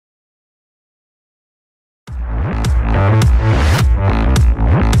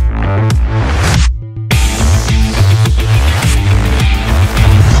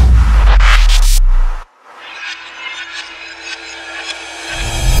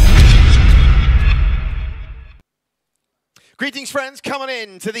Greetings, friends. Coming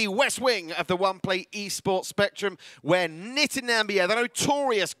in to the west wing of the OnePlay eSports Spectrum, where Nitin Nambiar, the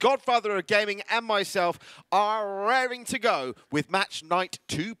notorious godfather of gaming, and myself are raring to go with match night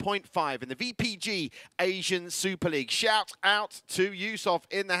 2.5 in the VPG Asian Super League. Shout out to Yusuf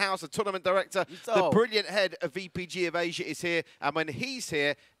in the house, the tournament director. The brilliant head of VPG of Asia is here, and when he's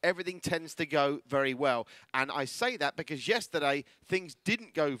here, everything tends to go very well. And I say that because yesterday, things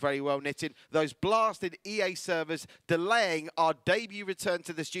didn't go very well, Nitin. Those blasted EA servers delaying our debut return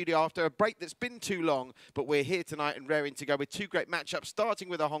to the studio after a break that's been too long. But we're here tonight and raring to go with two great matchups, starting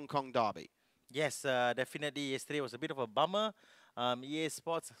with a Hong Kong derby. Yes, definitely. Yesterday was a bit of a bummer. EA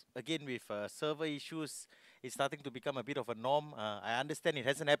Sports, again, with server issues, is starting to become a bit of a norm. I understand it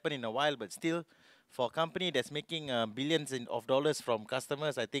hasn't happened in a while, but still, for a company that's making billions of dollars from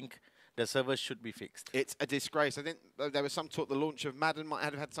customers, I think the servers should be fixed. It's a disgrace. I think there was some talk the launch of Madden might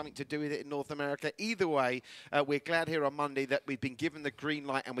have had something to do with it in North America. Either way, we're glad here on Monday that we've been given the green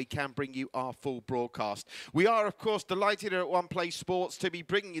light and we can bring you our full broadcast. We are, of course, delighted here at OnePlay Sports to be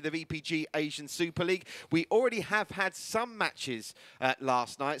bringing you the VPG Asian Super League. We already have had some matches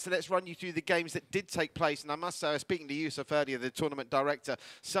last night, so let's run you through the games that did take place. And I must say, I was speaking to Yusuf earlier, the tournament director,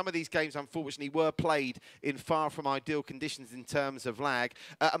 some of these games, unfortunately, were played in far from ideal conditions in terms of lag.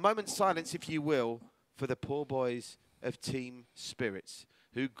 A moment's silence, if you will, for the poor boys of Team Spirits,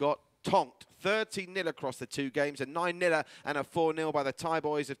 who got tonked 13-0 across the two games, a 9-0 and a 4-0 by the Thai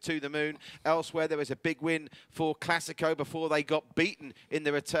boys of To The Moon. Elsewhere, there was a big win for Classico before they got beaten in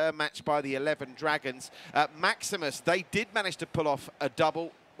the return match by the 11 Dragons. Maximus, they did manage to pull off a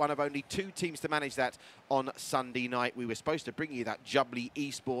double, one of only two teams to manage that on Sunday night. We were supposed to bring you that Jubbly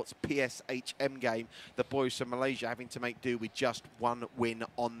Esports PSHM game, the boys from Malaysia having to make do with just one win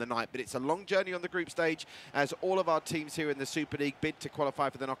on the night. But it's a long journey on the group stage as all of our teams here in the Super League bid to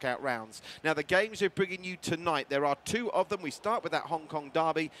qualify for the knockout rounds. Now, the games we're bringing you tonight, there are two of them. We start with that Hong Kong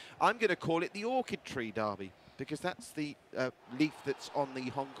derby. I'm going to call it the Orchid Tree derby, because that's the leaf that's on the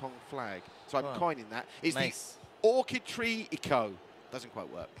Hong Kong flag. So I'm coining that. It's nice. The Orchid Tree Eco. Doesn't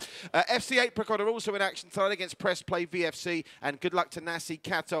quite work. FC Apricot are also in action tonight against Press Play VFC, and good luck to Nasi,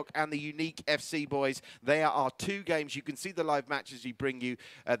 Katok, and the Unique FC boys. They are our two games. You can see the live matches we bring you,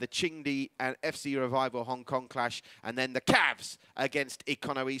 the Qingdi and FC Revival Hong Kong clash, and then the Cavs against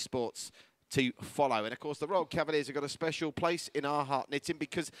Econo Esports to follow. And of course, the Royal Cavaliers have got a special place in our heart, Nitin,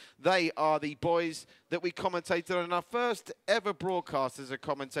 because they are the boys that we commentated on our first ever broadcast as a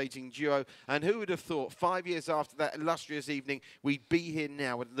commentating duo. And who would have thought 5 years after that illustrious evening, we'd be here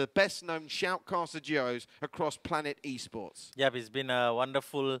now with the best known shoutcaster duos across Planet Esports. Yeah, it's been a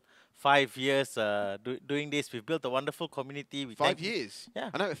wonderful 5 years doing this. We've built a wonderful community. 5 years?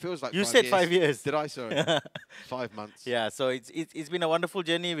 Yeah. I know it feels like you 5 said years. 5 years. Did I? Sorry. 5 months. Yeah, so it's been a wonderful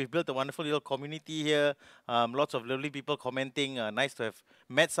journey. We've built a wonderful little community here. Lots of lovely people commenting. Nice to have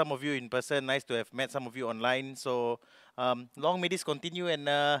met some of you in person. Nice to have met some of you online. So long may this continue,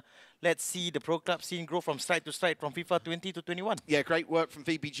 and let's see the Pro Club scene grow from stride to stride, from FIFA 20 to 21. Yeah, great work from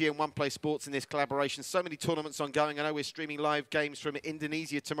VPG and OnePlay Sports in this collaboration. So many tournaments ongoing. I know we're streaming live games from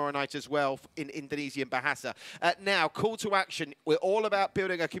Indonesia tomorrow night as well, in Indonesia and Bahasa. Now, call to action. We're all about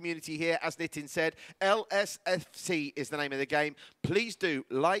building a community here, as Nitin said. LSFC is the name of the game. Please do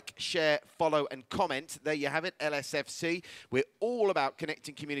like, share, follow, and comment. There you have it, LSFC. We're all about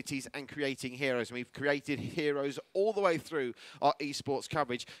connecting communities and creating heroes. And we've created heroes all the way through our esports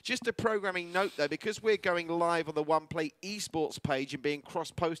coverage. Just a programming note, though, because we're going live on the OnePlay Esports page and being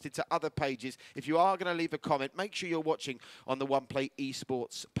cross-posted to other pages, if you are going to leave a comment, make sure you're watching on the OnePlay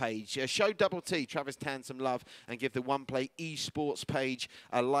Esports page. Show Double T, Travis Tan, some love, and give the OnePlay Esports page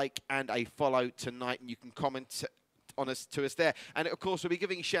a like and a follow tonight, and you can comment to us there. And of course, we'll be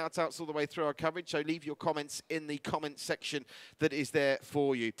giving shout outs all the way through our coverage, so leave your comments in the comment section that is there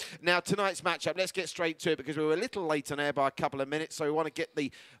for you. Now, tonight's matchup, let's get straight to it, because we were a little late on air by a couple of minutes, so we want to get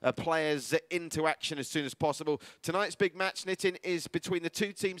the players into action as soon as possible. Tonight's big match, Nitin, is between the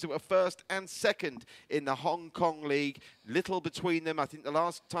two teams that were first and second in the Hong Kong League. Little between them. I think the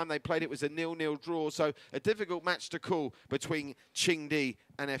last time they played it was a 0-0 draw, so a difficult match to call between Qingdi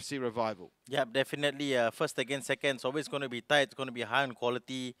and FC Revival. Yeah, definitely. First against second, it's always going to be tight. It's going to be high on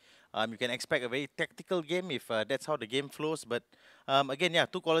quality. You can expect a very tactical game if that's how the game flows. But again, yeah,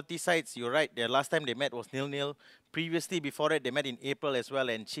 two quality sides. You're right. The last time they met was 0-0. Previously, before that, they met in April as well,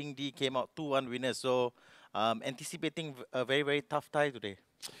 and Qingdi came out 2-1 winners. So anticipating a very, very tough tie today.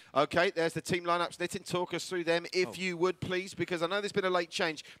 Okay, there's the team lineups. Nitin, talk us through them, if you would, please, because I know there's been a late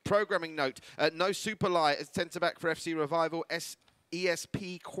change. Programming note, no Super Light as centre-back for FC Revival.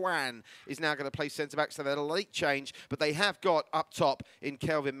 ESP Kwan is now going to play centre-back, so they're a late change, but they have got up top in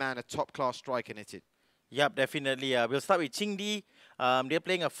Kelvin Mann a top-class striker, Nitin. Yep, definitely. We'll start with Chingdi. They're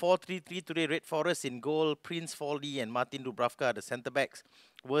playing a 4-3-3 today. Red Forest in goal. Prince Foley and Martin Dubravka, the centre backs.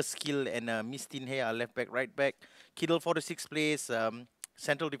 Worskill and Mistin Hay are left back, right back. Kiddle 46 plays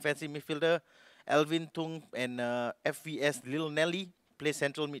central defensive midfielder. Alvin Tung and FVS Lil Nelly play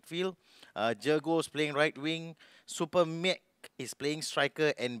central midfield. Jergo's playing right wing. Super Mek is playing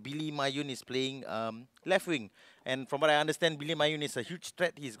striker, and Billy Mayun is playing left wing. And from what I understand, Billy Mayun is a huge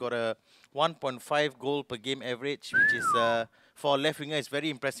threat. He's got a 1.5 goal per game average, which is for a left winger is very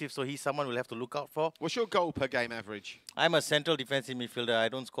impressive. So he's someone we'll have to look out for. What's your goal per game average? I'm a central defensive midfielder. I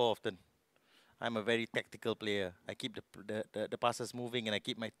don't score often. I'm a very tactical player. I keep the passes moving and I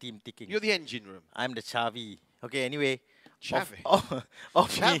keep my team ticking. You're the engine room. I'm the Xavi. Okay, anyway. Xavi.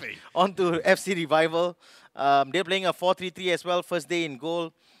 On to FC Revival. They're playing a 4-3-3 as well. First day in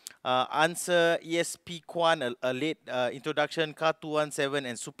goal. Answer ESP Kwan, a late introduction. K217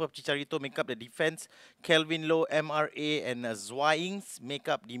 and Superb Chicharito make up the defense. Kelvin Low, MRA and Zwaings make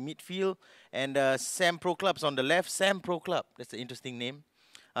up the midfield. And Sam Pro Club's on the left. Sam Pro Club, that's an interesting name.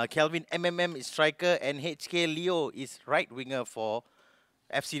 Kelvin MMM is striker and HK Leo is right winger for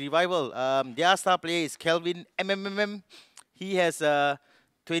FC Revival. Their star player is Kelvin MMM. He has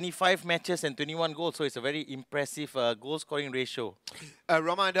 25 matches and 21 goals, so it's a very impressive goal scoring ratio. A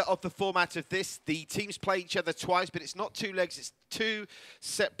reminder of the format of this. The teams play each other twice, but it's not two legs, it's two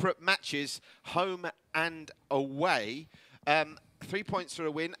separate matches, home and away. 3 points for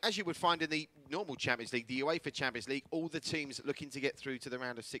a win. As you would find in the normal Champions League, the UEFA Champions League, all the teams looking to get through to the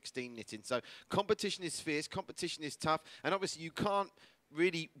round of 16 knitting. So competition is fierce, competition is tough, and obviously you can't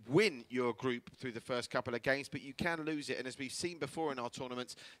really win your group through the first couple of games, but you can lose it. And as we've seen before in our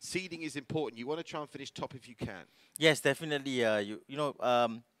tournaments, seeding is important. You want to try and finish top if you can. Yes, definitely.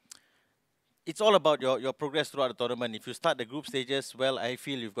 It's all about your progress throughout the tournament. If you start the group stages, well, I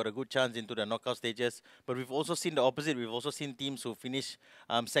feel you've got a good chance into the knockout stages. But we've also seen the opposite. We've also seen teams who finish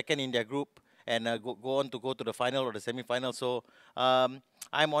second in their group and go on to go to the final or the semi-final. So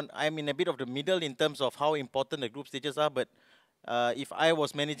I'm in a bit of the middle in terms of how important the group stages are. But if I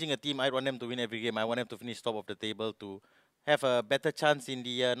was managing a team, I'd want them to win every game. I want them to finish top of the table to have a better chance in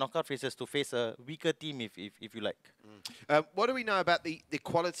the knockout phases to face a weaker team, if you like. What do we know about the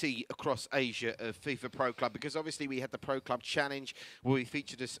quality across Asia of FIFA Pro Club? Because obviously we had the Pro Club Challenge where we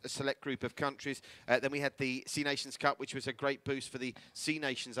featured a select group of countries. Then we had the C Nations Cup, which was a great boost for the C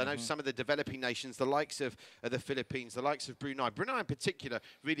Nations. I know some of the developing nations, the likes of the Philippines, the likes of Brunei. Brunei in particular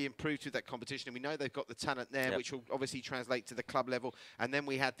really improved through that competition. And we know they've got the talent there, which will obviously translate to the club level. And then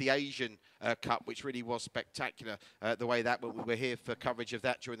we had the Asian Cup, which really was spectacular, the way that we were here for coverage of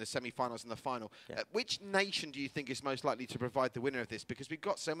that during the semi-finals and the final. Which nation do you think is most likely to provide the winner of this? Because we've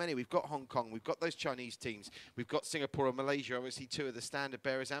got so many. We've got Hong Kong, we've got those Chinese teams, we've got Singapore and Malaysia, obviously two of the standard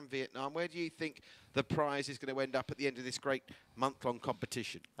bearers, and Vietnam. Where do you think the prize is going to end up at the end of this great month-long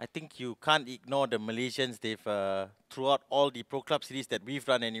competition? I think you can't ignore the Malaysians. They've, throughout all the Pro Club series that we've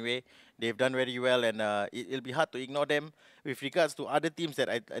run anyway, they've done very well, and it'll be hard to ignore them. With regards to other teams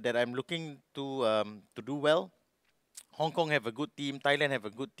that I'm looking to do well, Hong Kong have a good team, Thailand have a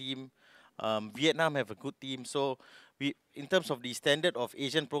good team, Vietnam have a good team. So in terms of the standard of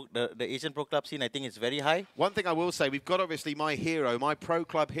the Asian Pro Club scene, I think it's very high. One thing I will say, we've got obviously my hero, my Pro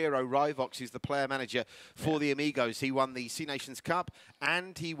Club hero, Rivox, who's the player manager for the Amigos. He won the C Nations Cup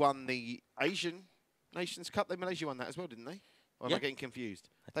and he won the Asian Nations Cup. Malaysia won that as well, didn't they? Or am I getting confused?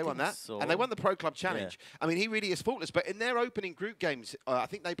 They won that. So. And they won the Pro Club Challenge. I mean, he really is faultless. But in their opening group games, I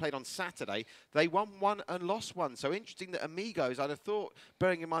think they played on Saturday, they won one and lost one. So interesting that Amigos, I'd have thought,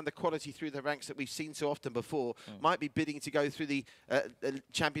 bearing in mind the quality through the ranks that we've seen so often before, might be bidding to go through the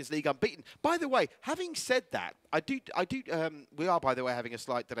Champions League unbeaten. By the way, having said that, we are, by the way, having a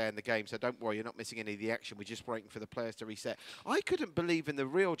slight delay in the game, so don't worry, you're not missing any of the action. We're just waiting for the players to reset. I couldn't believe in the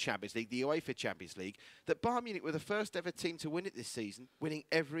real Champions League, the UEFA Champions League, that Bayern Munich were the first ever team to win it this season, winning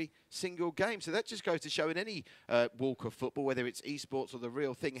every single game. So that just goes to show in any walk of football, whether it's esports or the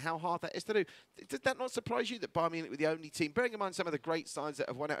real thing, how hard that is to do. Does that not surprise you that Bayern Munich were the only team, bearing in mind some of the great sides that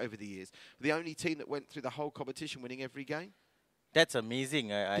have won it over the years, the only team that went through the whole competition winning every game? That's amazing.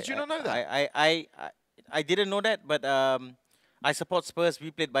 Did you not know that? I didn't know that, but I support Spurs.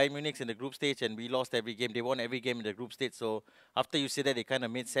 We played Bayern Munich in the group stage and we lost every game. They won every game in the group stage. So after you said that, it kind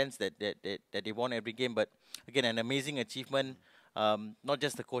of made sense that they won every game. But again, an amazing achievement. Not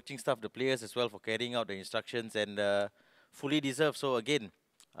just the coaching staff, the players as well for carrying out the instructions, and fully deserved. So again,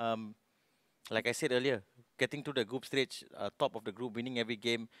 like I said earlier, getting to the group stage, top of the group, winning every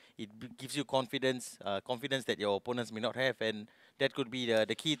game, it gives you confidence that your opponents may not have, and that could be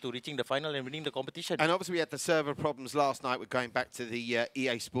the key to reaching the final and winning the competition. And obviously we had the server problems last night. We're going back to the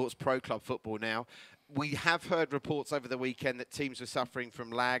EA Sports Pro Club football now. We have heard reports over the weekend that teams were suffering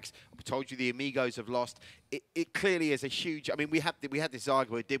from lags. We told you the Amigos have lost. It clearly is a huge. I mean, we had this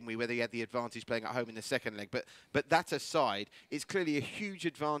argument, didn't we, whether you had the advantage playing at home in the second leg. But that aside, it's clearly a huge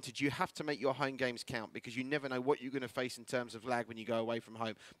advantage. You have to make your home games count because you never know what you're going to face in terms of lag when you go away from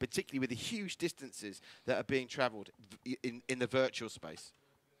home, particularly with the huge distances that are being travelled in the virtual space.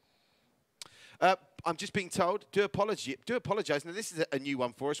 I'm just being told, do apologise. Now, this is a new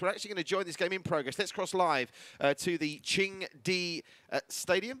one for us. We're actually going to join this game in progress. Let's cross live to the Ching Di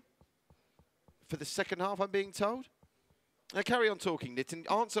Stadium for the second half, I'm being told. Now, carry on talking, Nitin.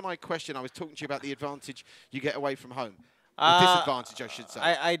 Answer my question. I was talking to you about the advantage you get away from home. Or disadvantage, I should say.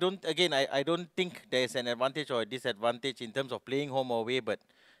 I don't think there's an advantage or a disadvantage in terms of playing home or away, but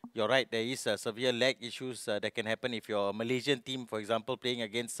you're right, there is severe lag issues that can happen if you're a Malaysian team, for example, playing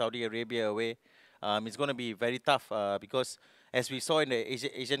against Saudi Arabia away. It's going to be very tough because, as we saw in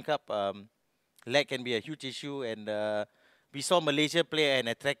the Asian Cup, lag can be a huge issue. And we saw Malaysia play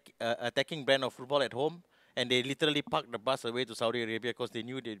an attacking brand of football at home, and they literally parked the bus away to Saudi Arabia because they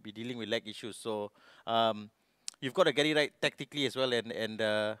knew they'd be dealing with lag issues. So you've got to get it right tactically as well, and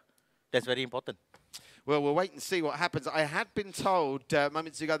that's very important. Well, we'll wait and see what happens. I had been told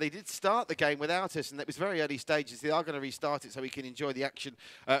moments ago they did start the game without us, and it was very early stages. They are going to restart it so we can enjoy the action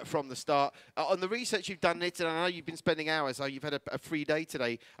from the start. On the research you've done, Nitin, and I know you've been spending hours. You've had a free day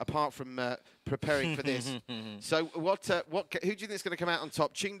today, apart from preparing for this. So, who do you think is going to come out on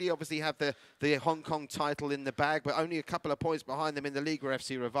top? Chingdi obviously have the Hong Kong title in the bag, but only a couple of points behind them in the league were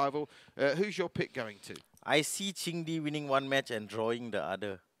FC Revival. Who's your pick going to? I see Chingdi winning one match and drawing the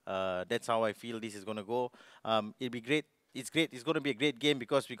other. That's how I feel this is going to go. It'll be great. It's great. It's going to be a great game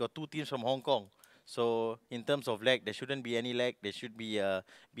because we got two teams from Hong Kong. So in terms of lag, there shouldn't be any lag. They should be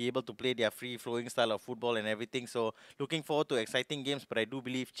able to play their free-flowing style of football and everything. So looking forward to exciting games, but I do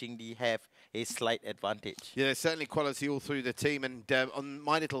believe Chingdi have a slight advantage. Yeah, certainly quality all through the team. And on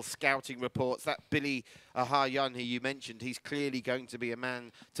my little scouting reports, that Billy Ahayan, who you mentioned, he's clearly going to be a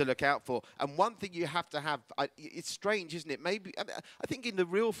man to look out for. And one thing you have to have, it's strange, isn't it? Maybe I think in the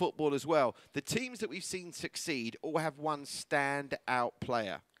real football as well, the teams that we've seen succeed all have one standout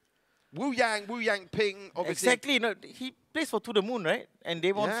player. Wu Yang Ping, obviously. Exactly. No, he plays for To The Moon, right? And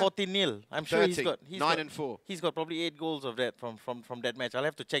they won 14-0. I'm sure 30, he's 9 and 4. He's got probably 8 goals of that from that match. I'll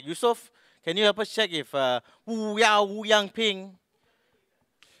have to check. Yusof, can you help us check if Wu Yang Ping?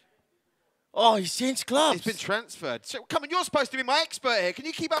 Oh, he's changed clubs. He's been transferred. So, come on, you're supposed to be my expert here. Can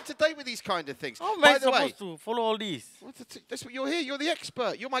you keep up to date with these kind of things? How am I supposed to follow all these? That's what you're here. You're the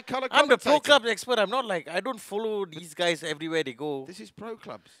expert. You're my colour I'm commentator. the pro club expert. I'm not like, I don't follow these guys everywhere they go. This is pro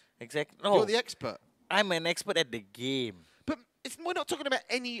clubs. Exactly. No, You're the expert. I'm an expert at the game. But we're not talking about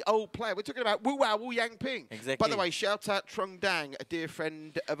any old player. We're talking about Wu Yang Ping. Exactly. By the way, shout out Trung Dang, a dear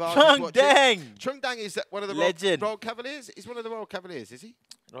friend of ours. Trung Dang! Trung Dang is one of the Royal Cavaliers. He's one of the Royal Cavaliers, is he?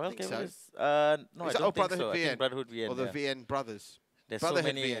 Royal Cavaliers? So. No, I don't think so. I think Brotherhood VN. Or the VN brothers. There's so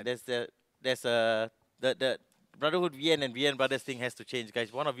many. There's the Brotherhood VN and VN Brothers thing has to change,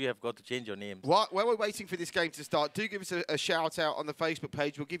 guys. One of you have got to change your names. While we're waiting for this game to start, do give us a shout out on the Facebook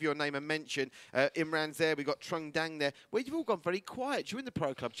page. We'll give your name a mention. Imran's there. We've got Trung Dang there. Well, you've all gone very quiet during the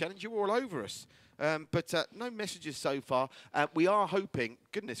Pro Club Challenge. You were all over us. But no messages so far. We are hoping,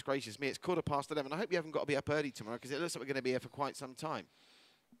 goodness gracious me, it's 11:15. I hope you haven't got to be up early tomorrow because it looks like we're going to be here for quite some time.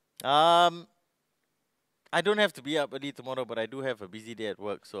 I don't have to be up early tomorrow, but I do have a busy day at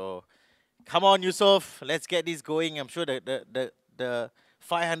work. So come on, Yusof. Let's get this going. I'm sure the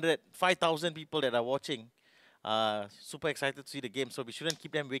 5,000 people that are watching super excited to see the game. So we shouldn't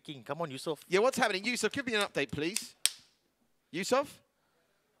keep them waking. Come on, Yusof. Yeah, what's happening? Yusof, give me an update, please. Yusof?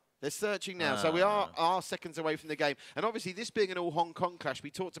 They're searching now. So we are seconds away from the game. And obviously, this being an all Hong Kong clash, we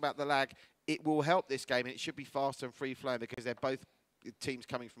talked about the lag. It will help this game, and it should be faster and free-flowing because they're both teams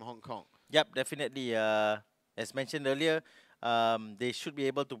coming from Hong Kong. Yep, definitely. As mentioned earlier, they should be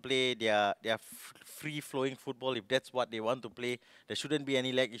able to play their free-flowing football if that's what they want to play. There shouldn't be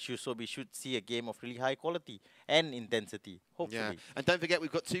any lag issues, so we should see a game of really high quality and intensity, hopefully. Yeah. And don't forget,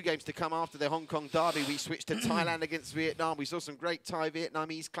 we've got 2 games to come after the Hong Kong derby. We switched to Thailand against Vietnam. We saw some great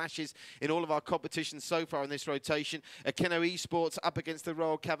Thai-Vietnamese clashes in all of our competitions so far in this rotation. Keno Esports up against the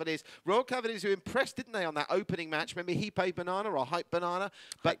Royal Cavaliers. Royal Cavaliers who impressed, didn't they, on that opening match? Remember Hipe Banana or Hype Banana?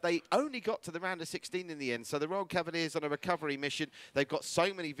 But they only got to the round of 16 in the end. So the Royal Cavaliers on a recovery mission. They've got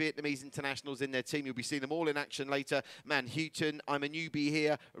so many Vietnamese internationals in their team. You'll be seeing them all in action later. Man Houghton, I'm a newbie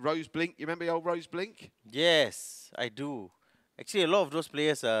here. Rose Blink. You remember the old Rose Blink? Yes, I do. Actually, a lot of those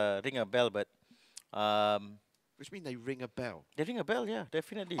players ring a bell, but which means they ring a bell. They ring a bell, yeah,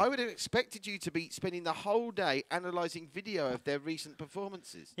 definitely. I would have expected you to be spending the whole day analysing video of their recent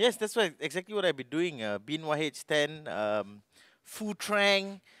performances. Yes, that's exactly what I've been doing. Bin Wahid 10, Fu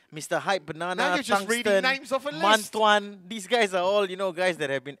Trang, Mr. Hype Banana, Now you're just reading Tungsten, names off a list. Mantuan. These guys are all, guys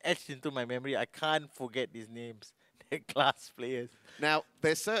that have been etched into my memory. I can't forget these names. They're class players. Now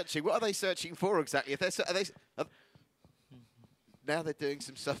they're searching. What are they searching for exactly? If they're now they're doing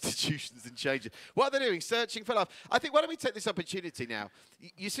some substitutions and changes. What are they doing? Searching for love. I think. Why don't we take this opportunity now?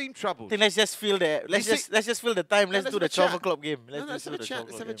 You seem troubled. I think let's just fill the let's just fill the time. Let's do the 12 o'clock game. Let's have a chat.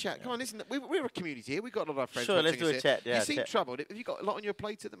 Let's have a chat. Come on, listen. We're a community here. We've got a lot of friends. Sure, let's do a chat. Yeah, you seem troubled. Have you got a lot on your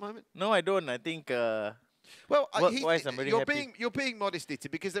plate at the moment? No, I don't. I think. Well, Work-wise, I'm very happy. you're being modest, Nitty,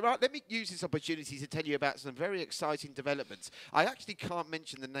 because there are. Let me use this opportunity to tell you about some very exciting developments. I actually can't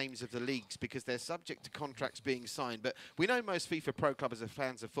mention the names of the leagues because they're subject to contracts being signed, but we know most FIFA Pro Clubbers are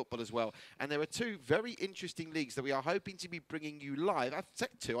fans of football as well, and there are two very interesting leagues that we are hoping to be bringing you live. I've said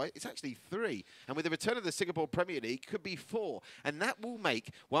two. It's actually three, and with the return of the Singapore Premier League, could be four, and that will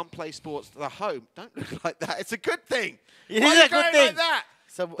make One Play Sports the home. Don't look like that. It's a good thing. It Why is are you a good going thing. like that?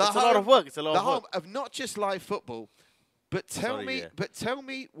 It's a lot of work. It's a lot of work. The home of not just live football, but tell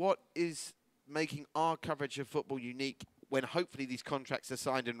me what is making our coverage of football unique when hopefully these contracts are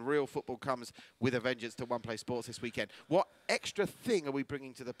signed and real football comes with a vengeance to One Play Sports this weekend. What extra thing are we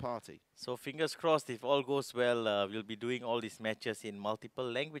bringing to the party? So fingers crossed, if all goes well, we'll be doing all these matches in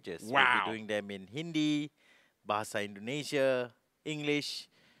multiple languages. Wow. We'll be doing them in Hindi, Bahasa Indonesia, English,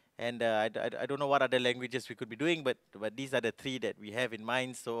 and I don't know what other languages we could be doing, but these are the three that we have in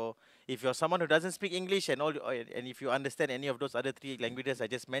mind. So if you're someone who doesn't speak English and if you understand any of those other three languages I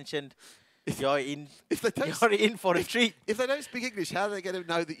just mentioned, you're in for a treat. If they don't speak English, how are they going to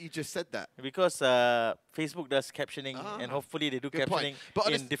know that you just said that? Because Facebook does captioning, and hopefully they do captioning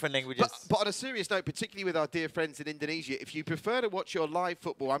in different languages. But on a serious note, particularly with our dear friends in Indonesia, if you prefer to watch your live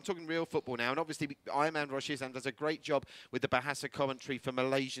football, I'm talking real football now, and obviously Iman Roshizan does a great job with the Bahasa commentary for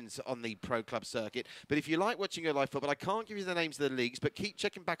Malaysians on the Pro Club circuit. But if you like watching your live football, I can't give you the names of the leagues, but keep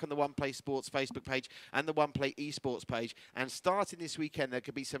checking back on the One Play Sports Facebook page and the One Play Esports page. And starting this weekend, there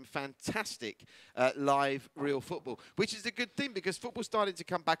could be some fantastic live real football, which is a good thing because football's starting to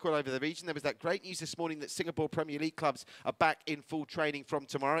come back all over the region. There was that great news this morning that Singapore Premier League clubs are back in full training from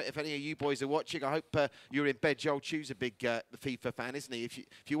tomorrow. If any of you boys are watching, I hope you're in bed. Joel Chu's a big FIFA fan, isn't he? If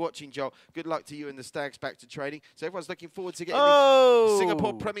you're watching, Joel, good luck to you and the Stags back to training. So everyone's looking forward to getting the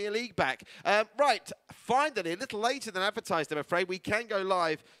Singapore Premier League back. Right, finally, a little later than advertised, I'm afraid, we can go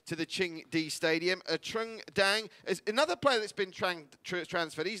live to the Ching Di Stadium. Trung Dang is another player that's been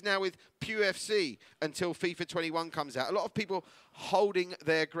transferred. He's now with PUFC until FIFA 21 comes out. A lot of people holding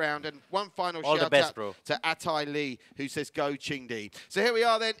their ground. And one final shout out to Atai Lee, who says, go Ching Di. So here we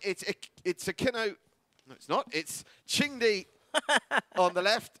are then. It's Aquino. No, it's not. It's Ching Di on the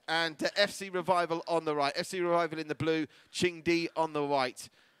left and FC Revival on the right. FC Revival in the blue, Ching Di on the right.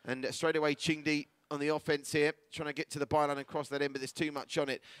 And straight away, Ching Di on the offense here, trying to get to the byline and cross that in, but there's too much on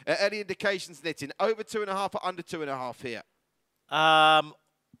it. Early indications, Nitin, over 2.5 or under 2.5 here?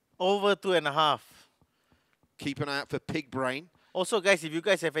 Over 2.5. Keep an eye out for Pig Brain. Also, guys, if you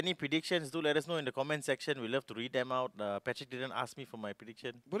guys have any predictions, do let us know in the comment section. We love to read them out. Patrick didn't ask me for my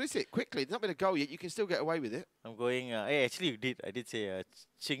prediction. What is it? Quickly, it's not been a goal yet. You can still get away with it. I'm going. Hey, actually, you did. I did say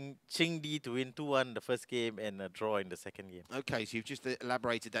Ching Di to win 2-1 the first game and a draw in the second game. Okay, so you've just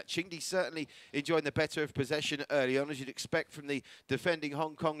elaborated that. Ching Di certainly enjoying the better of possession early on, as you'd expect from the defending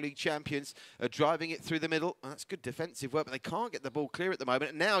Hong Kong League champions, driving it through the middle. Oh, that's good defensive work, but they can't get the ball clear at the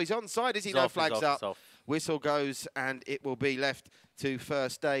moment. And now he's onside, is he? No flags up. Whistle goes, and it will be left to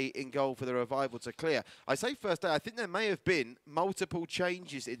First Day in goal for the Revival to clear. I say First Day, I think there may have been multiple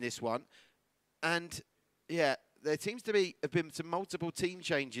changes in this one. And, yeah, there seems to have been some multiple team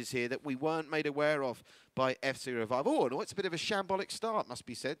changes here that we weren't made aware of by FC Revival. Oh, no, it's a bit of a shambolic start, must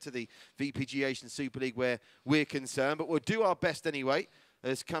be said, to the VPG Asian Super League where we're concerned. But we'll do our best anyway.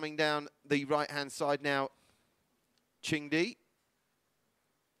 As coming down the right-hand side now, Ching Di.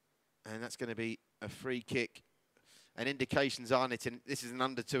 And that's going to be a free kick. And indications are, it, and this is an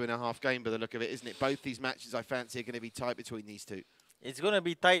under 2.5 game by the look of it, isn't it? Both these matches I fancy are going to be tight between these two. It's going to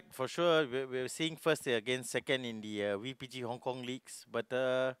be tight for sure. We're seeing first against second in the VPG Hong Kong leagues. But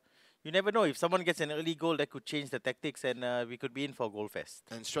you never know. If someone gets an early goal, that could change the tactics and we could be in for a goal fest.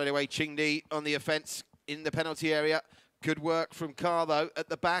 And straight away, Ching Di on the offence in the penalty area. Good work from Carr, though, at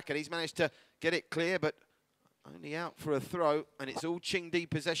the back. And he's managed to get it clear, but only out for a throw. And it's all Ching Di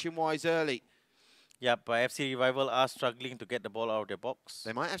possession-wise early. Yep, FC Revival are struggling to get the ball out of their box.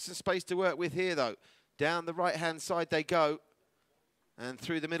 They might have some space to work with here, though. Down the right-hand side they go. And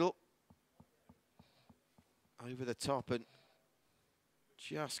through the middle. over the top and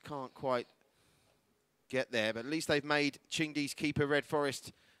just can't quite get there. But at least they've made Chingdee's keeper, Red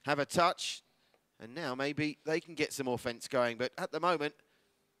Forest, have a touch. And now maybe they can get some offence going. But at the moment,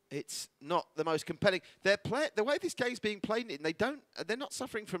 it's not the most compelling. The way this game's being played, they're not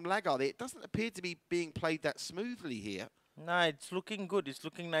suffering from lag, are they? It doesn't appear to be being played that smoothly here. Nah, it's looking good. It's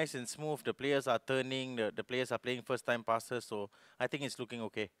looking nice and smooth. The players are turning. The players are playing first-time passes. So I think it's looking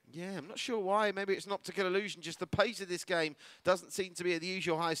okay. Yeah, I'm not sure why. Maybe it's an optical illusion. Just the pace of this game doesn't seem to be at the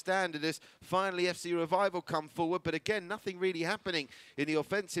usual high standard as finally FC Revival come forward. But again, nothing really happening in the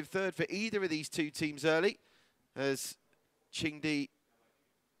offensive third for either of these two teams early, as Chingdee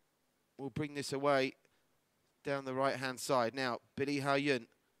will bring this away down the right-hand side. Now, Billy Hayun.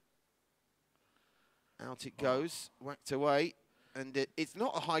 Out it goes, whacked away. And it's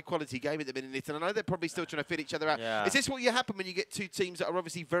not a high-quality game at the minute, and I know they're probably still trying to fit each other out. Yeah. Is this what you happen when you get two teams that are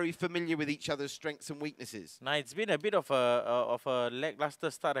obviously very familiar with each other's strengths and weaknesses? Now, it's been a bit of a lackluster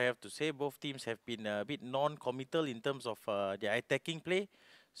start, I have to say. Both teams have been a bit non-committal in terms of their attacking play.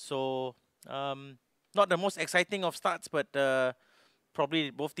 So, not the most exciting of starts, but probably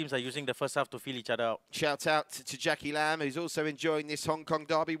both teams are using the first half to feel each other out. Shout out to Jackie Lam, who's also enjoying this Hong Kong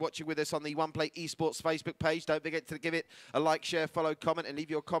derby, watching with us on the OnePlay Esports Facebook page. Don't forget to give it a like, share, follow, comment, and leave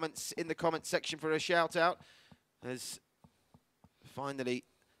your comments in the comment section for a shout out. As finally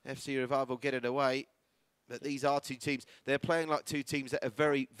FC Revival get it away. But these are two teams. They're playing like two teams that are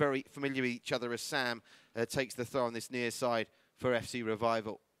very, very familiar with each other as Sam takes the throw on this near side for FC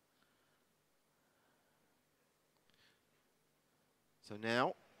Revival. So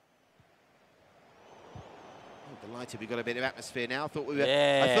now, delighted we got a bit of atmosphere now. I thought we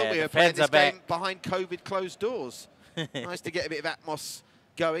were playing this game behind COVID closed doors. Nice to get a bit of atmos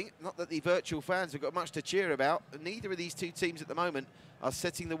going. Not that the virtual fans have got much to cheer about. Neither of these two teams at the moment are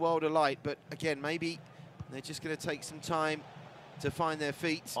setting the world alight. But again, maybe they're just going to take some time to find their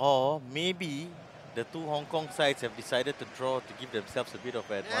feet. Or maybe the two Hong Kong sides have decided to draw to give themselves a bit of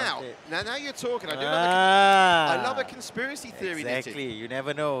advantage. Now you're talking. I I love a conspiracy theory. Exactly. You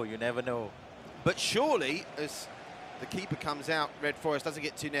never know. You never know. But surely, as the keeper comes out, Red Forest doesn't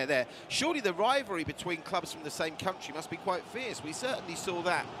get too near there. Surely the rivalry between clubs from the same country must be quite fierce. We certainly saw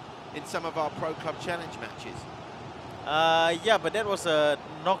that in some of our Pro Club Challenge matches. Yeah, but that was a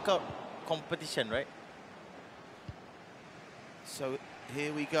knockout competition, right? So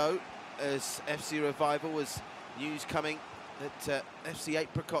here we go. As FC Revival, was news coming that FC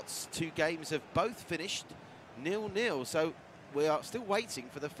Apricots' 2 games have both finished 0-0. So we are still waiting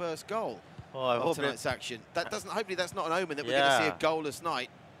for the first goal of tonight's action. Hopefully that's not an omen that we're going to see a goalless night.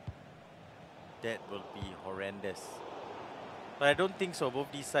 That will be horrendous. But I don't think so.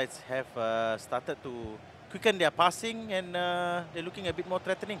 Both these sides have started to quicken their passing, and they're looking a bit more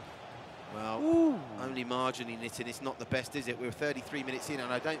threatening. Well, only marginally, Nitin. It's not the best, is it? We're 33 minutes in,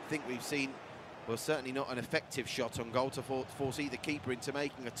 and I don't think we've seen, well, certainly not an effective shot on goal to force either keeper into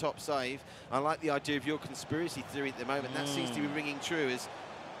making a top save. I like the idea of your conspiracy theory at the moment. That seems to be ringing true.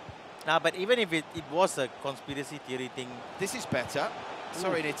 But even if it was a conspiracy theory thing... This is better.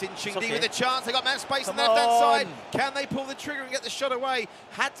 Sorry, Nitin. Chingdee okay. with a chance. They got man space on the left-hand side. Can they pull the trigger and get the shot away?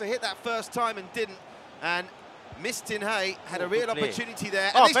 Had to hit that first time and didn't. And Miss Tin Hay had a real opportunity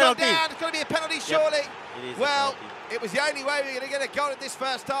there. And he's gone down. It's going to be a penalty, surely. Well, it was the only way we were going to get a goal at this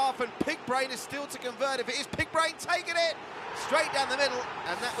first half, and Pigbrain is still to convert. If it is Pigbrain taking it straight down the middle,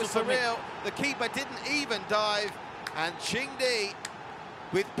 and that was surreal. The keeper didn't even dive, and Chingdee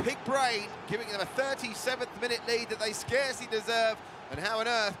with Pigbrain giving them a 37th minute lead that they scarcely deserve. And how on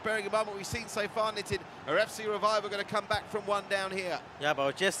earth, bearing in mind what we've seen so far, Nitin, are FC Revival going to come back from 1 down here? Yeah, but I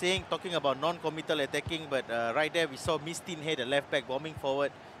was just saying, talking about non-committal attacking, but right there we saw Miss Tin Hay, the left back, bombing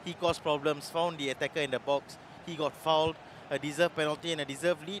forward. He caused problems, found the attacker in the box. He got fouled, a deserved penalty and a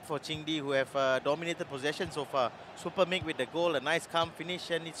deserved lead for Chingdee, who have dominated possession so far. Super Mick with the goal, a nice calm finish,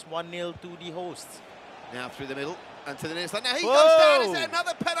 and it's 1-0 to the hosts. Now through the middle and to the near side. Now he goes down. Is it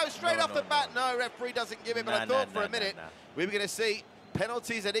another penalty straight off the bat? No, referee doesn't give it, but I thought for a minute we were going to see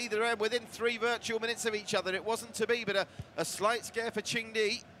penalties at either end within 3 virtual minutes of each other. It wasn't to be, but a slight scare for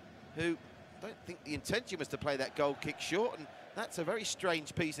Chingdee, who I don't think the intention was to play that goal kick short, and that's a very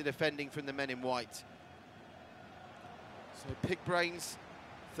strange piece of defending from the men in white. So Pigbrain's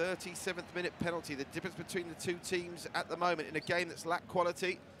 37th minute penalty, the difference between the two teams at the moment in a game that's lacked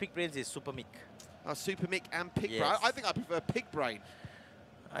quality. Pigbrain is Super Mick. Super Mick and Pigbrain. Yes. I think I prefer Pigbrain.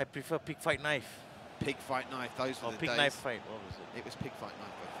 I prefer Pig Fight Knife. Pig Fight Knife, those were the Pig days. Knife Fight, what was it? It was Pig Fight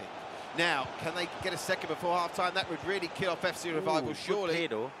Knife, I think. Now, can they get a second before half-time? That would really kill off FC Revival, surely. Good play,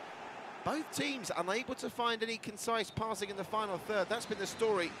 though. Both teams unable to find any concise passing in the final third. That's been the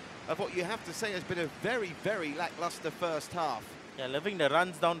story of what you have to say has been a very, very lackluster first half. Yeah, loving the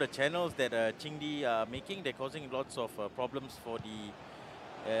runs down the channels that Qingdi are making. They're causing lots of problems for the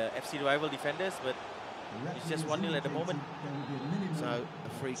FC Revival defenders, but it's just 1-0 at the moment. So a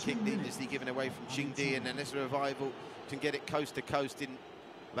free kick needlessly given away from Qingdi, and then this Revival can get it coast to coast in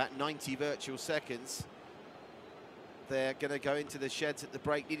about 90 virtual seconds. They're going to go into the sheds at the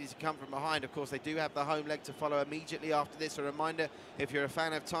break, needing to come from behind. Of course, they do have the home leg to follow immediately after this. A reminder, if you're a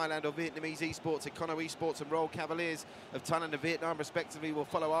fan of Thailand or Vietnamese esports, Econo Esports and Royal Cavaliers of Thailand and Vietnam, respectively, will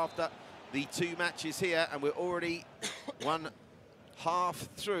follow after the two matches here. And we're already one half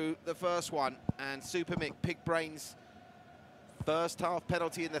through the first one. And Super Mick, Pig Brains, first half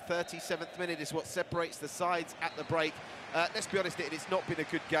penalty in the 37th minute is what separates the sides at the break. Let's be honest, it's not been a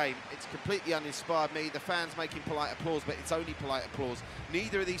good game. It's completely uninspired me. The fans making polite applause, but it's only polite applause.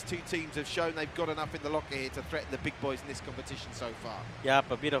 Neither of these two teams have shown they've got enough in the locker here to threaten the big boys in this competition so far. Yeah,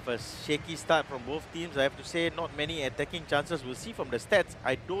 a bit of a shaky start from both teams. I have to say, not many attacking chances. We'll see from the stats.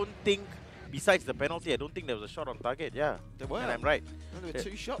 I don't think, besides the penalty, I don't think there was a shot on target. Yeah, there were. And I'm right. Well, there were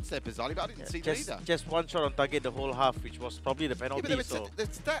two shots there, bizarrely, but I didn't see them either. Just one shot on target the whole half, which was probably the penalty. Yeah, but the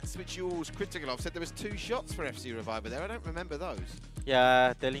stats which you're always critical of said there was 2 shots for FC Revival there. I don't remember those.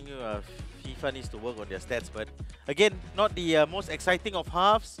 Yeah, telling you, FIFA needs to work on their stats. But again, not the most exciting of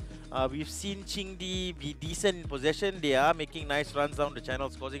halves. We've seen Qingdi be decent in possession. They are making nice runs down the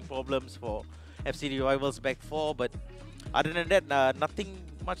channels, causing problems for FC Revival's back four. But other than that, nothing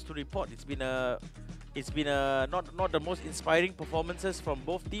much to report. It's been not the most inspiring performances from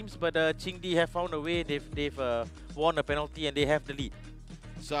both teams, but Qingdi have found a way. They've won a penalty and they have the lead.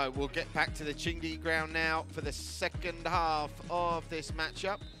 So we'll get back to the Qingdi ground now for the second half of this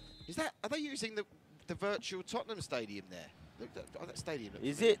matchup. Are they using the virtual Tottenham Stadium there? That stadium.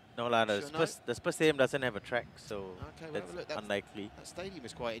 Is it? No, the Spurs Stadium doesn't have a track, so okay, that's look, unlikely. That stadium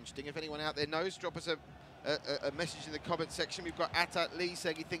is quite interesting. If anyone out there knows, drop us a message in the comment section. We've got Atat Lee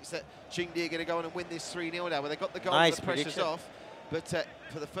saying he thinks that Qingdi are going to go on and win this 3-0 now. Well, they got the goal, nice the pressure's off. But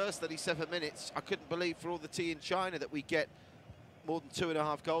for the first 37 minutes, I couldn't believe for all the tea in China that we get more than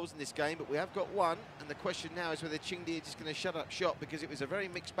 2.5 goals in this game, but we have got one, and the question now is whether Qingdi are just going to shut up shop, because it was a very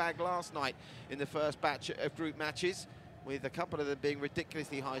mixed bag last night in the first batch of group matches, with a couple of them being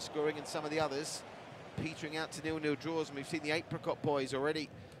ridiculously high scoring and some of the others petering out to 0-0 draws. And we've seen the Apricot boys already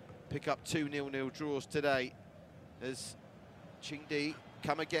pick up 2 0-0 draws today, as Qingdi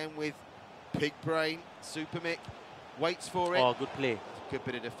come again with Pig Brain. Super Mick waits for it. Oh, good play. Good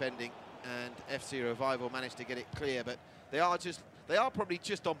bit of defending, and FC Revival managed to get it clear, but they are probably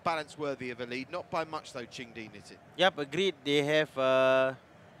just on balance worthy of a lead. Not by much though, Qingdi, is it? Yep, agreed. They have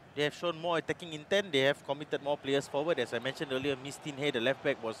shown more attacking intent. They have committed more players forward. As I mentioned earlier, Mistin Hay, the left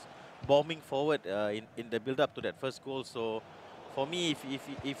back, was bombing forward in the build-up to that first goal. So for me,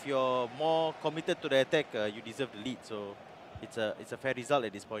 if you're more committed to the attack, you deserve the lead. So it's a fair result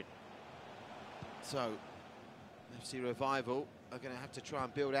at this point. So FC Revival are going to have to try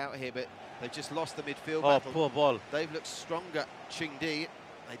and build out here, but they've just lost the midfield battle. Poor ball. They've looked stronger, Qingdi. They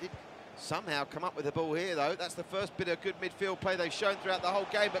did somehow come up with the ball here, though. That's the first bit of good midfield play they've shown throughout the whole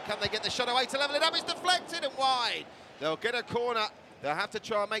game, but can they get the shot away to level it up? It's deflected and wide. They'll get a corner. They'll have to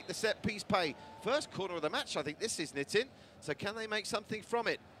try and make the set piece pay. First corner of the match, I think this is, Nitin. So can they make something from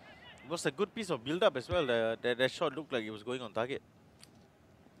it? It was a good piece of build-up as well. That shot looked like it was going on target.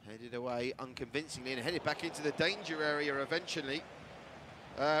 Headed away unconvincingly and headed back into the danger area eventually.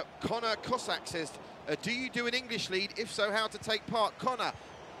 Connor Cossack says, do you do an English lead? If so, how to take part? Connor,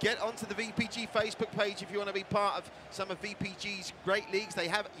 get onto the VPG Facebook page if you want to be part of some of VPG's great leagues. They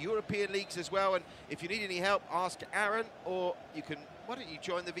have European leagues as well, and if you need any help, ask Aaron, or you can, why don't you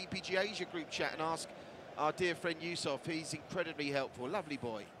join the VPG Asia group chat and ask our dear friend Yusuf. He's incredibly helpful. Lovely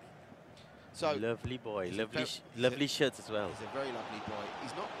boy. So lovely boy, lovely shirts as well. He's a very lovely boy.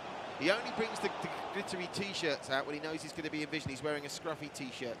 He only brings the glittery T-shirts out when he knows he's going to be in vision. He's wearing a scruffy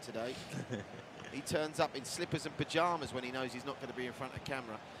T-shirt today. He turns up in slippers and pyjamas when he knows he's not going to be in front of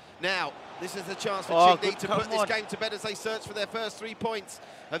camera. Now, this is the chance for Qingdi to put this game to bed as they search for their first 3 points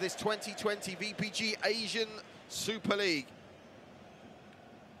of this 2020 VPG Asian Super League.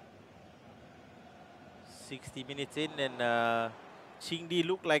 60 minutes in, and Qingdi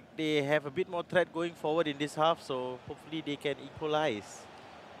look like they have a bit more threat going forward in this half, so hopefully they can equalize.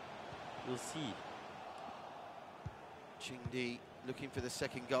 We'll see. Qingdi looking for the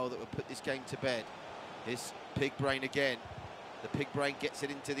second goal that will put this game to bed. It's Pig Brain again. The Pig Brain gets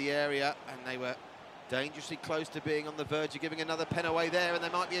it into the area, and they were dangerously close to being on the verge of giving another pen away there, and they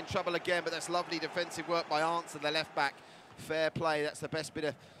might be in trouble again, but that's lovely defensive work by Arntzen, the left back, fair play. That's the best bit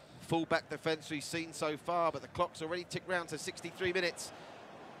of full-back defence we've seen so far, but the clock's already ticked round to 63 minutes.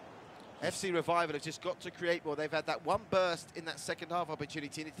 FC Revival have just got to create more. They've had that one burst in that second half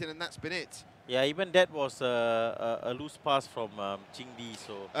opportunity, and that's been it. Yeah, even that was a loose pass from Chingdi.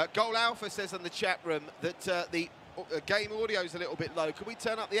 So Goal Alpha says in the chat room that the game audio is a little bit low. Can we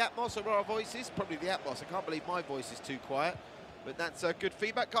turn up the Atmos or our voices? Probably the Atmos. I can't believe my voice is too quiet. But that's good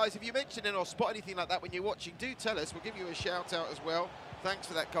feedback. Guys, if you mention it or spot anything like that when you're watching, do tell us. We'll give you a shout out as well. Thanks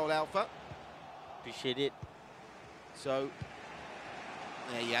for that, Goal Alpha. Appreciate it. So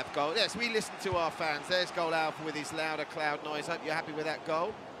there you have goal. Yes, we listen to our fans. There's Goal Alpha with his louder cloud noise. Hope you're happy with that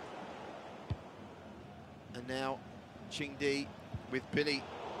goal. And now Chingdi with Billy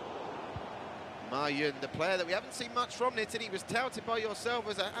Ma Yun, the player that we haven't seen much from, Nitin. He was touted by yourself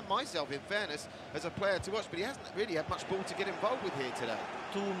and myself, in fairness, as a player to watch, but he hasn't really had much ball to get involved with here today.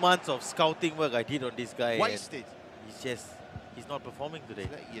 2 months of scouting work I did on this guy. Wasted. He's not performing today.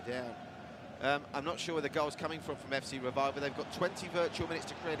 He's letting you down. I'm not sure where the goal's coming from FC Revival. They've got 20 virtual minutes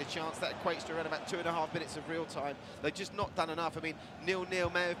to create a chance. That equates to around about 2.5 minutes of real time. They've just not done enough. I mean,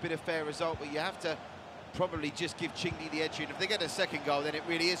 0-0 may have been a fair result, but you have to probably just give Chingdi the edge here. And if they get a second goal, then it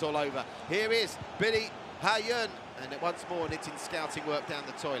really is all over. Here is Billy Ha Yun, and once more Nitin scouting work down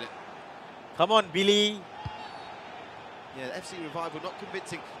the toilet. Come on, Billy. Yeah, FC Revival not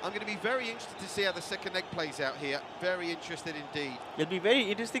convincing. I'm going to be very interested to see how the second leg plays out here. Very interested indeed. It'll be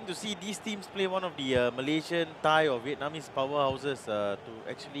very interesting to see these teams play one of the Malaysian, Thai or Vietnamese powerhouses to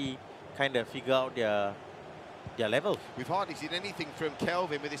actually kind of figure out their level. We've hardly seen anything from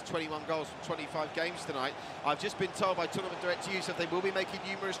Kelvin with his 21 goals from 25 games tonight. I've just been told by Tournament Director Yusuf they will be making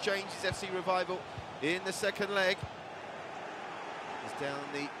numerous changes, FC Revival, in the second leg. He's down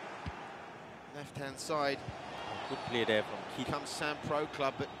the left-hand side. Good play there from Keith. Comes Sam Pro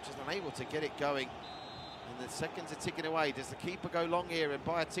Club, but just unable to get it going. And the seconds are ticking away. Does the keeper go long here and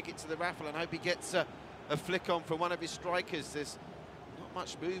buy a ticket to the raffle and hope he gets a flick on from one of his strikers? There's not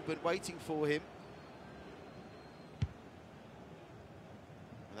much movement waiting for him.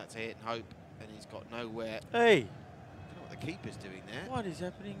 And that's a hit and hope, and he's got nowhere. Hey! I don't know what the keeper's doing there. What is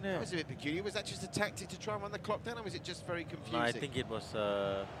happening there? That was a bit peculiar. Was that just a tactic to try and run the clock down, or was it just very confusing? No, I think it was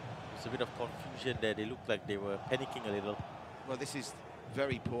a bit of confusion there. They looked like they were panicking a little. Well, this is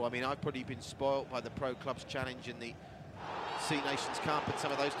very poor. I mean, I've probably been spoilt by the Pro Clubs Challenge in the C Nations Cup and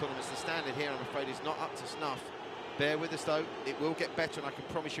some of those tournaments. The standard here, I'm afraid, is not up to snuff. Bear with us, though. It will get better, and I can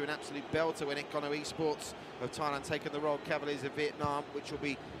promise you an absolute belter when Econo Esports of Thailand take on the Royal Cavaliers of Vietnam, which will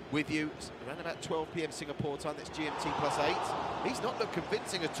be with you around about 12 p.m. Singapore time. That's GMT +8. He's not looked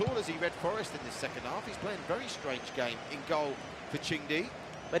convincing at all as he Red Forest in this second half. He's playing a very strange game in goal for Chingdi.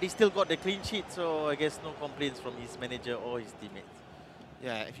 But he still got the clean sheet, so I guess no complaints from his manager or his teammates.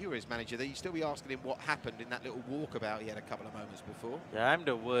 Yeah, if you were his manager, then you'd still be asking him what happened in that little walkabout he had a couple of moments before. Yeah, I'm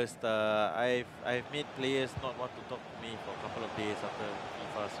the worst. I've made players not want to talk to me for a couple of days after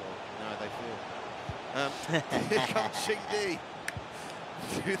FIFA, so... No, they feel. Here comes Chingdi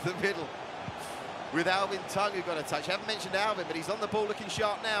through the middle with Alvin Tung, who got a touch. I haven't mentioned Alvin, but he's on the ball looking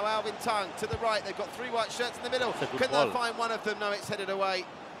sharp now. Alvin Tung to the right. They've got 3 white shirts in the middle. Can they find one of them? No, it's headed away.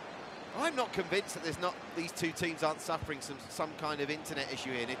 I'm not convinced that these two teams aren't suffering some kind of internet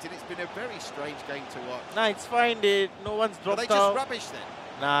issue here, Nitin. It's been a very strange game to watch. Nah, it's fine. No one's dropped out. Are they just rubbish then?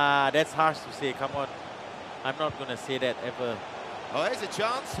 Nah, that's harsh to say. Come on. I'm not going to say that ever. Oh, here's a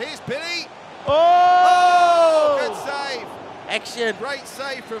chance. Here's Billy. Oh! Good save. Action. Great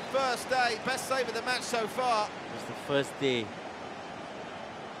save from first day. Best save of the match so far. It's the first day.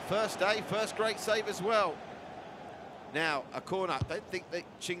 First day, first great save as well. Now, a corner. I don't think that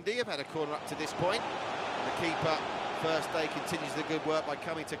Chingdi have had a corner up to this point. And the keeper, first day, continues the good work by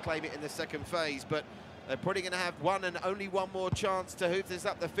coming to claim it in the second phase. But they're probably going to have one and only one more chance to hoof this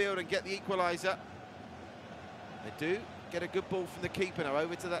up the field and get the equaliser. They do get a good ball from the keeper now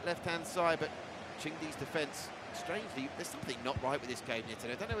over to that left-hand side, but Chingdi's defence, strangely, there's something not right with this game,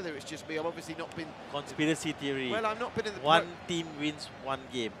 Nitin. I don't know whether it's just me. I've obviously not been... Conspiracy theory. Well, I've not been in the... One team wins one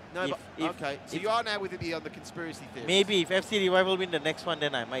game. No, okay. So you are now with me on the conspiracy theory. Maybe if FC Revival win the next one,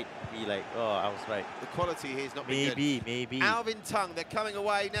 then I might be like, oh, I was right. The quality here is not been good. Maybe. Alvin Tung, they're coming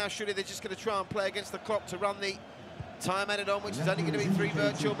away now. Surely they're just going to try and play against the clock to run the time added on, which is only going to be 3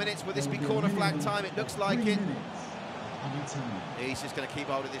 virtual minutes. Will this be corner flag time? It looks like it. He's just going to keep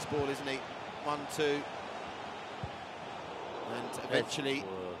hold of this ball, isn't he? 1-2. And eventually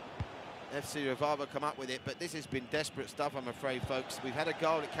FC Revival come up with it, but this has been desperate stuff, I'm afraid, folks. We've had a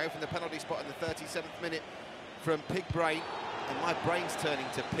goal. It came from the penalty spot in the 37th minute from Pig Brain, and my brain's turning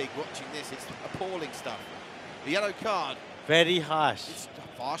to pig watching this. It's appalling stuff. The yellow card Very harsh. It's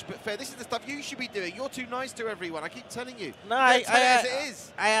harsh but fair. This is the stuff you should be doing. You're too nice to everyone. I keep telling you. No, Tell it as it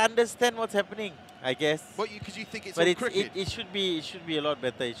is. I understand what's happening, I guess. Because you think it's But all cricket. it should be a lot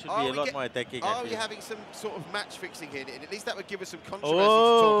better. It should be a lot more attacking. Are we having some sort of match fixing here? And at least that would give us some controversy to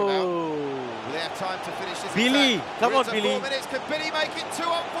talk about. Will they have time to finish this? Billy, attack? come on, We're Billy. 4 minutes. Can Billy make it 2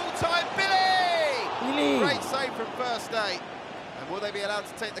 on full time? Billy! Billy! Great save from first day. And will they be allowed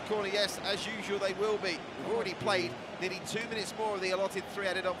to take the corner? Yes, as usual, they will be. We've already played nearly 2 minutes more of the allotted 3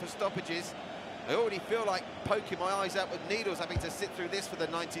 added on for stoppages. I already feel like poking my eyes out with needles having to sit through this for the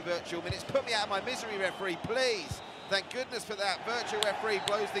 90 virtual minutes. Put me out of my misery, referee, please. Thank goodness for that. Virtual referee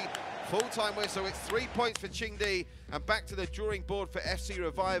blows the full-time whistle. It's 3 points for Qingdi and back to the drawing board for FC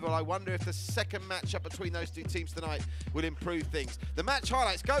Revival. I wonder if the second matchup between those two teams tonight will improve things. The match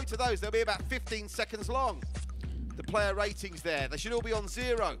highlights, go to those. They'll be about 15 seconds long. The player ratings there, they should all be on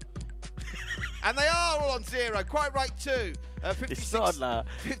 0. And they are all on 0, quite right too. 56%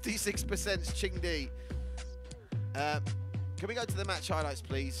 Qingdi. Can we go to the match highlights,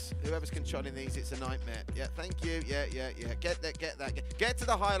 please? Whoever's controlling these, it's a nightmare. Yeah, thank you. Yeah. Get that. Get to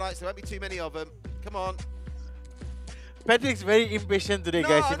the highlights. There won't be too many of them. Come on. Patrick's very impatient today,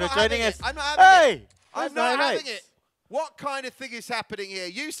 guys. I'm If you're not joining having us, it. I'm not having it. I'm not highlights. having it. What kind of thing is happening here?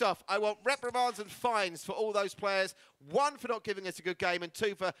 Yusuf, I want reprimands and fines for all those players. 1, for not giving us a good game, and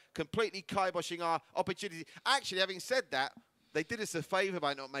 2, for completely kiboshing our opportunity. Actually, having said that, they did us a favour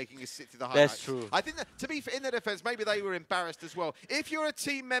by not making us sit through the highlights. That's true. I think that, to be fair, in their defence, maybe they were embarrassed as well. If you're a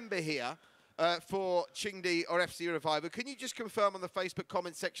team member here for Qingdi or FC Revival, can you just confirm on the Facebook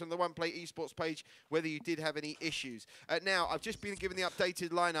comment section on the One Play Esports page whether you did have any issues? Now, I've just been given the updated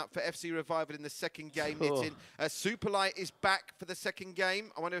lineup for FC Revival in the second game. Nitin. Superlight is back for the second game.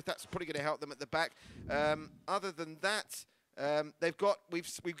 I wonder if that's probably going to help them at the back. Other than that, we've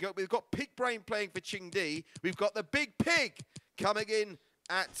got Pig Brain playing for Qingdi. We've got the Big Pig coming in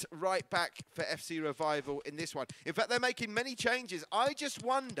at right back for FC Revival in this one. In fact, they're making many changes. I just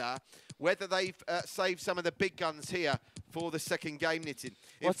wonder whether they've saved some of the big guns here for the second game, Nitin.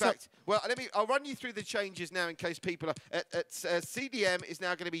 In fact, well, I'll run you through the changes now in case people are... CDM is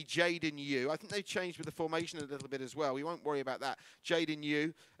now going to be Jaden Yu. I think they've changed with the formation a little bit as well. We won't worry about that. Jaden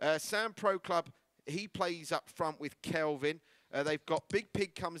Yu. Sam Pro Club, he plays up front with Kelvin. They've got Big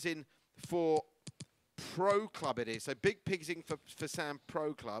Pig comes in for Pro Club it is. So Big Pig's in for Sam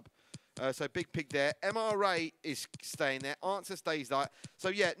Pro Club. So Big Pig there. MRA is staying there. Answer stays there. So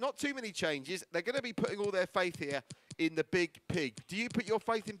yeah, not too many changes. They're going to be putting all their faith here in the Big Pig. Do you put your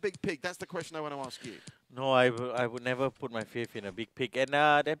faith in Big Pig? That's the question I want to ask you. No, I would never put my faith in a Big Pig. And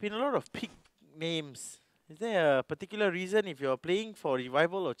there have been a lot of pig names. Is there a particular reason if you're playing for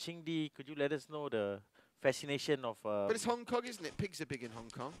Revival or Qingdi? Could you let us know the fascination of... But it's Hong Kong, isn't it? Pigs are big in Hong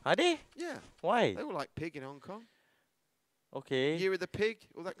Kong. Are they? Yeah. Why? They all like pig in Hong Kong. Okay. Year of the Pig,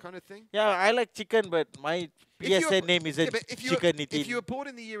 all that kind of thing. Yeah, I like chicken, but my PSN name isn't Chicken Nitin. If you were born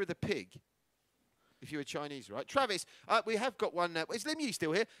in the year of the pig, if you were Chinese, right? Travis, we have got one. Is Lim Yi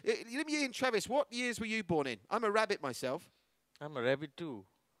still here? Lim Yi and Travis, what years were you born in? I'm a rabbit myself. I'm a rabbit too.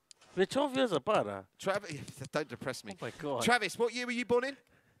 We're 12 years apart. Travis, don't depress me. Oh my God. Travis, what year were you born in?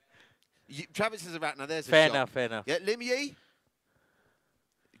 Travis is a rat. Now there's a fair shot. enough, fair enough. Yeah, Lim Yi?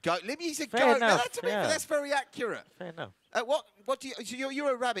 Go. Lim Yi's a Fair go. Now, enough, that's very accurate. Fair enough. What do you? So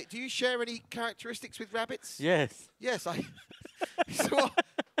you're a rabbit. Do you share any characteristics with rabbits? Yes. Yes, I. So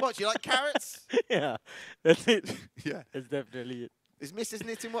what? Do you like carrots? Yeah, that's it. Yeah, That's definitely it. is Mrs.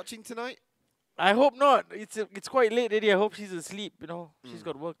 Nitin watching tonight? I hope not. It's quite late already. I hope she's asleep. You know, she's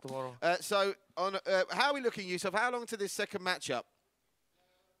got work tomorrow. So on, how are we looking, Yusuf? How long to this second matchup?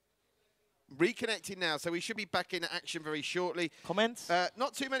 Reconnecting now, so we should be back in action very shortly. Comments?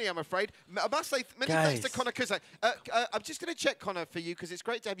 Not too many, I'm afraid. I must say, many Guys. thanks to Connor Kuzak. I'm just going to check, Connor, for you, because it's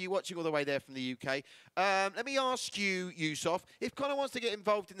great to have you watching all the way there from the UK. Let me ask you, Yusuf, if Connor wants to get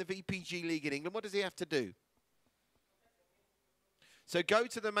involved in the VPG League in England, what does he have to do? So go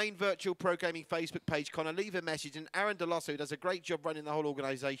to the main Virtual Pro Gaming Facebook page, Connor, leave a message, and Aaron DeLosso, who does a great job running the whole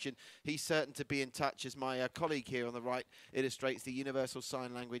organisation, he's certain to be in touch, as my colleague here on the right illustrates the Universal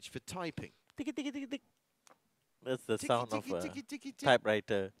Sign Language for typing. Tick, tick, tick, tick. That's the Ticky, sound ticky, of ticky, a ticky, tick.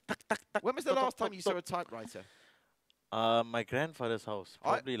 typewriter. When was the last time you saw a typewriter? My grandfather's house,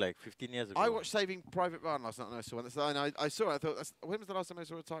 probably like 15 years ago. I watched Saving Private Ryan last night and I saw one. I saw it. I thought, when was the last time I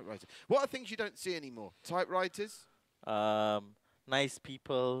saw a typewriter? What are things you don't see anymore? Typewriters? Nice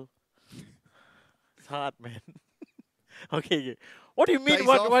people. It's hard, man. Okay. What do you mean? Days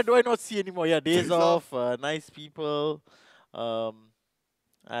What off. do I not see anymore? Yeah, days Days off. Nice people.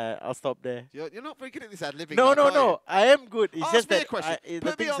 I'll stop there. You're not very good at this ad-libbing. No, like, no, are you? no. I am good. It's Ask just me that a question. the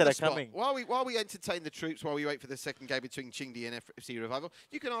Put me things on that the are spot. coming. While we entertain the troops, while we wait for the second game between Chingdi and FC Revival,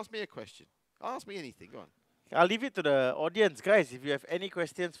 you can ask me a question. Ask me anything. Go on. I'll leave it to the audience, guys. If you have any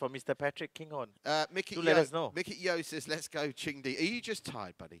questions for Mr. Patrick Kinghorn, Mickey do let us know. Mickey Yo says, let's go, Chingdi. Are you just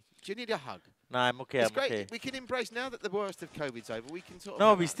tired, buddy? Do you need a hug? Nah, I'm okay. It's I'm great. okay. We can embrace, now that the worst of COVID's over, we can sort of... No,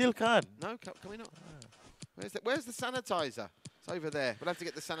 have we that. still can't. No, can we not? Where's the sanitizer? It's over there. We'll have to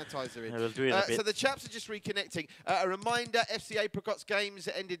get the sanitizer in. I will do it in a bit. So the chaps are just reconnecting. A reminder, FC Apricots games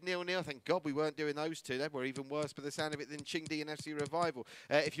ended 0-0. Thank God we weren't doing those two. They were even worse by the sound of it than Chingdi and FC Revival.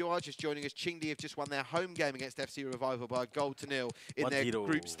 If you are just joining us, Chingdi have just won their home game against FC Revival by a 0-0 in their 1-0.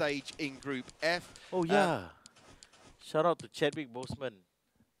 group stage in Group F. Oh, yeah. Shout out to Chadwick Boseman.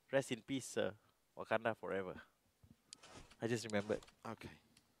 Rest in peace, sir. Wakanda forever. I just remembered. Okay.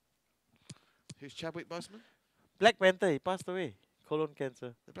 Who's Chadwick Boseman? Black Panther, he passed away. Colon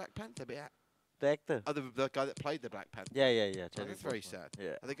cancer. The Black Panther. The actor. Oh, the guy that played the Black Panther. Yeah. Oh, Chadwick that's very Boseman. sad. Yeah.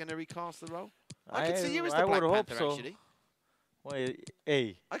 Are they going to recast the role? I could see you as the I Black would hope Panther, so. actually. Well,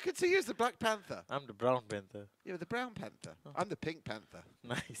 hey, I could see you as the Black Panther. I'm the Brown Panther. You're the Brown Panther. Oh. I'm the Pink Panther.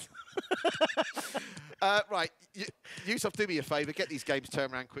 Nice. Right, Yusuf, do me a favour. Get these games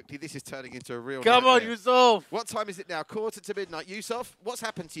turned around quickly. This is turning into a real Come on, nightmare. Yusuf. What time is it now? midnight. Yusuf, what's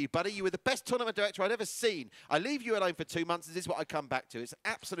happened to you, buddy? You were the best tournament director I'd ever seen. I leave you alone for 2 months. This is what I come back to. It's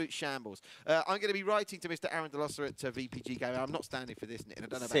absolute shambles. I'm going to be writing to Mr. Aaron DeLosser at VPG Game. I'm not standing for this, Nick. I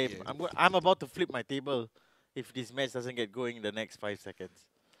don't know Same. about you. I'm about to flip my table if this match doesn't get going in the next 5 seconds.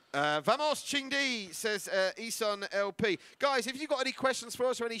 Vamos Chingdi, says Ison LP. Guys, if you've got any questions for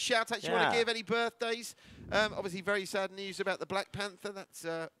us or any shout-outs you want to give, any birthdays, obviously very sad news about the Black Panther. That's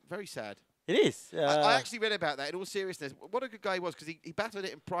very sad. It is. I actually read about that in all seriousness. What a good guy he was, because he battered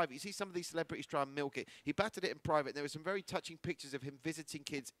it in private. You see some of these celebrities try and milk it. He battered it in private. And there were some very touching pictures of him visiting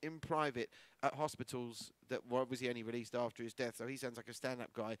kids in private at hospitals that were obviously only released after his death. So he sounds like a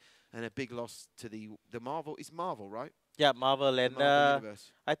stand-up guy, and a big loss to the Marvel. It's Marvel, right? Yeah, Marvel, and Marvel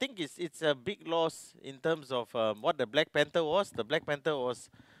Universe. I think it's a big loss in terms of what the Black Panther was. The Black Panther was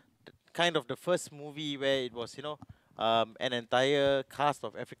kind of the first movie where it was, an entire cast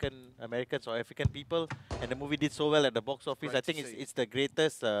of African Americans or African people, and the movie did so well at the box office. Great I think to see. it's the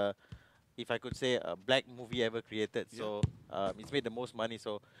greatest, if I could say, black movie ever created. Yeah. So it's made the most money.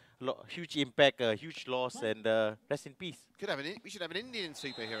 So huge impact, huge loss, and rest in peace. We should have an Indian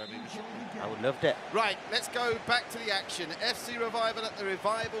superhero movie, shouldn't we? I would love that. Right, let's go back to the action. FC Revival at the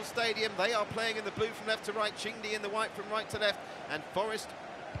Revival Stadium. They are playing in the blue from left to right, Chingdi in the white from right to left, and Forest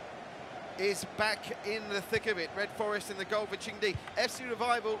is back in the thick of it. Red Forest in the goal for Chingdi. FC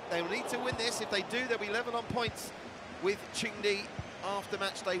Revival, they will need to win this. If they do, they'll be level on points with Chingdi after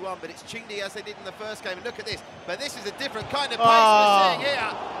match day 1, but it's Chingdi as they did in the first game. And look at this, but this is a different kind of pace we're seeing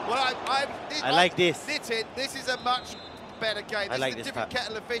here. Well, I like this. This is a much better game. This like is a this different part.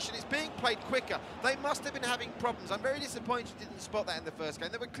 kettle of fish, and it's being played quicker. They must have been having problems. I'm very disappointed you didn't spot that in the first game.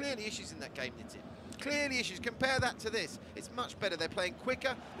 There were clearly issues in that game, didn't it? Clearly issues. Compare that to this. It's much better. They're playing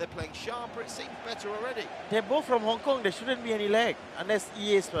quicker. They're playing sharper. It seems better already. They're both from Hong Kong. There shouldn't be any lag, unless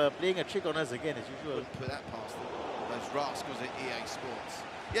EA is playing a trick on us again, as usual. Wouldn't put that past them. Those rascals at EA Sports.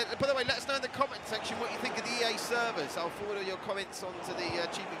 Yeah, by the way, let us know in the comment section what you think of the EA servers. I'll forward all your comments on to the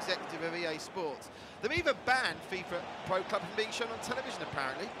chief executive of EA Sports. They've even banned FIFA Pro Club from being shown on television,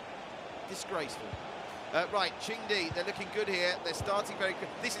 apparently. Disgraceful. Right, Chingdi, they're looking good here. They're starting very good.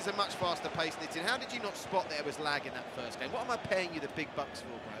 This is a much faster pace, Nitin. How did you not spot there was lag in that first game? What am I paying you the big bucks for,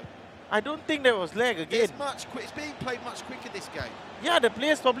 bro? I don't think there was lag again. It's being played much quicker, this game. Yeah, the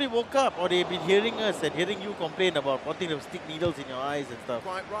players probably woke up, or they've been hearing us and hearing you complain about wanting to stick needles in your eyes and stuff.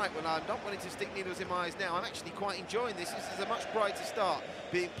 Quite right. Well, I'm not wanting to stick needles in my eyes now. I'm actually quite enjoying this. This is a much brighter start,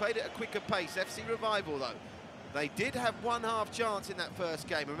 being played at a quicker pace. FC Revival, though, they did have one half chance in that first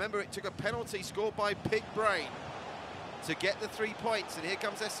game. Remember, it took a penalty scored by Pig Brain to get the 3 points, and here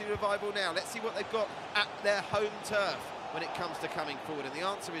comes FC Revival now. Let's see what they've got at their home turf when it comes to coming forward, and the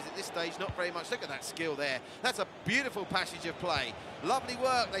answer is at this stage not very much. Look at that skill there. That's a beautiful passage of play. Lovely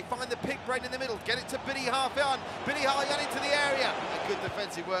work. They find the Pig Brain in the middle, get it to Billy Harfyan. Billy Harfyan into the area. A good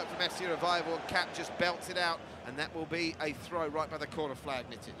defensive work from FC Revival, and Cap just belts it out, and that will be a throw right by the corner flag,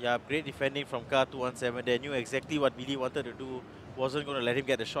 Nitin. Yeah, great defending from Car217. They knew exactly what Billy wanted to do. Wasn't going to let him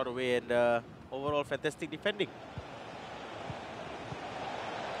get the shot away, and overall fantastic defending.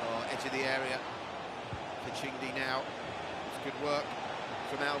 Oh, edge of the area for Chingdi now. Good work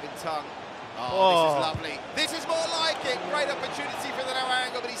from Alvin Tung. Oh, this is lovely. This is more like it. Great opportunity for the narrow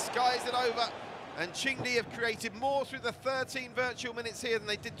angle, but he skies it over. And Chingdi have created more through the 13 virtual minutes here than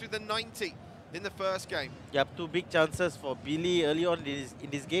they did through the 90 in the first game. Yep, 2 big chances for Billy early on in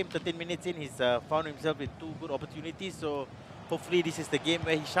this game. 13 minutes in, he's found himself with 2 good opportunities. So hopefully this is the game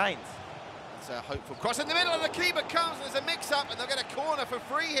where he shines. It's a hopeful cross in the middle, and the keeper comes. There's a mix-up, and they'll get a corner for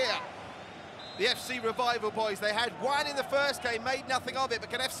free here. The FC Revival boys, they had 1 in the first game, made nothing of it, but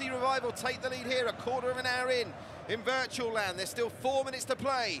can FC Revival take the lead here a quarter of an hour in virtual land? There's still 4 minutes to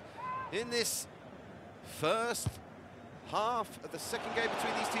play in this first half of the second game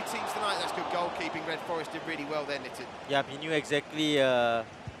between these 2 teams tonight. That's good goalkeeping. Red Forest did really well there, Nitin. Yeah, he knew exactly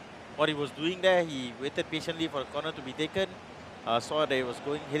what he was doing there. He waited patiently for the corner to be taken, saw that he was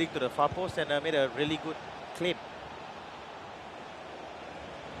heading to the far post, and made a really good claim.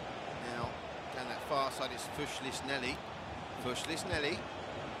 Now, down that far side is Fushlis Nelly. Fushlis Nelly.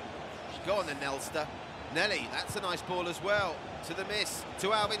 Go on then, Nelster. Nelly, that's a nice ball as well. To the miss,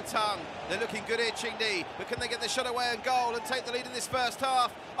 to Alvin Tung. They're looking good here, Chingdi. But can they get the shot away and goal and take the lead in this first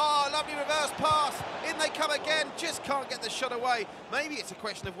half? Oh, lovely reverse pass. In they come again. Just can't get the shot away. Maybe it's a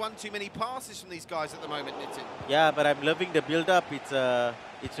question of 1 too many passes from these guys at the moment, Nitin. Yeah, but I'm loving the build-up.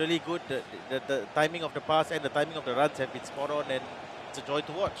 It's really good. The timing of the pass and the timing of the runs have been spot on, and it's a joy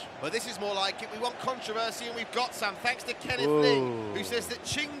to watch. Well, this is more like it. We want controversy, and we've got some, thanks to Kenneth Ling, who says that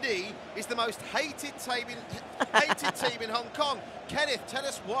Chingdi is the most hated team in Hong Kong. Kenneth, tell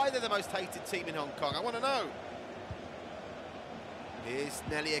us why they're the most hated team in Hong Kong. I want to know. Here's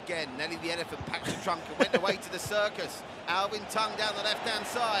Nelly again. Nelly the elephant packed the trunk and went away to the circus. Alvin Tung down the left-hand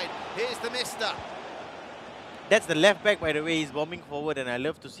side. Here's the mister. That's the left back, by the way. He's bombing forward, and I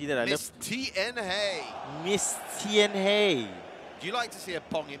love to see that. Miss Tien Hay. Miss Tien Hay. Do you like to see a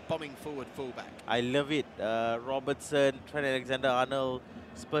bombing forward fullback? I love it. Robertson, Trent Alexander-Arnold,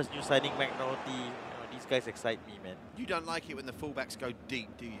 Spurs new signing McNulty. These guys excite me, man. You don't like it when the fullbacks go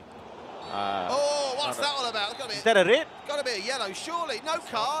deep, do you? Oh, what's that all about? Is that a red? Got to be a yellow, surely. No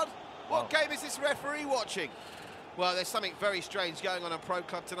card. What game is this referee watching? Well, there's something very strange going on Pro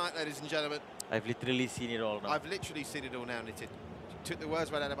Club tonight, ladies and gentlemen. I've literally seen it all now. I've literally seen it all now, Nitin. Took the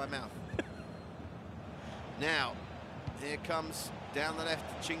words right out of my mouth. Now, here comes down the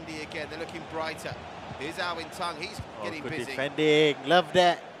left Chingdi again. They're looking brighter. Here's Alvin Tung. He's getting good busy. Defending. Love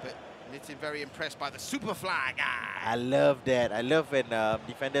that. But Nitin very impressed by the super flag. I love that. I love when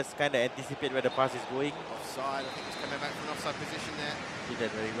defenders kind of anticipate where the pass is going. Offside. I think he's coming back from an offside position there. Did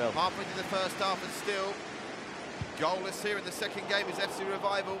that very well. Halfway through the first half and still goalless here in the second game as FC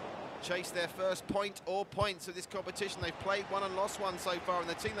Revival chase their first point or points of this competition. They've played 1 and lost 1 so far, and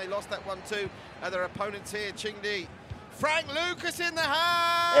the team they lost that 1 to are their opponents here, Chingdi. Frank Lucas in the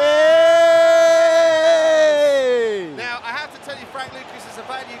house! Hey! Now, I have to tell you, Frank Lucas is a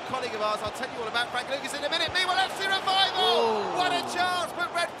valued colleague of ours. I'll tell you all about Frank Lucas in a minute. Meanwhile, FC Revival! What a chance,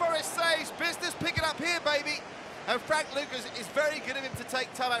 but Red Forest saves. Business picking up here, baby. And Frank Lucas, is very good of him to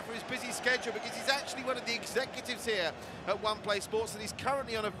take time out for his busy schedule because he's actually one of the executives here at One Play Sports, and he's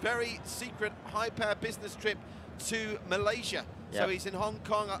currently on a very secret, high-power business trip to Malaysia. Yep. So he's in Hong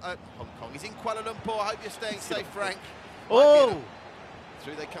Kong. He's in Kuala Lumpur. I hope you're staying safe, Frank. Oh!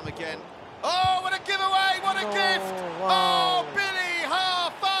 Through they come again. Oh, what a giveaway! What a gift! Wow. Oh, Billy,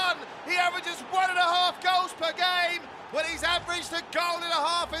 half fun! He averages 1.5 goals per game. Well, he's averaged a goal and a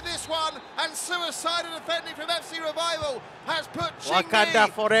half in this one, and suicidal defending from FC Revival has put Wakanda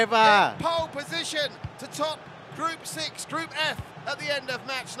Chingdi forever! in pole position to top Group 6, Group F, at the end of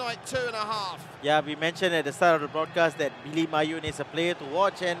match night 2.5. Yeah, we mentioned at the start of the broadcast that Billy Mayun is a player to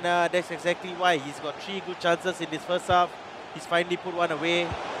watch, and that's exactly why. He's got 3 good chances in this first half. He's finally put one away.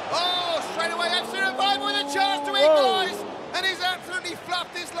 Oh, straight away FC Revival with a chance to equalise, and he's absolutely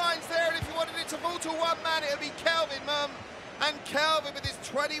fluffed his lines there, and if you wanted it to fall to one man, it would be Kelvin Mum. And Kelvin with his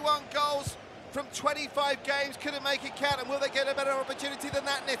 21 goals from 25 games couldn't make it count, and will they get a better opportunity than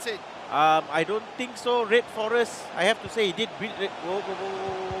that, Nitin? I don't think so. Red Forest, I have to say, he did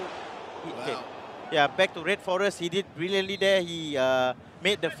Wow. Yeah, back to Red Forest, he did brilliantly there. He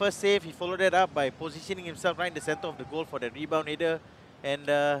made the first save. He followed that up by positioning himself right in the center of the goal for the rebound header.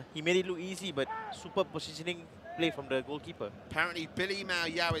 And he made it look easy, but super positioning play from the goalkeeper. Apparently, Billy Mao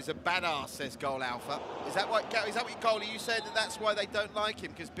Yao is a badass, says Goal Alpha. Is that what Goal? You said that's why they don't like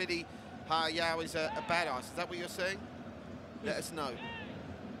him, because Billy Mao Yao is a badass. Is that what you're saying? Let us know.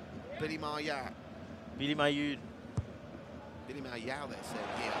 Billy Mao Yao. Billy Mayun. Billy Mao Yao, they're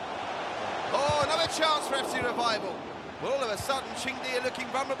saying here. Oh, another chance for FC Revival. Well, all of a sudden, Chingdi are looking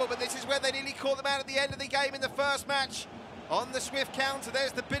vulnerable, but this is where they nearly caught them out at the end of the game in the first match. On the swift counter,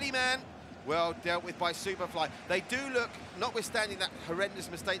 there's the Billy man. Well dealt with by Superfly. They do look, notwithstanding that horrendous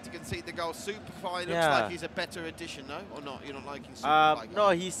mistake to concede the goal, Superfly looks like he's a better addition, no? Or not? You're not liking Superfly? No,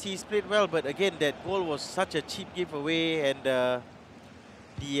 he's played well, but again, that goal was such a cheap giveaway, and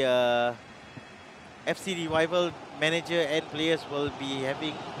the FC Revival manager and players will be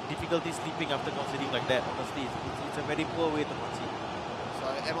having difficulty sleeping after conceding like that. Honestly, it's a very poor way to concede. So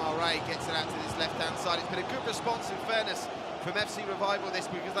MRA gets it out to this left-hand side. It's been a good response, in fairness, from FC Revival this,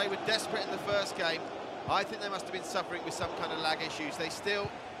 because they were desperate in the first game. I think they must have been suffering with some kind of lag issues. They still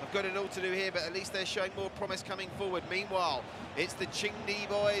have got it all to do here, but at least they're showing more promise coming forward. Meanwhile, it's the Chingdi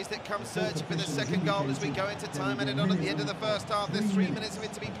boys that come searching for the second goal as we go into time added on at the end of the first half. There's 3 minutes of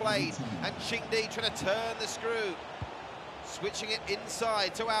it to be played, and Chingdi trying to turn the screw. Switching it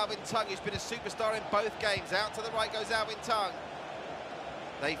inside to Alvin Tung, who's been a superstar in both games. Out to the right goes Alvin Tung.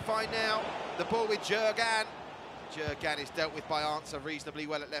 They find now the ball with Jurgan. Jurgan is dealt with by Answer reasonably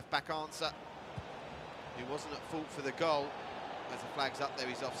well at left-back. Answer, who wasn't at fault for the goal. As the flag's up there,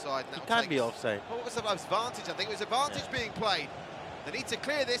 he's offside. It can't be offside. Well, what was the advantage? I think it was advantage being played. They need to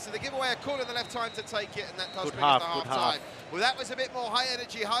clear this, and they give away a call in the left time to take it, and that does bring us to half-time. Well, that was a bit more high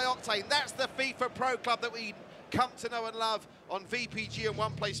energy, high octane. That's the FIFA Pro Club that we come to know and love on VPG and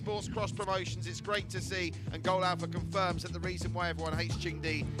One Play Sports cross promotions. It's great to see, and Goal Alpha confirms that the reason why everyone hates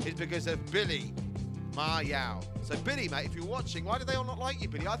Chingdi is because of Billy Ma Yao. So Billy, mate, if you're watching, why do they all not like you,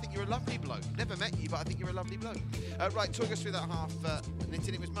 Billy? I think you're a lovely bloke. Never met you, but I think you're a lovely bloke. Right, talk us through that half,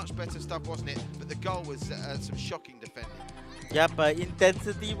 Nitin. It was much better stuff, wasn't it? But the goal was some shocking defending. Yeah, but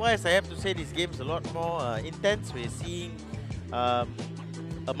intensity-wise, I have to say this game's a lot more intense. We're seeing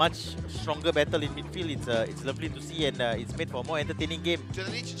a much stronger battle in midfield. It's lovely to see, and it's made for a more entertaining game. Do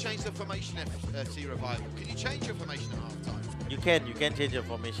they need to change the formation, FC Revival? Can you change your formation at half-time? You can change your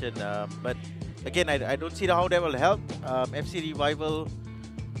formation, but again, I don't see how that will help. FC Revival,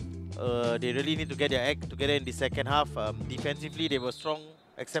 they really need to get their act together in the second half. Defensively, they were strong,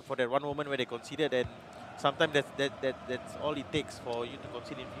 except for that one moment where they conceded, and sometimes that's all it takes for you to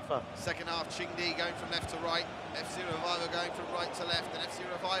concede in FIFA. Second half, Chingdi going from left to right, FC Revival going from right to left, and FC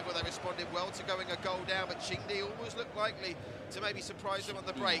Revival, they responded well to going a goal down, but Chingdi always looked likely to maybe surprise them on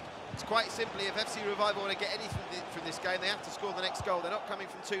the break. It's quite simply, if FC Revival want to get anything from this game, they have to score the next goal. They're not coming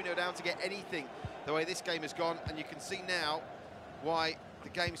from 2-0 down to get anything the way this game has gone, and you can see now why the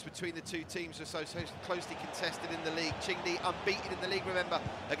games between the two teams are so closely contested in the league. Chingdi unbeaten in the league, remember,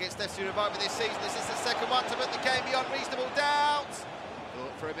 against FC Revival this season. This is the second one to put the game beyond reasonable doubt.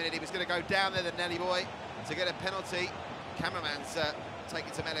 Thought for a minute he was going to go down there, the Nelly boy, to get a penalty. Cameraman's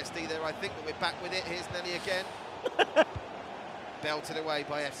taking some LSD there, I think, but we're back with it. Here's Nelly again. Belted away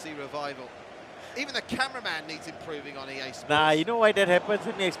by FC Revival. Even the cameraman needs improving on EA Sports. Nah, you know why that happens?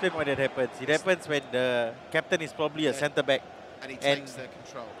 Let me explain why that happens. It happens when the captain is probably a centre-back. And he takes the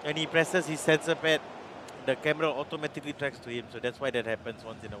control. And he presses his sensor pad, the camera automatically tracks to him, so that's why that happens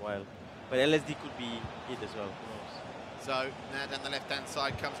once in a while. But LSD could be it as well, who knows. So now down the left-hand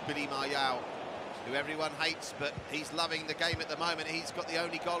side comes Billy Ma Yao, who everyone hates, but he's loving the game at the moment. He's got the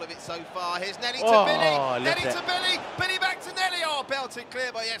only goal of it so far. Here's Nelly to Billy, Nelly to Billy, Billy back to Nelly. Oh, belted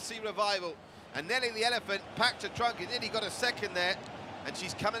clear by FC Revival. And Nelly the elephant packed a trunk, he nearly got a second there, and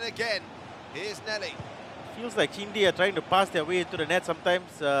she's coming again. Here's Nelly. Feels like Chingdi are trying to pass their way into the net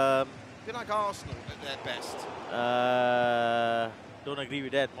sometimes. A bit like Arsenal at their best. Don't agree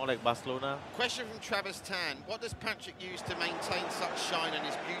with that, more like Barcelona. Question from Travis Tan. What does Patrick use to maintain such shine on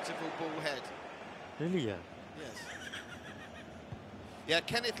his beautiful ball head? Really, yeah? Yes. Yeah,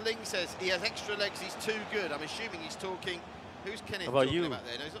 Kenneth Ling says he has extra legs, he's too good. I'm assuming he's talking... Who's Kenneth talking about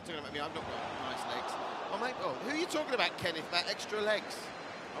there? No, he's not talking about me, I've not got nice legs. Oh, mate, who are you talking about, Kenneth, about extra legs?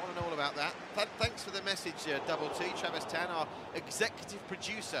 I want to know all about that. Thanks for the message, Double T. Travis Tan, our executive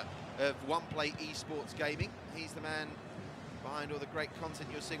producer of One Play Esports Gaming. He's the man behind all the great content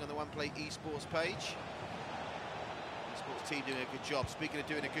you're seeing on the One Play Esports page. Esports team doing a good job. Speaking of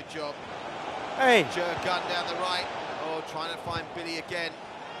doing a good job, hey, Jurgun down the right. Oh, trying to find Billy again.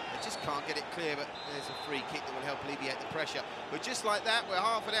 They just can't get it clear, but there's a free kick that will help alleviate the pressure. But just like that, we're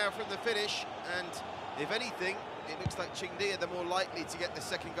half an hour from the finish, and if anything, it looks like Chingdi are the more likely to get the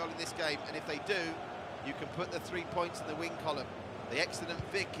second goal in this game, and if they do, you can put the 3 points in the win column. The excellent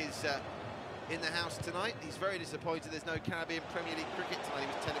Vic is in the house tonight. He's very disappointed there's no Caribbean Premier League cricket tonight.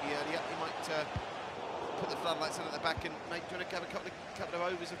 He was telling me earlier he might put the floodlights on at the back and maybe try to have a couple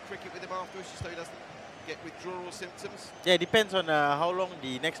of overs of cricket with him afterwards, just so he doesn't get withdrawal symptoms. Yeah, it depends on how long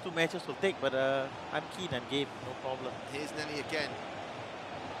the next 2 matches will take, but I'm keen, I'm game, no problem. Here's Nelly again.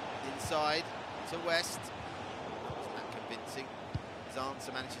 Inside to West. Isn't that convincing? His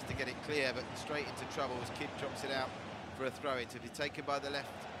answer manages to get it clear, but straight into trouble as Kidd drops it out for a throw-in to be taken by the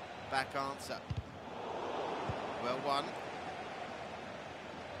left back answer. Well won.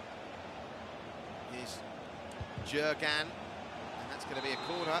 Here's Jurgan, and that's going to be a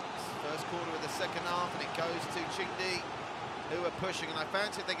corner. First corner of the second half, and it goes to Chingdi. who are pushing, and I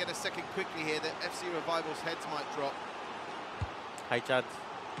fancy if they get a second quickly here that FC Revival's heads might drop. High chance.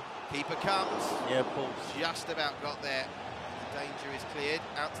 Keeper comes. Yeah, post. Just about got there. The danger is cleared.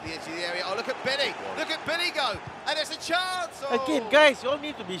 Out to the edge of the area. Oh, look at Billy. Look at Billy go. And there's a chance. Oh. Again, guys, you all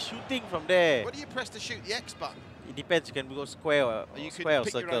need to be shooting from there. What do you press to shoot? The X button? It depends. You can go square or you square or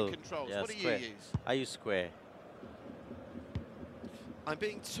pick circle. your own controls. Yeah, What do square. you use? I use square. I'm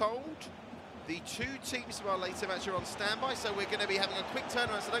being told the two teams from our later match are on standby, so we're going to be having a quick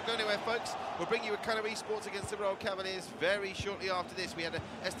turnaround, so don't go anywhere, folks. We'll bring you a Kano Esports against the Royal Cavaliers very shortly after this. We had an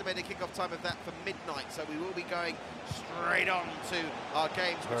estimated kick-off time of that for midnight, so we will be going straight on to our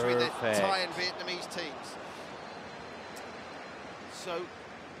games between the Thai and Vietnamese teams. So,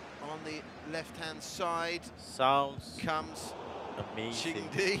 on the left-hand side Sounds comes amazing.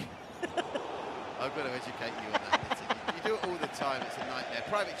 Chingdi. I've got to educate you on that. You do it all the time, it's a nightmare.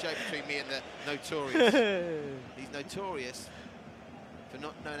 Private joke between me and the Notorious. He's notorious for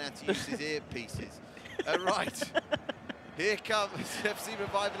not knowing how to use his earpieces. Right, here comes FC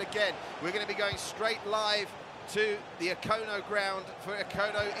Revival again. We're going to be going straight live to the Akono ground for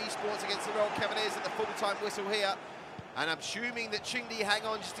Akono Esports against the Royal Cavaliers at the full-time whistle here. And I'm assuming that Chingdi hang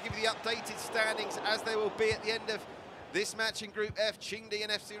on just to give you the updated standings as they will be at the end of this match in Group F. Chingdi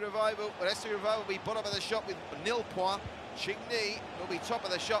and FC Revival. Well, FC Revival will be bottom of the shot with 0 points. Chingdi will be top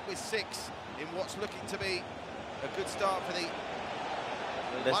of the shot with 6 in what's looking to be a good start for the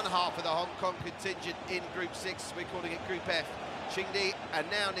one half of the Hong Kong contingent in Group 6. We're calling it Group F. Chingdi are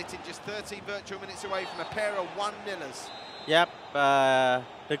now knitting just 13 virtual minutes away from a pair of 1-0ers. Yep.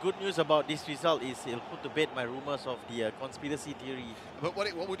 The good news about this result is it'll put to bed my rumours of the conspiracy theory. But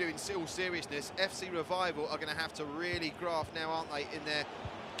what we'll do in all seriousness, FC Revival are going to have to really graft now, aren't they, in their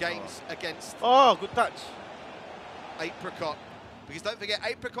games against... Oh, good touch. Apricot. Because don't forget,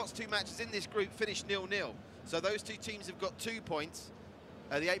 Apricot's 2 matches in this group finished 0-0. So those 2 teams have got 2 points.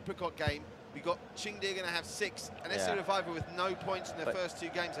 The Apricot game, we've got Chingdi are going to have 6, and FC Revival with no points in their first 2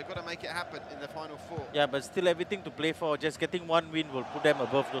 games. They've got to make it happen in the final 4. Yeah, but still everything to play for. Just getting 1 win will put them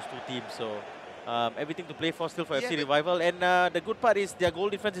above those 2 teams. So everything to play for still for FC Revival. And the good part is their goal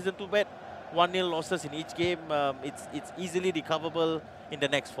difference isn't too bad. 1-0 losses in each game. It's easily recoverable in the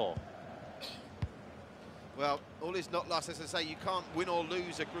next 4. Well, all is not lost. As I say, you can't win or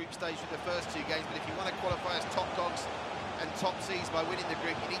lose a group stage with the first 2 games, but if you want to qualify as top dogs and top seeds by winning the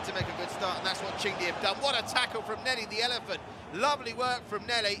group, you need to make a good start, and that's what Chingdi have done. What a tackle from Nelly the Elephant. Lovely work from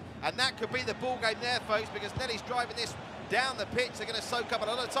Nelly, and that could be the ball game there, folks, because Nelly's driving this down the pitch. They're going to soak up a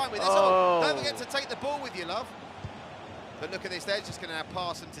lot of time with this. Oh, don't forget to take the ball with you, love. But look at this, they're just going to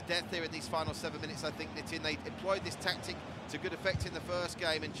pass them to death here in these final 7 minutes, I think, Nitin. They employed this tactic to good effect in the first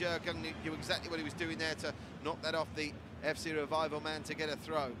game, and Jurgung knew exactly what he was doing there to knock that off the FC Revival man to get a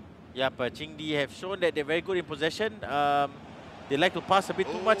throw. Yeah, but Chingdi have shown that they're very good in possession. They like to pass a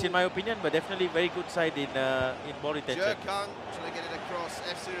bit too much, in my opinion, but definitely very good side in ball retention. Jurgung trying to get it across.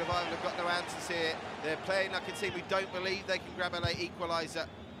 FC Revival have got no answers here. They're playing like a team we don't believe they can grab a late equaliser.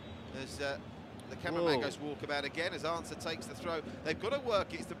 There's the cameraman goes walkabout again as Answer takes the throw. They've got to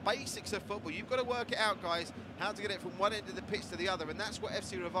work it. It's the basics of football. You've got to work it out, guys, how to get it from one end of the pitch to the other, and that's what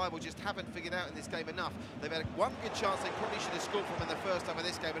FC Revival just haven't figured out in this game enough. They've had 1 good chance they probably should have scored from in the first half of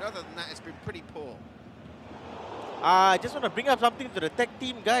this game, but other than that, it's been pretty poor. I just want to bring up something to the tech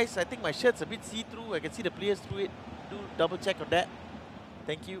team, guys. I think my shirt's a bit see-through. I can see the players through it. Do double check on that.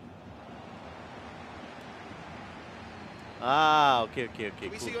 Thank you. Okay. Can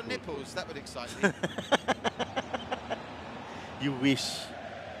we see your nipples? That would excite me. You wish.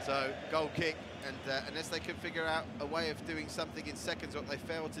 So, goal kick, and unless they can figure out a way of doing something in seconds, what they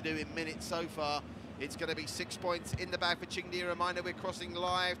failed to do in minutes so far, it's going to be 6 points in the bag for Chingdi. A reminder, we're crossing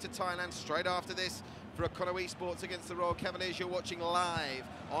live to Thailand straight after this for Akono Esports against the Royal Cavaliers. You're watching live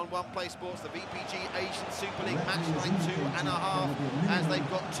on OnePlay Sports, the VPG Asian Super League match night 2.5, as they've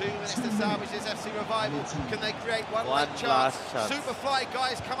got 2 minutes to salvage this FC Revival. Can they create one last chance? Superfly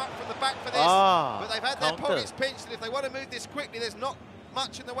guys come up from the back for this, but they've had their pockets pinched, and if they want to move this quickly, there's not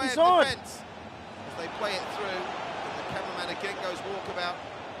much in the way of defence. As they play it through, and the cameraman again goes walkabout,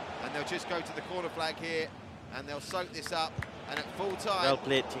 and they'll just go to the corner flag here, and they'll soak this up. And at full time, well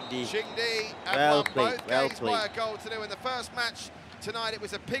played, Chingdi. Chingdi have won both games by a goal to 0. In the first match tonight, it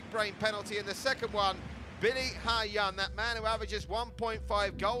was a pig brain penalty. In the second one, Billy Ha-Yun, that man who averages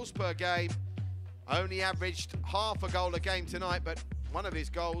 1.5 goals per game, only averaged half a goal a game tonight, but one of his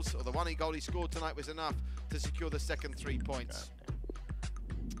goals, or the one goal he scored tonight, was enough to secure the second 3 points.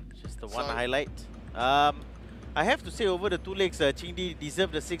 Just the one highlight. I have to say, over the 2 legs, Chingdi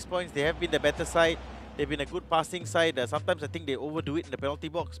deserved the 6 points. They have been the better side. They've been a good passing side. Sometimes I think they overdo it in the penalty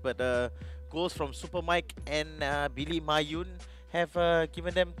box, but goals from Super Mike and Billy Mayun have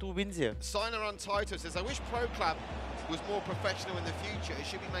given them 2 wins here. Signer Untitled says, I wish Pro Club was more professional in the future. It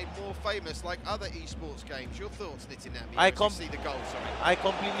should be made more famous like other esports games. Your thoughts, Nitin Nami? See the goal, sorry. I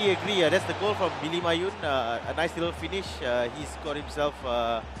completely agree. That's the goal from Billy Mayun. A nice little finish. He's got himself.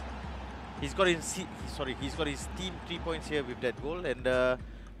 He's got his team 3 points here with that goal. And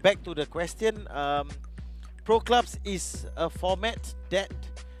back to the question, Pro Clubs is a format that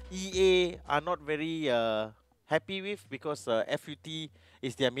EA are not very happy with because FUT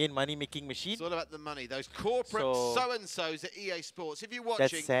is their main money-making machine. It's all about the money. Those corporate so-and-sos at EA Sports. If you're watching,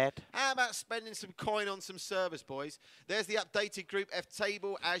 that's sad. How about spending some coin on some service, boys? There's the updated Group F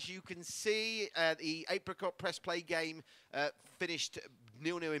table. As you can see, the Apricot Press Play game finished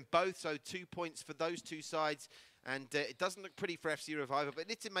 0-0 in both, so 2 points for those two sides. And it doesn't look pretty for FC Revival, but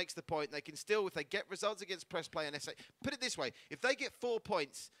Nitin makes the point. They can still, if they get results against Press Play and SA... Put it this way, if they get 4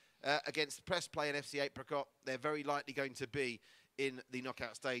 points against Press Play and FC Apricot, they're very likely going to be in the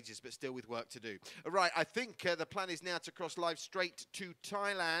knockout stages, but still with work to do. All right, I think the plan is now to cross live straight to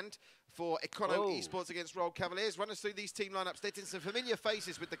Thailand for Econo Esports against Royal Cavaliers. Run us through these team lineups. They're in some familiar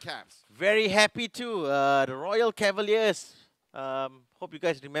faces with the Cavs. Very happy too. The Royal Cavaliers. Hope you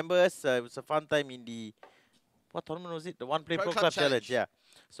guys remember us. It was a fun time in the... What tournament was it? The One Play Pro Club Challenge. Yeah.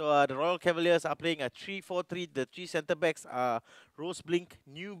 So the Royal Cavaliers are playing a 3-4-3. The 3 centre backs are Rose Blink,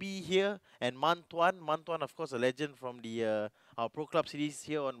 newbie here, and Mantuan. Mantuan, of course, a legend from the our Pro Club series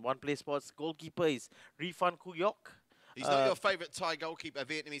here on One Play Sports. Goalkeeper is Rifan Kuyok. He's not your favourite Thai goalkeeper,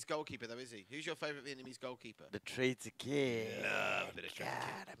 Vietnamese goalkeeper, though, is he? Who's your favourite Vietnamese goalkeeper? The Trades again. Love a bit of God,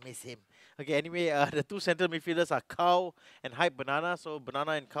 I miss him. Okay, anyway, the 2 central midfielders are Cow and Hype Banana. So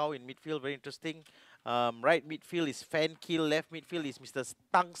Banana and Cow in midfield, very interesting. Right midfield is Fan Kill. Left midfield is Mr.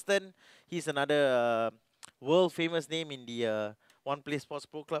 Tungsten. He's another world famous name in the One Play Sports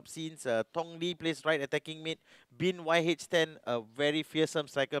Pro Club scenes. Tong Lee plays right attacking mid. Bin YH10, a very fearsome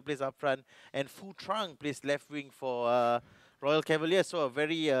striker, plays up front. And Fu Trang plays left wing for Royal Cavaliers. So a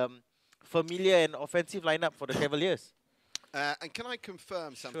very familiar and offensive lineup for the Cavaliers. And can I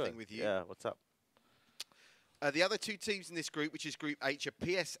confirm something with you? Yeah, what's up? The other 2 teams in this group, which is Group H, are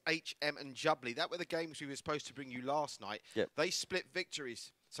PSHM and Jubbly. That were the games we were supposed to bring you last night. Yep. They split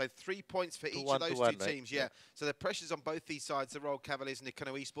victories. So 3 points for each of those 2 teams. Yeah. So the pressure's on both these sides, the Royal Cavaliers and the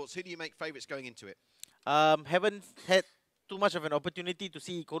Econo Esports. Who do you make favourites going into it? Haven't had too much of an opportunity to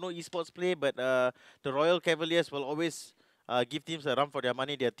see Econo Esports play, but the Royal Cavaliers will always give teams a run for their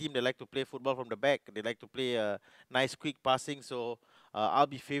money. They're a team, they like to play football from the back. They like to play nice, quick passing. So I'll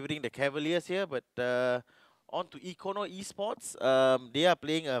be favouring the Cavaliers here, but... on to Econo Esports. They are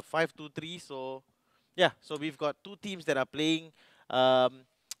playing a 5-2-3. So, yeah. So we've got 2 teams that are playing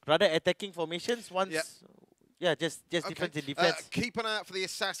rather attacking formations. One's, just defense in defense. Keep an eye out for the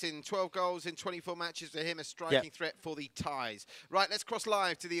Assassin. 12 goals in 24 matches for him. A striking threat for the Ties. Right, let's cross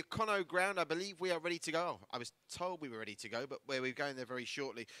live to the Econo ground. I believe we are ready to go. I was told we were ready to go, but we're going there very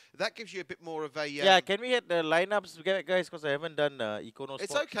shortly. That gives you a bit more of a... yeah, can we get the lineups, guys? Because I haven't done Econo Sport.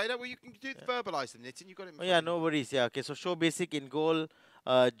 It's okay. No, well, you can verbalise them, Nitin. You got it. Oh, yeah, no worries. Yeah, okay. So Show Basic in goal.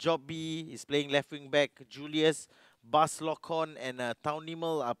 Job B is playing left wing back. Julius, Bas Lokon, and Town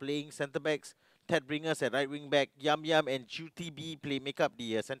Nimel are playing centre backs. Ted Bringers at right wing back. Yum Yum and QTB make up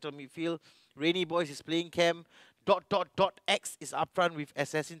the central midfield. Rainy Boys is playing cam. ... X is up front with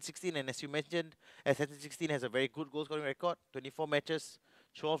Assassin 16, and as you mentioned, Assassin 16 has a very good goal scoring record. 24 matches,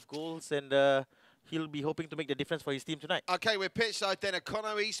 12 goals, and he'll be hoping to make the difference for his team tonight. Okay, we're pitch side then.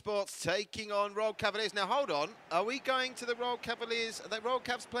 Econo Esports taking on Royal Cavaliers. Now, hold on. Are we going to the Royal Cavaliers? Are the Royal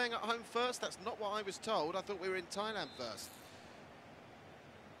Cavs playing at home first? That's not what I was told. I thought we were in Thailand first.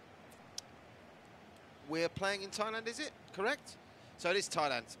 We're playing in Thailand, is it? Correct? So it is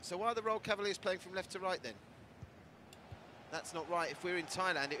Thailand. So why are the Royal Cavaliers playing from left to right then? That's not right. If we're in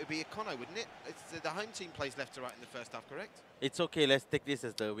Thailand, it would be Econo, wouldn't it? It's the home team plays left to right in the first half, correct? It's okay. Let's take this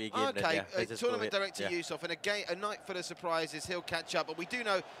as the away game. Okay, Tournament Director Yusof, and again, a night full of surprises. He'll catch up. But we do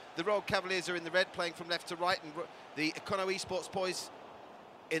know the Royal Cavaliers are in the red, playing from left to right, and the Econo Esports boys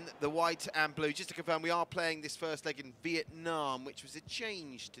in the white and blue. Just to confirm, we are playing this first leg in Vietnam, which was a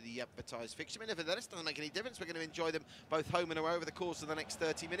change to the advertised fixture. I mean, nevertheless, doesn't make any difference. We're going to enjoy them both home and away over the course of the next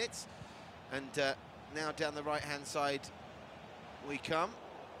 30 minutes. And now down the right-hand side we come.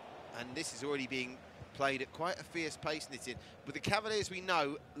 And this is already being played at quite a fierce pace, Nitin. But the Cavaliers, we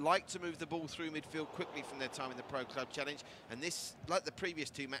know, like to move the ball through midfield quickly from their time in the Pro Club Challenge. And this, like the previous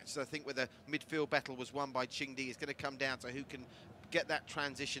 2 matches, I think, where the midfield battle was won by Chingdi, is going to come down to who can get that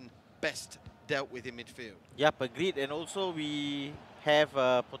transition best dealt with in midfield. Yep, agreed. And also we have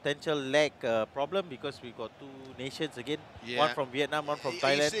a potential lag problem because we got 2 nations again. Yeah. One from Vietnam, one from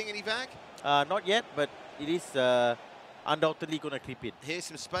Thailand. Are you seeing any VAG? Not yet, but it is undoubtedly going to creep in. Here's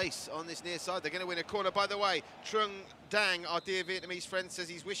some space on this near side. They're going to win a corner. By the way, Trung Dang, our dear Vietnamese friend, says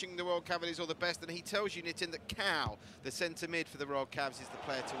he's wishing the Royal Cavaliers all the best, and he tells you, Nitin, that Cao, the centre mid for the Royal Cavs, is the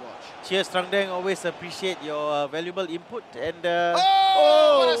player to watch. Cheers, Trung Dang. Always appreciate your valuable input. And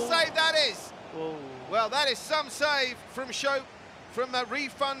what a save that is! Oh. Well, that is some save from Shope, from a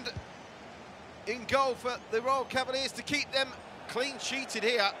refund in goal for the Royal Cavaliers to keep them clean sheeted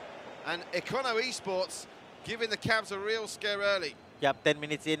here. And Econo Esports giving the Cavs a real scare early. Yep, 10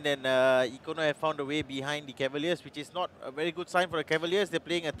 minutes in, and Econo have found a way behind the Cavaliers, which is not a very good sign for the Cavaliers. They're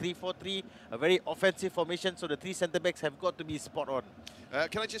playing a 3-4-3, a very offensive formation, so the three centre-backs have got to be spot on.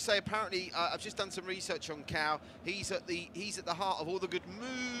 Can I just say, apparently, I've just done some research on Cao. He's at the heart of all the good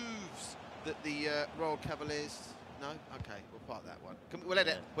moves that the Royal Cavaliers. No, okay, we'll part that one. We'll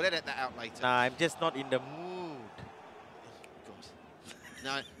edit that out later. Nah, I'm just not in the mood. Oh,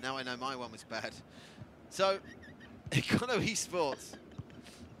 God. Now I know my one was bad. So, Econo Esports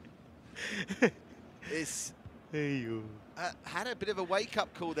is had a bit of a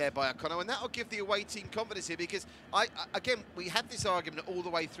wake-up call there by Econo, and that'll give the away team confidence here, because again, we had this argument all the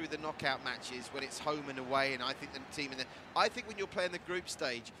way through the knockout matches when it's home and away, and I think the team I think when you're playing the group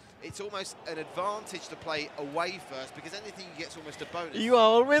stage, it's almost an advantage to play away first, because anything you get's almost a bonus. You are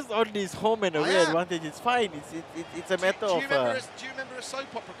always on this home and away advantage. It's fine. It's a matter of. Do you remember a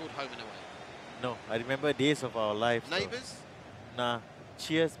soap opera called Home and Away? No, I remember days of our lives. Neighbours? Nah.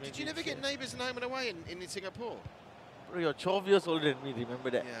 Cheers, maybe. Did you never get Neighbours and Home and Away in Singapore? Bro, you're 12 years older than me, remember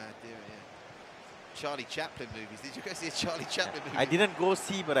that? Yeah, I do, yeah. Charlie Chaplin movies. Did you go see a Charlie Chaplin movie? I didn't go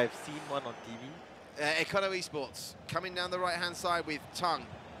see, but I've seen one on TV. Econo Esports coming down the right-hand side with Tung.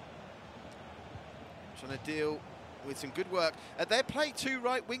 Trying to deal with some good work. They play two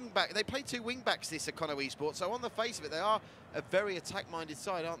wing-backs, this Econo Esports, so on the face of it, they are a very attack-minded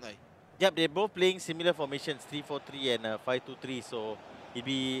side, aren't they? Yep, they're both playing similar formations, 3-4-3 and 5-2-3, so it'd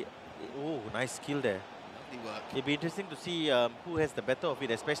be... Oh, nice skill there. Lovely work. It'd be interesting to see who has the better of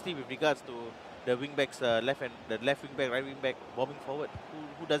it, especially with regards to the wing-backs, the left wing-back, right wing-back, bombing forward.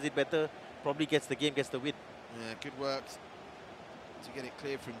 Who does it better, probably gets the game, gets the win. Yeah, good work to get it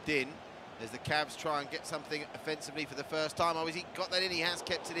clear from Din. As the Cavs try and get something offensively for the first time. Oh, he got that in, he has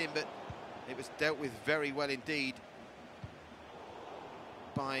kept it in, but it was dealt with very well indeed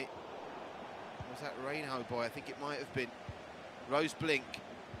by... Was that Reinho boy? I think it might have been. Rose Blink,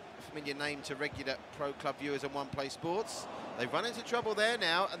 a familiar name to regular Pro Club viewers on One Play Sports. They've run into trouble there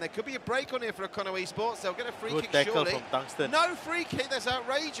now, and there could be a break on here for Econo Esports. They'll get a free kick tackle surely. From Tungsten. No free kick, that's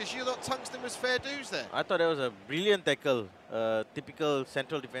outrageous. You thought Tungsten was fair dues there. I thought that was a brilliant tackle. Typical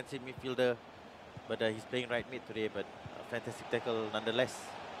central defensive midfielder, but he's playing right mid today, but a fantastic tackle nonetheless.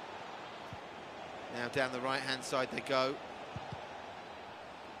 Now down the right-hand side they go.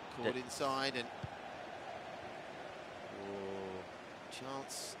 Caught inside, and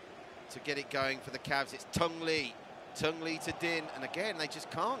chance to get it going for the Cavs. It's Tung Lee to Din, and again they just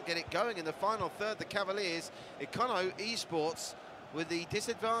can't get it going in the final third. The Cavaliers, Econo Esports, with the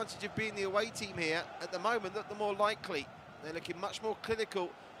disadvantage of being the away team here at the moment, look the more likely. They're looking much more clinical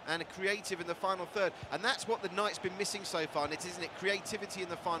and creative in the final third, and that's what the night's been missing so far, and isn't it? Creativity in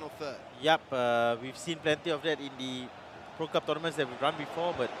the final third. Yep, we've seen plenty of that in the Pro Cup tournaments that we've run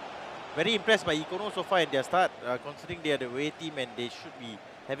before, but very impressed by Econo so far in their start, considering they are the away team and they should be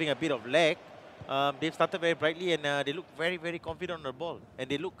having a bit of lag. They've started very brightly, and they look very, very confident on the ball, and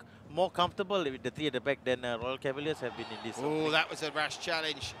they look more comfortable with the three at the back than Royal Cavaliers have been in this. Oh, that was a rash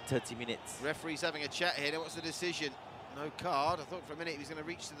challenge. 30 minutes. Referee's having a chat here. What's the decision? No card. I thought for a minute he was going to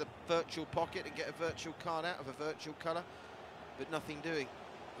reach to the virtual pocket and get a virtual card out of a virtual colour, but nothing doing,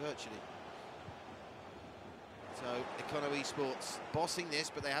 virtually. So Econo Esports bossing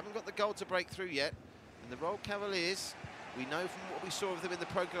this, but they haven't got the goal to break through yet. And the Royal Cavaliers, we know from what we saw of them in the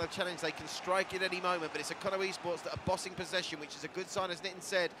Pro Club Challenge, they can strike at any moment, but it's Econo Esports that are bossing possession, which is a good sign, as Nitin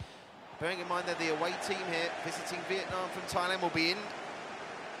said. Bearing in mind they're the away team here, visiting Vietnam from Thailand, will be in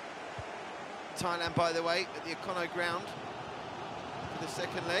Thailand, by the way, at the Econo ground for the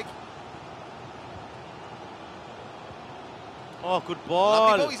second leg. Oh, good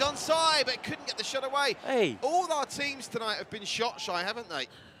ball. Lovely ball. He's onside, but couldn't get the shot away. Hey. All our teams tonight have been shot shy, haven't they?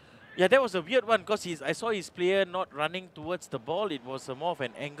 Yeah, that was a weird one, because I saw his player not running towards the ball. It was more of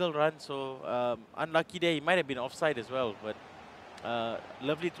an angle run, so unlucky there. He might have been offside as well, but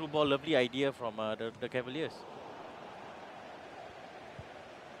lovely through ball, lovely idea from the Cavaliers.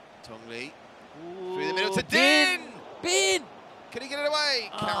 Tong Lee. Through the middle to Din! Bin! Can he get it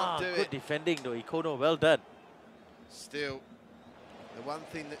away? Can't do good it. defending though, Econo, well done. Still, the one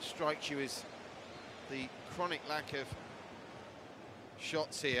thing that strikes you is the chronic lack of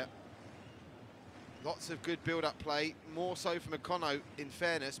shots here Lots of good build-up play, more so from Econo, in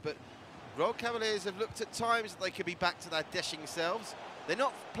fairness, but Royal Cavaliers have looked at times that they could be back to their dashing selves. They're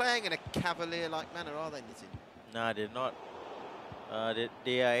not playing in a Cavalier-like manner, are they, Nitin? Nah, they're not.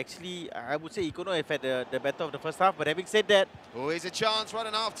 They are actually, I would say, Econo have had the better of the first half, but having said that... Oh, here's a chance right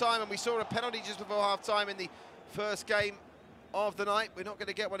at half-time, and we saw a penalty just before half-time in the first game of the night. We're not going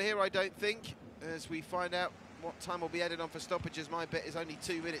to get one here, I don't think, as we find out what time will be added on for stoppages. My bet is only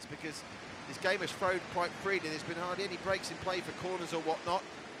 2 minutes, because this game has flowed quite freely. There's been hardly any breaks in play for corners or whatnot.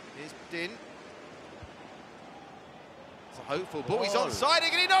 Here's Din. It's a hopeful ball. He's onside.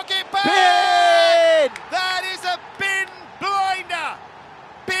 Can he knock it back? Bin! That is a Bin blinder.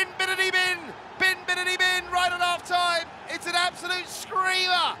 Bin, binnity bin. Bin, binnity bin. Right on half time. It's an absolute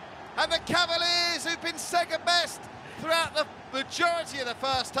screamer. And the Cavaliers, who've been second best throughout the majority of the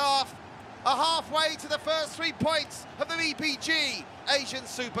first half, are halfway to the first 3 points of the VPG Asian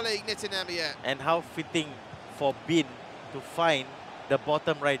Super League. Nitin Namier. And how fitting for Bin to find the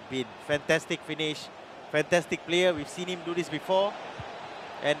bottom right bin. Fantastic finish, fantastic player. We've seen him do this before.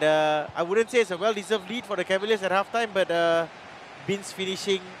 And I wouldn't say it's a well-deserved lead for the Cavaliers at halftime, but Bin's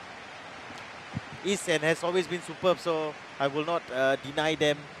finishing is and has always been superb. So I will not deny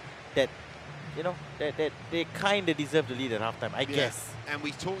them that, you know, that they kind of deserve the lead at halftime, I guess. And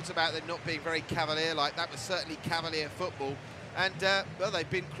we talked about them not being very Cavalier-like. That was certainly Cavalier football. And, well, they've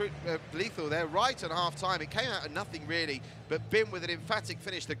been lethal there right at half-time. It came out of nothing, really, but Bin with an emphatic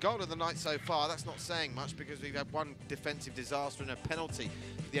finish. The goal of the night so far, that's not saying much because we've had one defensive disaster and a penalty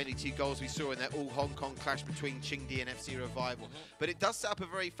for the only 2 goals we saw in that all-Hong Kong clash between Qingdi and FC Revival. But it does set up a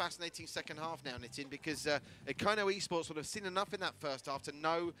very fascinating second half now, Nitin, because Econo Esports would have seen enough in that first half to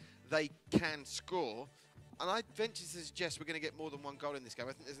know they can score. And I venture to suggest we're going to get more than 1 goal in this game.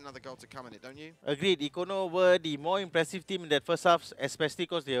 I think there's another goal to come in it, don't you? Agreed. Econo were the more impressive team in that first half, especially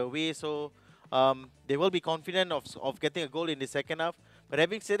because they're away. So they will be confident of getting a goal in the second half. But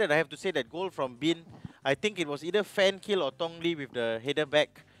having said that, I have to say that goal from Bin, I think it was either Fan Kill or Tong Lee with the header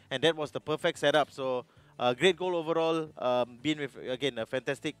back. And that was the perfect setup. So great goal overall. Bin with, again, a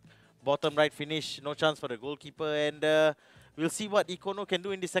fantastic bottom right finish. No chance for the goalkeeper. And... we'll see what Econo can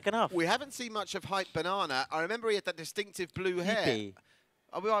do in the second half. We haven't seen much of Hype Banana. I remember he had that distinctive blue hair.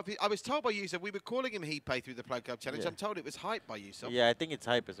 I was told by Yusuf, we were calling him Hipe through the Pro Club Challenge. Yeah. I'm told it was Hype by Yusuf. Yeah, I think it's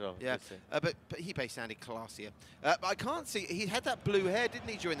Hype as well. Yeah, but Hipe sounded classier. But I can't see, he had that blue hair, didn't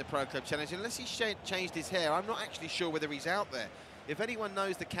he, during the Pro Club Challenge? Unless he changed his hair, I'm not actually sure whether he's out there. If anyone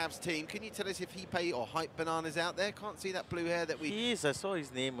knows the Cavs team, can you tell us if Hipe or Hype Banana's out there? Can't see that blue hair that we... He is, I saw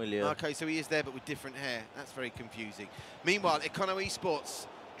his name earlier. Okay, so he is there, but with different hair. That's very confusing. Meanwhile, Econo Esports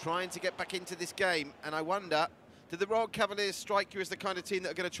trying to get back into this game, and I wonder, did the Royal Cavaliers strike you as the kind of team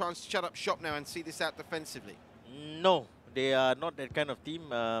that are going to try and shut up shop now and see this out defensively? No, they are not that kind of team.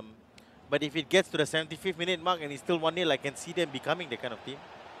 But if it gets to the 75th minute mark and it's still 1-0, I can see them becoming that kind of team.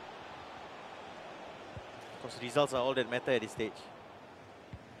 Because results are all that matter at this stage.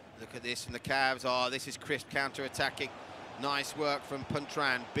 Look at this from the Cavs. Oh, this is crisp counter-attacking. Nice work from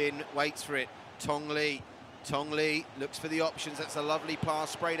Puntran. Bin waits for it. Tong Lee. Tong Lee looks for the options. That's a lovely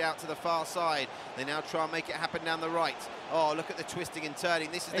pass sprayed out to the far side. They now try and make it happen down the right. Oh, look at the twisting and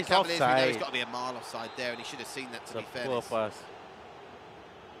turning. This is the Cavaliers. We know he's got to be a mile offside there, and he should have seen that, to be fair. Poor pass.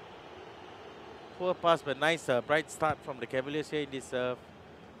 Poor pass, but nice bright start from the Cavaliers here in this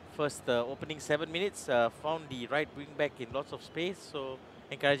first opening 7 minutes. Found the right wing back in lots of space, so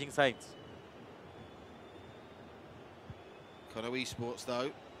encouraging signs. Econo Esports, though.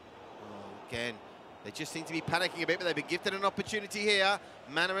 Oh, again, they just seem to be panicking a bit, but they've been gifted an opportunity here.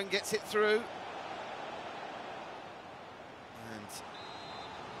 Manaran gets it through. And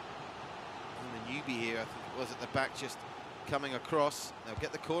the newbie here, I think it was at the back, just coming across. They'll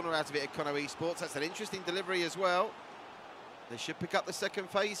get the corner out of it, Econo Esports. That's an interesting delivery as well. They should pick up the second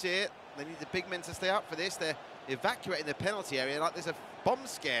phase here. They need the big men to stay up for this. They're evacuating the penalty area like there's a bomb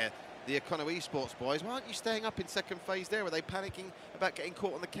scare, the Econo Esports boys. Why aren't you staying up in second phase there? Were they panicking about getting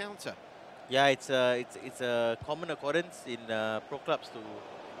caught on the counter? Yeah, it's a common occurrence in pro clubs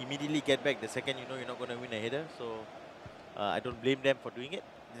to immediately get back the second you know you're not going to win a header. So I don't blame them for doing it.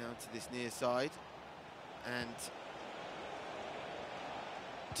 Now to this near side. And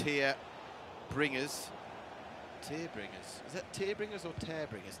Tier Bringers. Tier Bringers. Is that Tier Bringers or Tear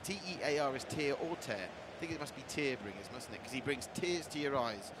Bringers? T-E-A-R is Tier or Tear. I think it must be Tear Bringers, mustn't it? Because he brings tears to your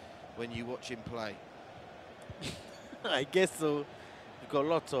eyes when you watch him play. I guess so. We've got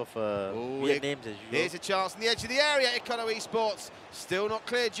lots of weird names as usual. Here's a chance on the edge of the area. Econo Esports still not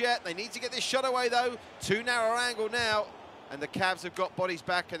cleared yet. They need to get this shot away though. Too narrow angle now. And the Cavs have got bodies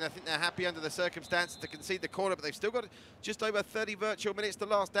back, and I think they're happy under the circumstances to concede the corner, but they've still got just over 30 virtual minutes to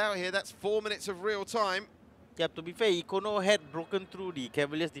last out here. That's 4 minutes of real time. Yeah, to be fair, Ikono had broken through the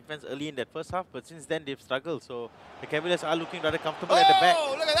Cavaliers defense early in that first half, but since then they've struggled. So the Cavaliers are looking rather comfortable at the back.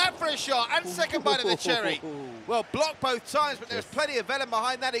 Oh, look at that for a shot, and second bite of the cherry. Well, blocked both times, but there's plenty of venom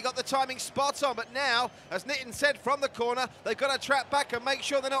behind that. He got the timing spot on, but now, as Nitin said from the corner, they've got to trap back and make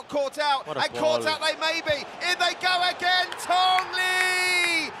sure they're not caught out. And caught out they may be. In they go again, Tong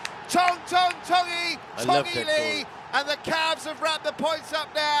Lee! Tongi Lee! And the Cavs have wrapped the points up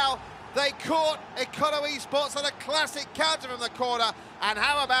now. They caught Ikono Esports on a classic counter from the corner. And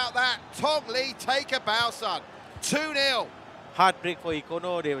how about that? Tong Lee, take a bow, son. 2-0. Heartbreak for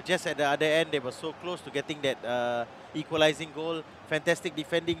Ikono. They were just at the other end. They were so close to getting that equalizing goal. Fantastic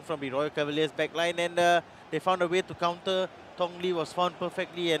defending from the Royal Cavaliers backline. And they found a way to counter. Tong Lee was found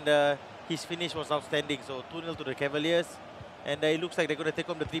perfectly, and his finish was outstanding. So 2-0 to the Cavaliers. And it looks like they're going to take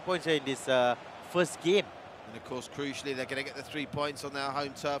home the 3 points here in this first game. And of course, crucially, they're going to get the 3 points on their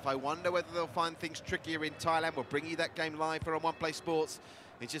home turf. I wonder whether they'll find things trickier in Thailand. We'll bring you that game live here on One Play Sports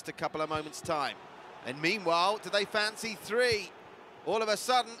in just a couple of moments' time. And meanwhile, do they fancy 3? All of a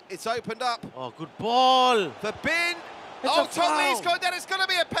sudden, it's opened up. Oh, good ball. For Bin. Oh, Tong Lee's gone down. It's going to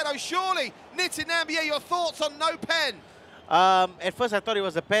be a pen, surely. Nitin Nambiar, your thoughts on no pen? At first, I thought it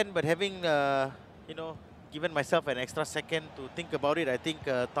was a pen, but having, you know, given myself an extra second to think about it, I think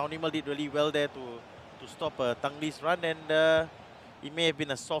Taunimal did really well there to stop Tong Lee's run, and it may have been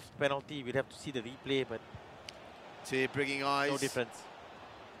a soft penalty. We'd have to see the replay, but tear-bringing eyes. No difference.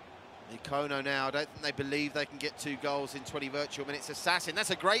 Ikono now, I don't think they believe they can get 2 goals in 20 virtual minutes. Assassin, that's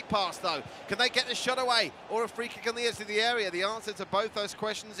a great pass though. Can they get the shot away or a free kick on the edge of the area? The answer to both those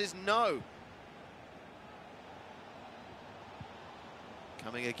questions is no.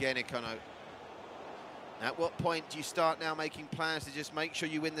 Coming again, Ikono. At what point do you start now making plans to just make sure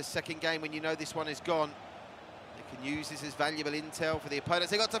you win the second game when you know this one is gone? They can use this as valuable intel for the opponents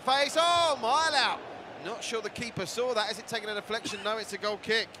they got to face. Oh, mile out. Not sure the keeper saw that. Is it taking a deflection? No, it's a goal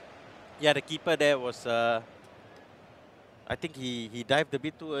kick. Yeah, the keeper there was, I think he dived a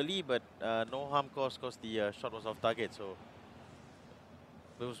bit too early, but no harm caused because the shot was off target. So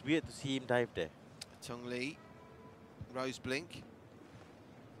it was weird to see him dive there. Tong Lee, Rose Blink.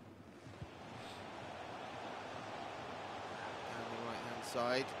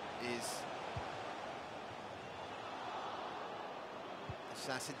 Side is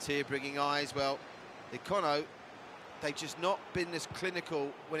Assassin, tear-bringing eyes. Well, Ikono, they've just not been as clinical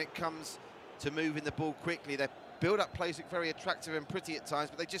when it comes to moving the ball quickly. Their build-up plays look very attractive and pretty at times,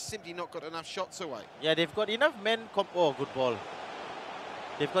 but they just simply not got enough shots away. Yeah, they've got enough men. Oh, good ball.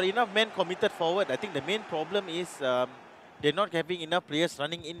 They've got enough men committed forward. I think the main problem is they're not having enough players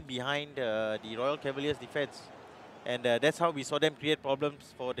running in behind the Royal Cavaliers defense. And that's how we saw them create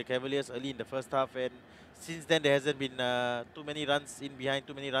problems for the Cavaliers early in the first half. And since then, there hasn't been too many runs in behind,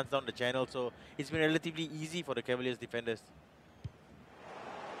 too many runs down the channel. So it's been relatively easy for the Cavaliers defenders.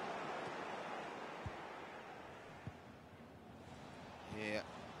 Here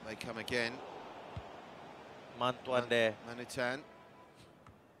they come again. Mantuan there. Manutan.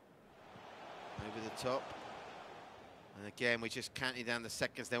 Over the top. And again, we're just counting down the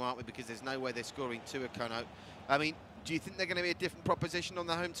seconds there, aren't we? Because there's no way they're scoring 2 Ikono. I mean, do you think they're going to be a different proposition on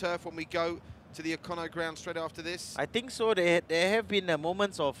the home turf when we go to the Ikono ground straight after this? I think so. There have been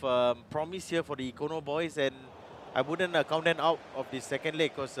moments of promise here for the Ikono boys, and I wouldn't count them out of the second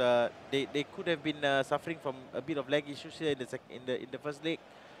leg because they could have been suffering from a bit of leg issues here in the first leg,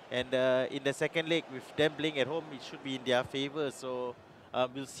 and in the second leg with them playing at home, it should be in their favour. So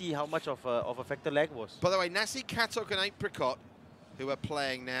we'll see how much of a factor lag was. By the way, Nasi Katok and Apricot, who are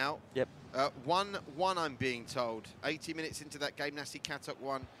playing now. Yep. 1-1, I'm being told. 80 minutes into that game, Nasi Katok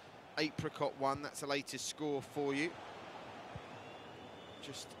 1, Apricot 1. That's the latest score for you.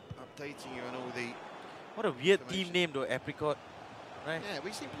 Just updating you on all the... What a weird team name though, Apricot. Right? Yeah,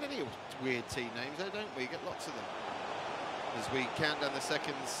 we've seen plenty of weird team names though, don't we? Get lots of them. As we count down the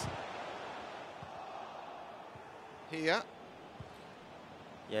seconds here.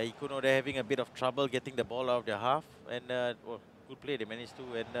 Yeah, Ikono, they're having a bit of trouble getting the ball out of their half. And, well, good play, they managed to.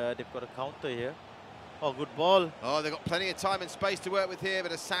 And they've got a counter here. Oh, good ball. Oh, they've got plenty of time and space to work with here,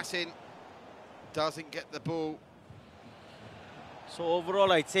 but Assassin doesn't get the ball. So overall,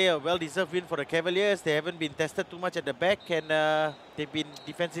 I'd say a well-deserved win for the Cavaliers. They haven't been tested too much at the back, and they've been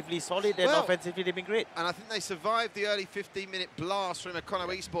defensively solid, and offensively they've been great. And I think they survived the early 15-minute blast from Ikono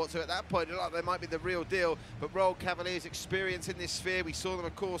Esports, who at that point looked like they might be the real deal. But Royal Cavaliers' experience in this sphere, we saw them,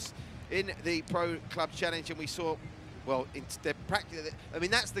 of course, in the Pro Club Challenge, and we saw, well, I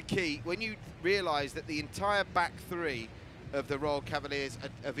mean, that's the key. When you realise that the entire back three of the Royal Cavaliers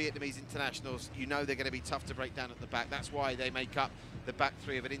are Vietnamese internationals. You know they're going to be tough to break down at the back. That's why they make up the back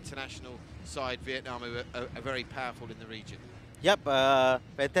three of an international side, Vietnam, who are very powerful in the region. Yep,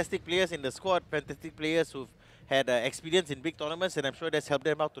 fantastic players in the squad, fantastic players who've had experience in big tournaments, and I'm sure that's helped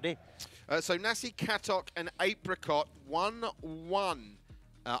them out today. So Nasi Katok and Apricot 1-1.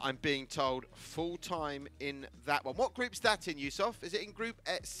 I'm being told full-time in that one. What group's that in, Yusuf? Is it in Group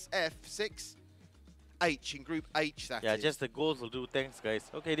F6? H, in Group H, that Yeah, is. just the goals will do. Thanks, guys.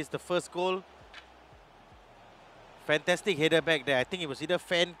 Okay, this is the first goal. Fantastic header back there. I think it was either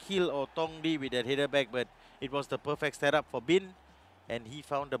Fan Kill or Tong Li with that header back, but it was the perfect setup for Bin, and he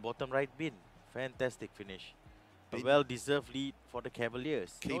found the bottom right bin. Fantastic finish. A well-deserved lead for the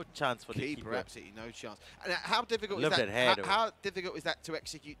Cavaliers. No chance for the keeper. Absolutely no chance. And how difficult Love is that? that header. How difficult is that to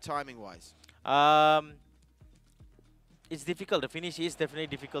execute timing-wise? It's difficult. The finish is definitely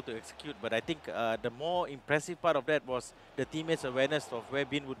difficult to execute, but I think the more impressive part of that was the teammates' awareness of where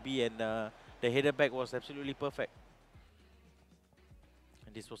Bin would be, and the header back was absolutely perfect.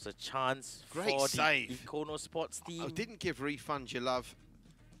 And this was a chance for the Econo Sports team. I didn't give Refund Your Love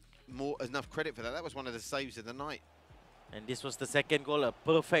enough credit for that. That was one of the saves of the night. And this was the second goal, a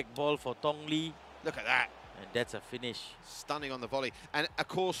perfect ball for Tong Li. Look at that. And that's a finish. Stunning on the volley. And of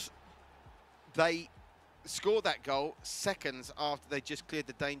course, they scored that goal seconds after they just cleared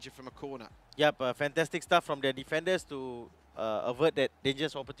the danger from a corner. Yep, fantastic stuff from their defenders to avert that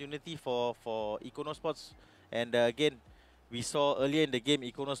dangerous opportunity for Econo Sports. And again, we saw earlier in the game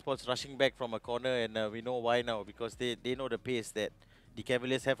Econo Sports rushing back from a corner, and we know why now, because they know the pace that the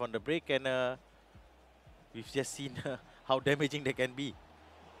Cavaliers have on the break, and we've just seen how damaging they can be.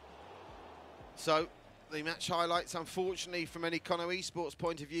 So, the match highlights, unfortunately, from an Econo Esports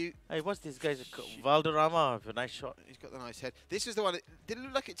point of view. Hey, what's this guy's? Valderrama with a nice shot. He's got the nice head. This is the one, it didn't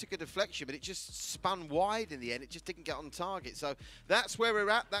look like it took a deflection, but it just spun wide in the end. It just didn't get on target. So that's where we're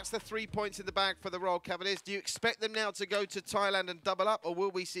at. That's the 3 points in the bag for the Royal Cavaliers. Do you expect them now to go to Thailand and double up, or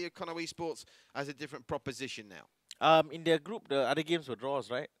will we see Econo Esports as a different proposition now? In their group, the other games were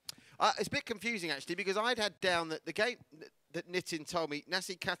draws, right? It's a bit confusing, actually, because I'd had down that the game that Nitin told me,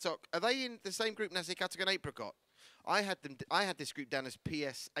 Nasi Katok, are they in the same group, Nasi Katok and Apricot? I had this group down as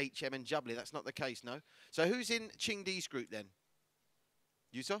PS, HM and Jubbly. That's not the case, no? So who's in Ching D's group then?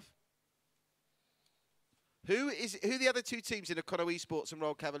 Yusuf? Who are the other two teams in the Econo Esports and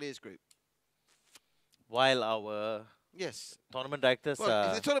Royal Cavaliers group? While our tournament directors if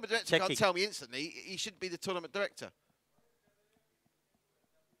the tournament director checking. can't tell me instantly, he should be the tournament director.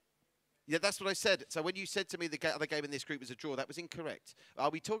 Yeah, that's what I said. So when you said to me the other game in this group was a draw, that was incorrect.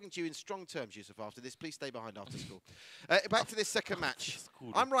 I'll be talking to you in strong terms, Yusuf, after this. Please stay behind after school. Back to this second match.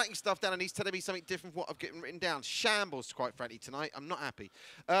 I'm writing stuff down and he's telling me something different from what I've gotten written down. Shambles, quite frankly, tonight. I'm not happy.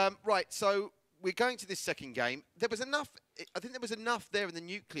 Right, so we're going to this second game. There was enough, I think there was enough there in the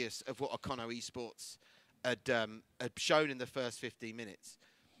nucleus of what Econo Esports had shown in the first 15 minutes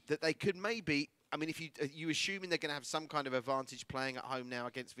that they could maybe... I mean, if you assuming they're going to have some kind of advantage playing at home now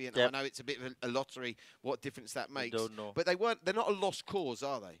against Vietnam. Yep. I know it's a bit of a lottery what difference that makes. Don't know. But they're not a lost cause,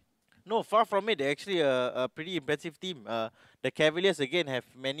 are they? No, far from it. They're actually a pretty impressive team. The Cavaliers again have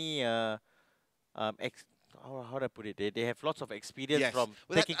many how do I put it? They have lots of experience from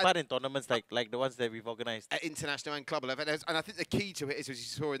taking part in tournaments like the ones that we've organised at international and club level. And I think the key to it is, as you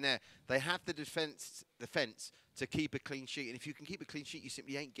saw in there, they have the defence to keep a clean sheet. And if you can keep a clean sheet, you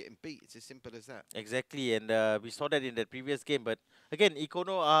simply ain't getting beat. It's as simple as that. Exactly, and we saw that in that previous game. But again,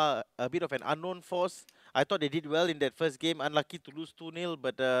 Econo are a bit of an unknown force. I thought they did well in that first game. Unlucky to lose 2-0,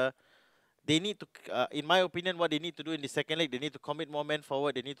 but they need to, in my opinion, what they need to do in the second leg, they need to commit more men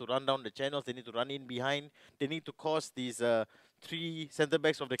forward. They need to run down the channels. They need to run in behind. They need to cause these three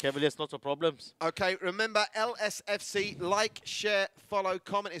centre-backs of the Cavaliers lots of problems. Okay, remember, LSFC, like, share, follow,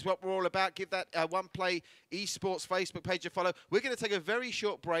 comment is what we're all about. Give that One Play Esports Facebook page a follow. We're going to take a very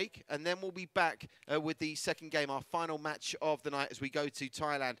short break, and then we'll be back with the second game, our final match of the night as we go to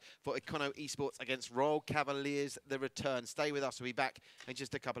Thailand for Econo Esports against Royal Cavaliers, the return. Stay with us. We'll be back in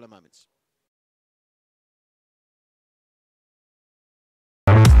just a couple of moments.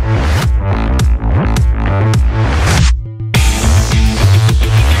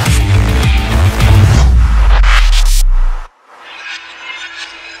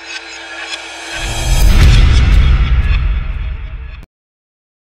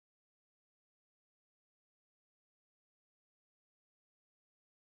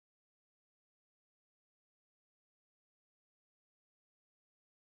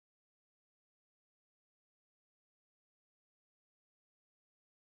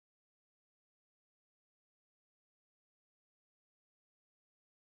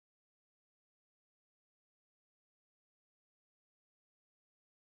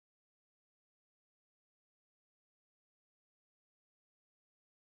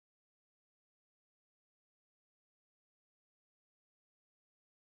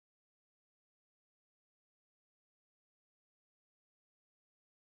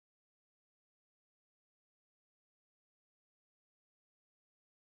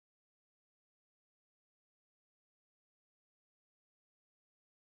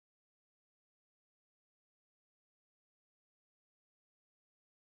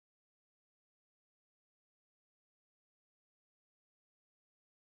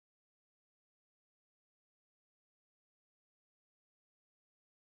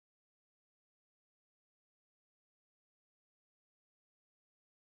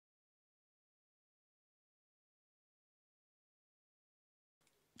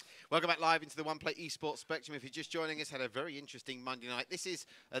 Welcome back live into the One Play Esports Spectrum. If you're just joining us, had a very interesting Monday night. This is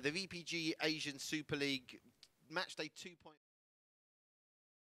the VPG Asian Super League match day 2.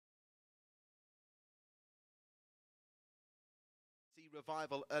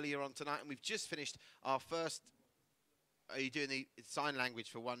 Revival earlier on tonight, and we've just finished our first. Are you doing the sign language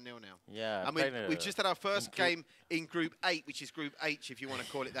for 1-0 now? Yeah. And we've just had our first game in Group 8, which is Group H, if you want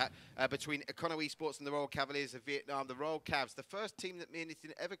to call it that, between Econo Esports and the Royal Cavaliers of Vietnam. The Royal Cavs, the first team that me and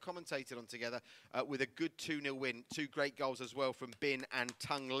Nitin ever commentated on together, with a good 2-0 win. 2 great goals as well from Bin and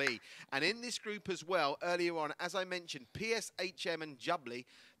Tung Lee. And in this group as well, earlier on, as I mentioned, PSHM and Jubilee,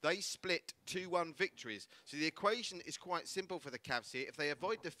 they split 2-1 victories. So the equation is quite simple for the Cavs here. If they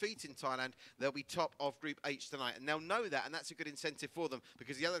avoid defeat in Thailand, they'll be top of Group H tonight. And they'll know that, and that's a good incentive for them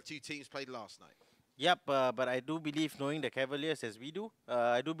because the other 2 teams played last night. Yep, but I do believe, knowing the Cavaliers as we do,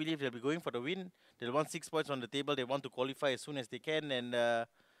 I do believe they'll be going for the win. They'll want 6 points on the table. They want to qualify as soon as they can. And,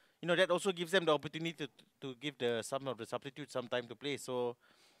 that also gives them the opportunity to give some of the substitutes some time to play. So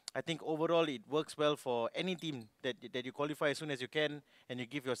I think overall it works well for any team that you qualify as soon as you can, and you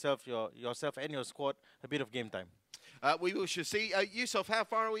give yourself and your squad a bit of game time. We will shall see. Yusof, how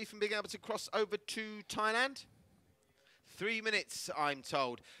far are we from being able to cross over to Thailand? 3 minutes, I'm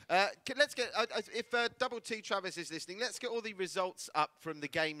told. Let's get, if Double T Travis is listening, let's get all the results up from the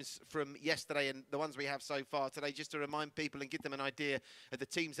games from yesterday and the ones we have so far today, just to remind people and give them an idea of the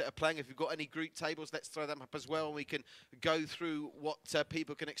teams that are playing. If you've got any group tables, let's throw them up as well, and we can go through what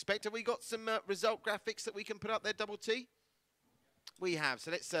people can expect. Have we got some result graphics that we can put up there, Double T? We have. So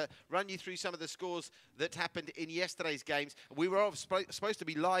let's run you through some of the scores that happened in yesterday's games. We were supposed to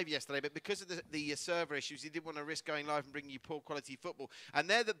be live yesterday, but because of the server issues, we didn't want to risk going live and bringing you poor quality football. And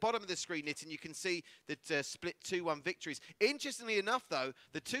there at the bottom of the screen, Nitin, you can see that split 2-1 victories. Interestingly enough, though,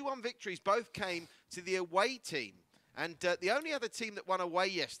 the 2-1 victories both came to the away team. And the only other team that won away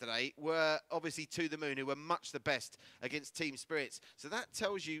yesterday were obviously To The Moon, who were much the best against Team Spirits. So that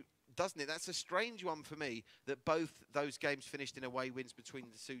tells you, doesn't it? That's a strange one for me, that both those games finished in away wins between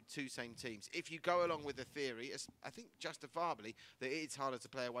the two same teams. If you go along with the theory, I think justifiably, that it's harder to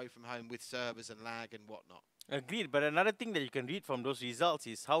play away from home with servers and lag and whatnot. Agreed, but another thing that you can read from those results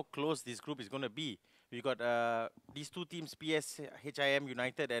is how close this group is going to be. We got these 2 teams, PSHIM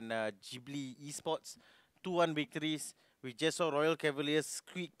United and Ghibli Esports, 2-1 victories. We just saw Royal Cavaliers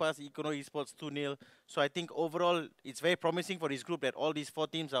squeak past Econo Esports 2-0. So I think overall, it's very promising for this group that all these 4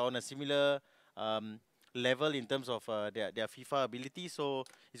 teams are on a similar level in terms of their FIFA ability. So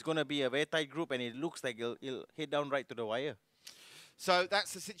it's going to be a very tight group, and it looks like it'll head down right to the wire. So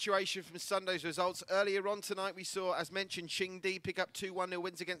that's the situation from Sunday's results. Earlier on tonight, we saw, as mentioned, Qingdi pick up 2 1-0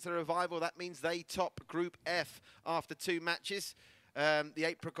 wins against the Revival. That means they top Group F after 2 matches. The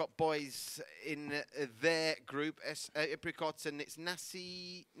Apricot boys in their group, Apricot, and it's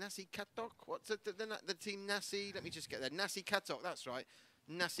Nasi Katok. What's the team Nasi? Let me just get there. Nasi Katok, that's right.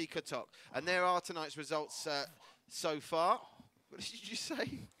 Nasi Katok. And there are tonight's results so far. What did you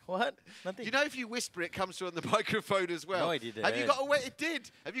say? What? Nothing. You know, if you whisper, it comes through on the microphone as well. No, I didn't. Have you got a wedgie? It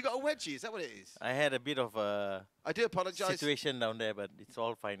did. Have you got a wedgie? Is that what it is? I had a bit of a I do apologise. situation down there, but it's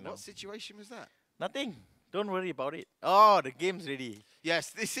all fine now. What situation was that? Nothing. Don't worry about it. Oh, the game's ready.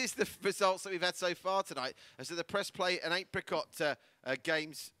 Yes, this is the results that we've had so far tonight. So the Press Play and Apricot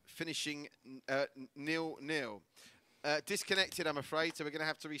games finishing 0-0. Disconnected, I'm afraid, so we're going to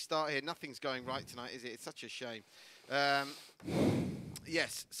have to restart here. Nothing's going right tonight, is it? It's such a shame.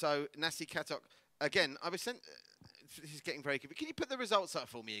 Yes, so Nasi Katok. Again, I was sent... this is getting very good. Can you put the results up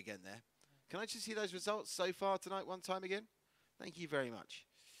for me again there? Can I just see those results so far tonight one time again? Thank you very much.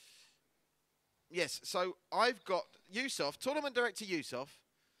 Yes, so I've got Yusof, Tournament Director Yusof.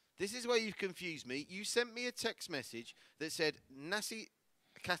 This is where you've confused me. You sent me a text message that said Nasi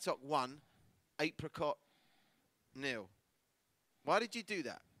Katok 1, Apricot 0. Why did you do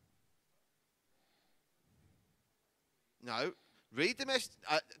that? No. Read the message.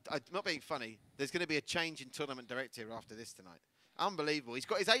 I'm not being funny. There's going to be a change in Tournament Director after this tonight. Unbelievable. He's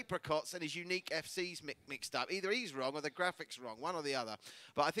got his apricots and his unique FCs mixed up. Either he's wrong or the graphics wrong, one or the other.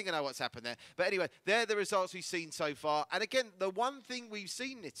 But I think I know what's happened there. But anyway, they're the results we've seen so far. And again, the one thing we've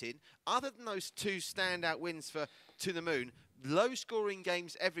seen, Nitin, other than those 2 standout wins for To The Moon, low-scoring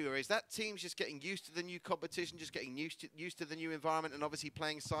games everywhere. Is that teams just getting used to the new competition, just getting used to the new environment, and obviously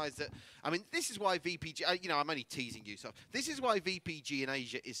playing sides that... I mean, this is why VPG... I'm only teasing you, so... This is why VPG in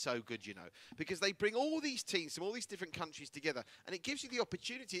Asia is so good, because they bring all these teams from all these different countries together, and it gives you the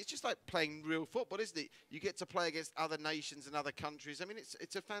opportunity. It's just like playing real football, isn't it? You get to play against other nations and other countries. I mean,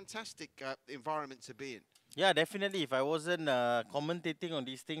 it's a fantastic environment to be in. Yeah, definitely. If I wasn't commentating on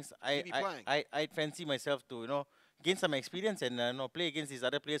these things, I'd fancy myself to, gain some experience and play against these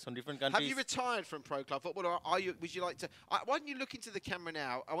other players from different countries. Have you retired from pro club football, or are you? Would you like to? Why don't you look into the camera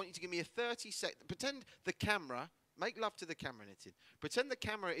now? I want you to give me a 30-second. Pretend the camera. Make love to the camera, Nitin. Pretend the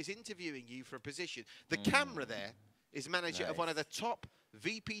camera is interviewing you for a position. The camera there is manager of one of the top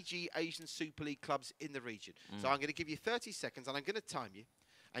VPG Asian Super League clubs in the region. So I'm going to give you 30 seconds, and I'm going to time you.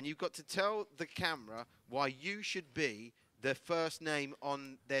 And you've got to tell the camera why you should be the first name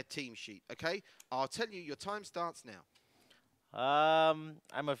on their team sheet, okay? I'll tell you, your time starts now.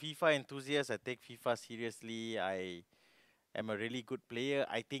 I'm a FIFA enthusiast. I take FIFA seriously. I am a really good player.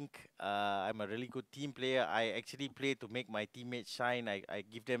 I think I'm a really good team player. I actually play to make my teammates shine. I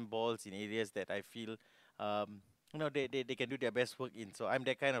give them balls in areas that I feel they can do their best work in. So I'm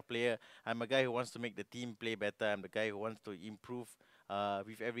that kind of player. I'm a guy who wants to make the team play better. I'm the guy who wants to improve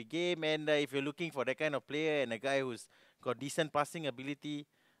with every game. And if you're looking for that kind of player and a guy who's got decent passing ability,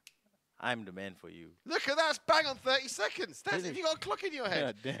 I'm the man for you. Look at that, it's bang on 30 seconds. That's if you got a clock in your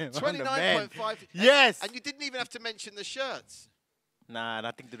head. Yeah, damn, 29.5. Yes! And you didn't even have to mention the shirts. Nah,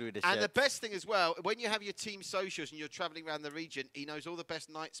 nothing to do with the And shirt. the best thing as well, when you have your team socials and you're travelling around the region, he knows all the best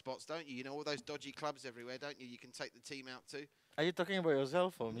night spots, don't you? You know all those dodgy clubs everywhere, don't you? You can take the team out to. Are you talking about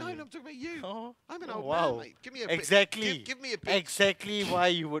yourself or me? No, I'm talking about you. Oh, I'm an oh, old wow. man, mate. Give me a Exactly. Give me a beach. Exactly why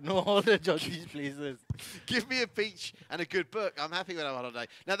you would know all the dodgy places. Give me a beach and a good book. I'm happy when I'm on holiday.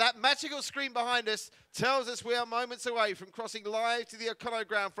 Now, that magical screen behind us tells us we are moments away from crossing live to the O'Connor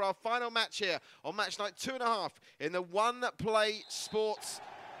ground for our final match here on match night 2.5 in the One Play Sports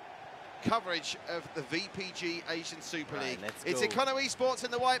coverage of the VPG Asian Super League. It's Econo Esports in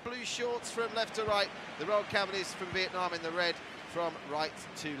the white blue shorts from left to right. The Royal Cavaliers from Vietnam in the red from right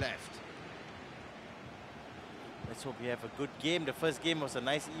to left. Let's hope we have a good game. The first game was a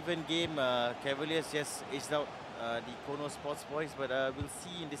nice even game. Cavaliers just edged out the Econo Sports boys, but we'll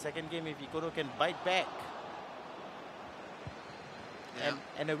see in the second game if Econo can bite back. Yeah.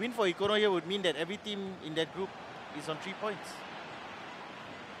 And a win for Econo here would mean that every team in that group is on 3 points.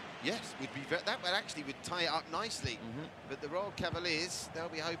 Yes, that would actually tie it up nicely. But the Royal Cavaliers, they'll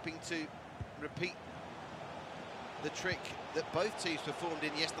be hoping to repeat the trick that both teams performed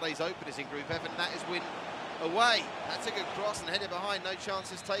in yesterday's openers in Group F, and that is win away. That's a good cross and headed behind, no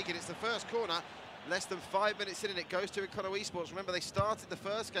chances taken. It's the first corner, less than 5 minutes in, and it goes to Econo Esports. Remember, they started the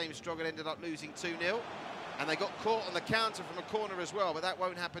first game strong and ended up losing 2-0, and they got caught on the counter from a corner as well, but that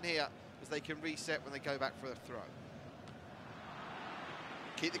won't happen here as they can reset when they go back for a throw.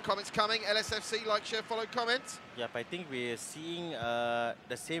 Keep the comments coming. LSFC, like, share, follow, comment. Yep, I think we're seeing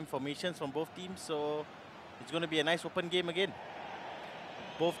the same formations from both teams, so it's going to be a nice open game again.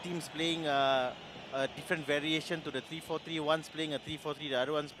 Both teams playing a different variation to the 3-4-3. One's playing a 3-4-3, the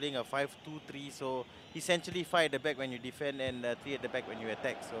other one's playing a 5-2-3. So essentially 5 at the back when you defend and 3 at the back when you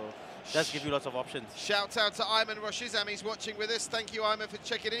attack. So it does give you lots of options. Shout out to Ayman Roshizam. He's watching with us. Thank you, Ayman, for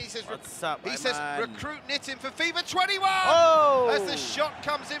checking in. He says, what's up, he says recruit Nitin for FIFA 21. Oh! As the shot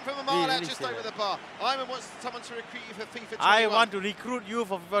comes in from a mile out just over the bar. Ayman wants someone to recruit you for FIFA 21. I want to recruit you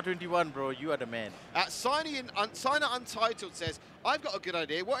for FIFA 21, bro. You are the man. Signer Untitled says, I've got a good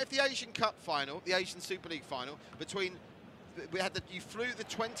idea. What if the Asian Cup final, the Asian Super League final, between you flew the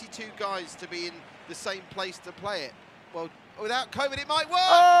 22 guys to be in the same place to play it? Well, without COVID, it might work.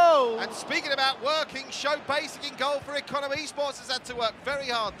 Oh! And speaking about working, Show Basic in goal for Econo Esports has had to work very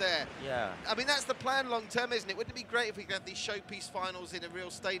hard there. Yeah. I mean, that's the plan long term, isn't it? Wouldn't it be great if we could have these showpiece finals in a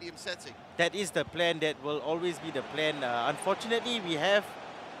real stadium setting? That is the plan. That will always be the plan. Unfortunately, we have,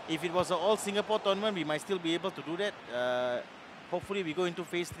 if it was an all Singapore tournament, we might still be able to do that. Hopefully, we go into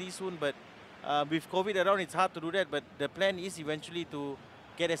phase 3 soon, but with COVID around, it's hard to do that. But the plan is eventually to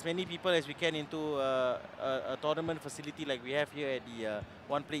get as many people as we can into a tournament facility like we have here at the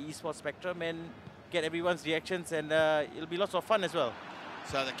One Play Esports Spectrum and get everyone's reactions, and it'll be lots of fun as well.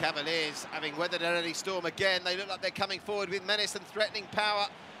 So the Cavaliers, having weathered an early storm again, they look like they're coming forward with menace and threatening power.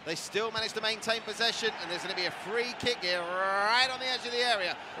 They still manage to maintain possession, and there's going to be a free kick here right on the edge of the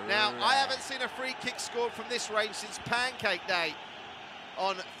area. Now, I haven't seen a free kick scored from this range since Pancake Day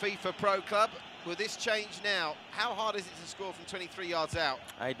on FIFA Pro Club. Will this change now? How hard is it to score from 23 yards out?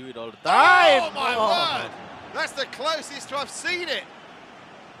 I do it all the time. Oh, my word! That's the closest I've seen it.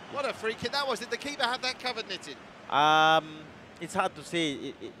 What a free kick that was. Did the keeper have that covered, Nitin? It's hard to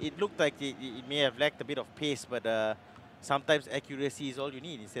say. It looked like it may have lacked a bit of pace, but sometimes accuracy is all you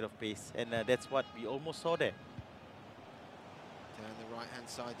need instead of pace, and that's what we almost saw there. Down the right-hand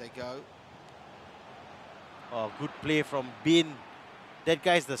side they go. Oh, good play from Bin. That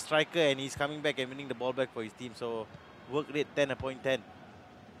guy's the striker, and he's coming back and winning the ball back for his team. So work rate 10 upon 10.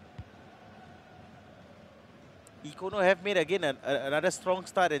 Econo have made again another strong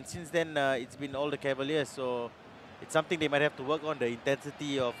start, and since then it's been all the Cavaliers. So it's something they might have to work on, the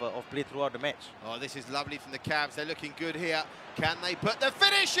intensity of play throughout the match. Oh, this is lovely from the Cavs. They're looking good here. Can they put the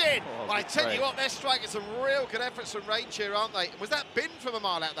finish in? Oh, Well, I good tell try. you what, they're striking some real good efforts from range here, aren't they? Was that Bin from a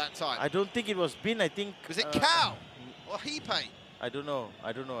mile out that time? I don't think it was Bin. I think Was it Cow or Hepe? I don't know.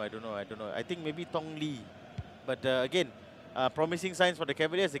 I think maybe Tong Lee. But again, promising signs for the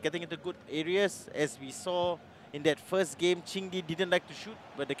Cavaliers. They're getting into good areas. As we saw in that first game, Chingdi didn't like to shoot,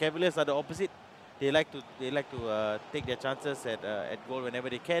 but the Cavaliers are the opposite. They like to take their chances at goal whenever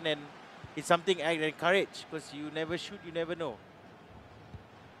they can, and it's something I encourage because you never shoot, you never know.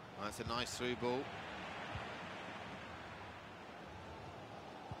 That's a nice through ball.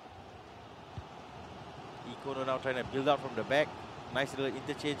 Ikono now trying to build out from the back. Nice little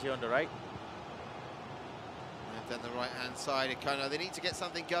interchange here on the right. And then the right-hand side, Ikono. They need to get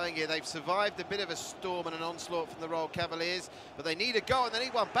something going here. They've survived a bit of a storm and an onslaught from the Royal Cavaliers, but they need a goal and they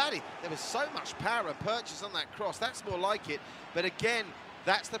need one badly. There was so much power and purchase on that cross. That's more like it. But again,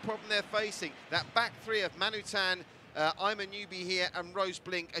 that's the problem they're facing. That back three of Manutan, I'm a newbie here, and Rose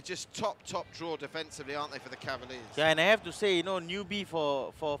Blink are just top draw defensively, aren't they, for the Cavaliers? Yeah, and I have to say, you know, newbie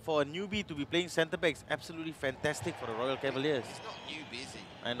for a newbie to be playing centre back is absolutely fantastic for the Royal Cavaliers. He's not a newbie, is he?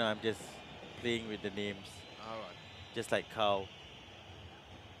 I know, I'm just playing with the names. All right. Just like Cow.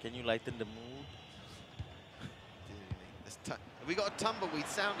 Can you lighten the mood? Have we got a tumbleweed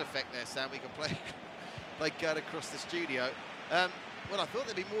sound effect there, Sam? We can play Gerd across the studio. Well, I thought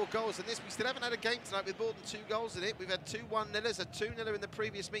there'd be more goals than this. We still haven't had a game tonight with more than 2 goals in it. We've had 2 1-0ers, a 2-0 in the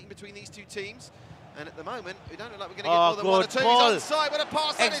previous meeting between these 2 teams. And at the moment, we don't look like we're going to get more than 1 or 2. He's onside. What a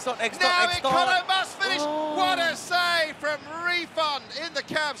pass that is. Now Ikono must finish. Oh. What a save from Refund in the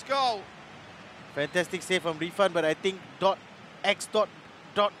Cavs goal. Fantastic save from Refund, but I think .x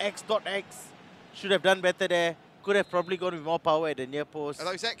should have done better there. Could have probably gone with more power at the near post. Are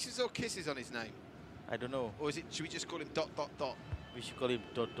those X's or kisses on his name? I don't know. Or should we just call him ... We should call him ...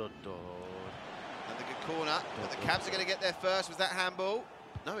 Another good corner, but the Cavs are going to get there first. Was that handball?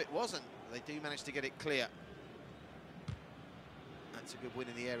 No, it wasn't. They do manage to get it clear. That's a good win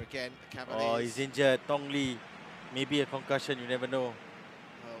in the air again. The Cavaliers. Oh, he's injured. Tong Lee. Maybe a concussion, you never know.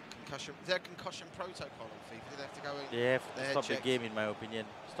 Well, concussion. Is there a concussion protocol on FIFA? Do they have to go in? They have to stop the game, in my opinion.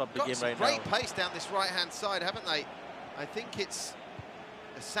 Stop the Got game some right great now. pace down this right-hand side, haven't they? I think it's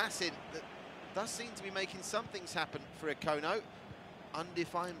Assassin that does seem to be making some things happen for Ikono.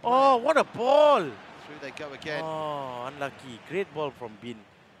 Undefined player. Oh, what a ball! Through they go again. Oh, unlucky. Great ball from Bin.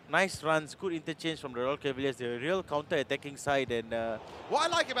 Nice runs, good interchange from the Royal Cavaliers. They're a real counter-attacking side, and what I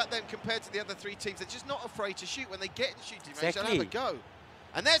like about them compared to the other 3 teams, they're just not afraid to shoot. When they get in shooting range, Exactly. they'll have a go.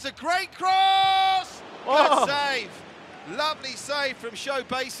 And there's a great cross! Oh. Good save. Lovely save from Show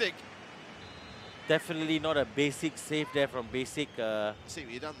Basic. definitely not a basic save there from Basic. See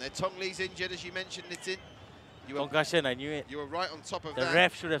what you've done there. Tong Lee's injured, as you mentioned, it's in. Concussion, I knew it. You were right on top of The that.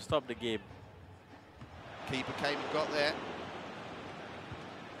 ref should have stopped the game. Keeper came and got there.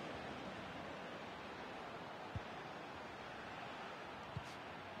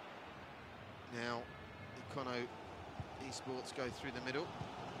 Now, Ikono Esports go through the middle.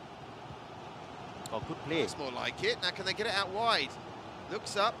 Oh, good play. That's more like it. Now, can they get it out wide?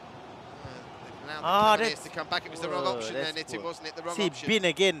 Looks up. They've allowed the Cavaliers to come back. It was the wrong option there, Nitin, wasn't it? The wrong option. Bin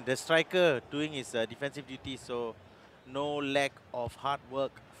again, the striker doing his defensive duty, so no lack of hard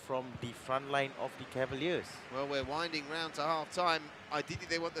work from the front line of the Cavaliers. Well, we're winding round to half-time. Ideally,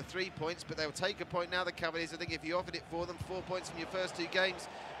 they want the 3 points, but they'll take a point now, the Cavaliers. I think if you offered it for them, 4 points from your first 2 games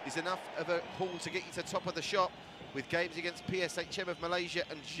is enough of a haul to get you to top of the shop, with games against PSHM of Malaysia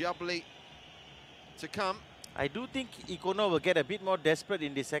and Jabli to come. I do think Ikono will get a bit more desperate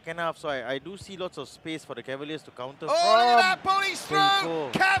in the second half, so I do see lots of space for the Cavaliers to counter Oh, look at from. that ball, he's through!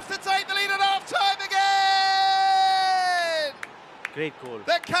 Benko. Cavs to take the lead at half-time again! Great goal.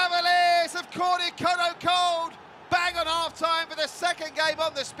 The Cavaliers have caught Ikono cold. Bang on half-time for the second game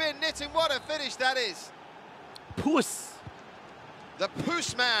on the spin. Nitin, what a finish that is. Puss! The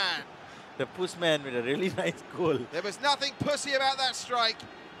Puss Man. The Puss man with a really nice goal. There was nothing pussy about that strike.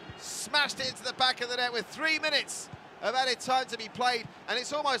 Smashed it into the back of the net with 3 minutes of added time to be played, and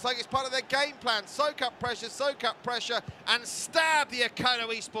it's almost like it's part of their game plan. Soak up pressure, and stab the Ikono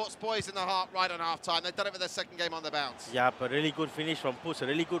Esports boys in the heart right on half-time. They've done it with their second game on the bounce. Yeah, but really good finish from Puss. A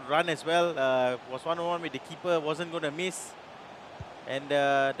really good run as well. Was 1-on-1 with the keeper, wasn't going to miss. And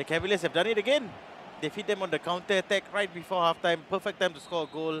the Cavaliers have done it again. They feed them on the counter-attack right before half-time. Perfect time to score a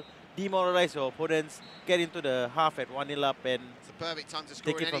goal. Demoralize your opponents, get into the half at 1-0 up, and it's a perfect time to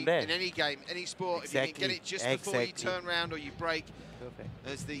score take it from there. in any game, any sport. Exactly. If you can get it just before you turn round or you break. Perfect.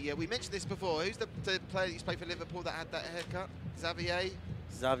 As we mentioned this before, who's the player that used to play for Liverpool that had that haircut? Xavier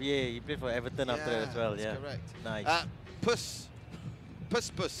Xavier, he played for Everton after that as well. That's Yeah, correct. nice.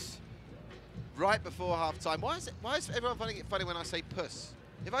 Puss. Right before half-time. Why is everyone finding it funny when I say puss?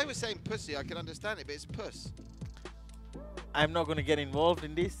 If I was saying pussy, I could understand it, but it's puss. I'm not going to get involved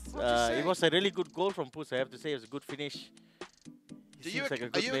in this. What'd you It say? was a really good goal from Puss. I have to say, it was a good finish. He seems like a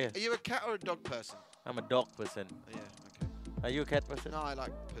good player. Are you a cat or a dog person? I'm a dog person. Oh, yeah, okay. Are you a cat person? No, I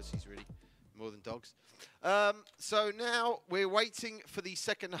like pussies really, more than dogs. So now we're waiting for the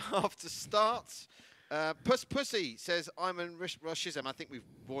second half to start. Pussy says Ayman Rashizam. I think we've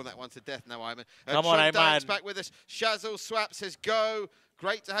worn that one to death now, Ayman. Come on, Trent Dyke's Ayman. back with us. Shazzel Swap says go.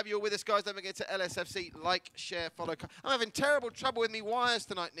 Great to have you all with us, guys. Don't forget to LSFC, like, share, follow. I'm having terrible trouble with me wires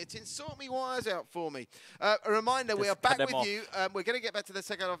tonight, Nitin. Sort me wires out for me. A reminder, we are Just back cut them with off. you. We're going to get back to the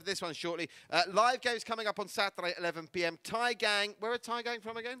second half of this one shortly. Live games coming up on Saturday at 11 p.m. Thai Gang. Where are Thai Gang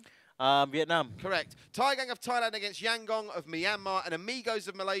from again? Vietnam. Correct. Thai Gang of Thailand against Yangon of Myanmar and Amigos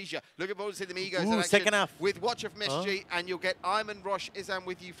of Malaysia. Looking forward to see the Amigos in Ooh, action second half. with Watch of Mischief, and you'll get Ayman Rosh Izam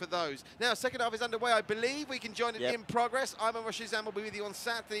with you for those. Now, second half is underway. I believe we can join it Yep. in progress. Ayman Rosh Izam will be with you on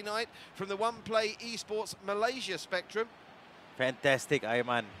Saturday night from the One Play Esports Malaysia Spectrum. Fantastic,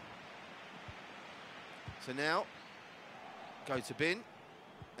 Ayman. So now, go to Bin,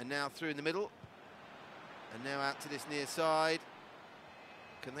 and now through in the middle, and now out to this near side.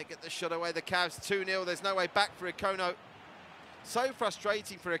 Can they get the shot away? The Cavs 2-0. There's no way back for Ikono. So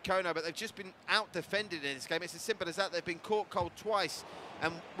frustrating for Ikono, but they've just been out-defended in this game. It's as simple as that. They've been caught cold twice.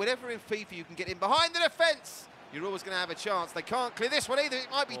 And whenever in FIFA you can get in behind the defence, you're always going to have a chance. They can't clear this one either. It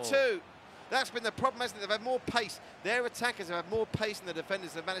might be two. That's been the problem, hasn't it? They've had more pace. Their attackers have had more pace than the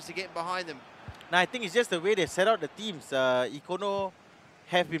defenders have managed to get in behind them. Now, I think it's just the way they set out the teams. Ikono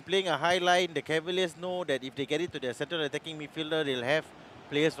have been playing a high line. The Cavaliers know that if they get into their central attacking midfielder, they'll have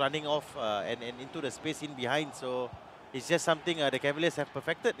players running off and into the space in behind. So it's just something the Cavaliers have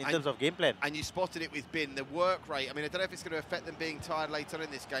perfected in terms of game plan. And you spotted it with Bin, the work rate. I mean, I don't know if it's going to affect them being tired later on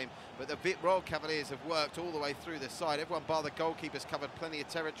in this game, but the Royal Cavaliers have worked all the way through the side. Everyone bar the goalkeepers covered plenty of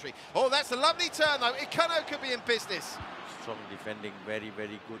territory. Oh, that's a lovely turn, though. Ikono could be in business. Strong defending, very,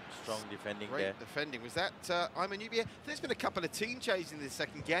 very good, strong defending Great there. defending. Was that Ayman Ubia? There's been a couple of team changes in the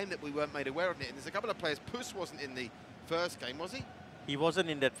second game that we weren't made aware of, and there's a couple of players. Puss wasn't in the first game, was he? He wasn't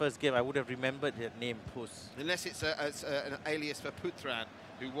in that first game. I would have remembered that name, Puss. Unless it's an alias for Putran,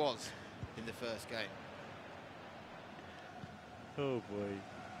 who was in the first game. Oh, boy.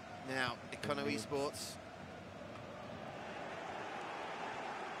 Now, Ikono Esports.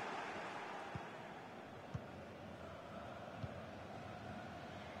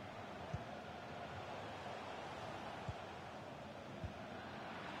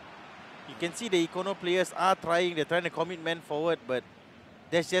 You can see the Ikono players are trying. They're trying to commit men forward, but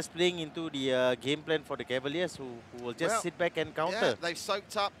that's just playing into the game plan for the Cavaliers, who will just sit back and counter. Yeah, they've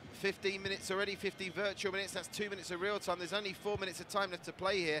soaked up 15 minutes already, 15 virtual minutes. That's 2 minutes of real time. There's only 4 minutes of time left to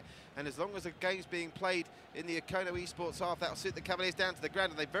play here. And as long as the game's being played in the Ikono Esports half, that'll suit the Cavaliers down to the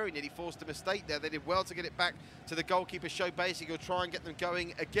ground. And they very nearly forced a mistake there. They did well to get it back to the goalkeeper, Show Basic. He'll try and get them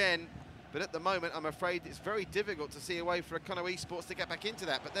going again. But at the moment, I'm afraid it's very difficult to see a way for Ikono Esports to get back into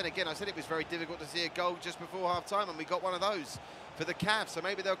that. But then again, I said it was very difficult to see a goal just before half-time, and we got one of those for the Cavs. So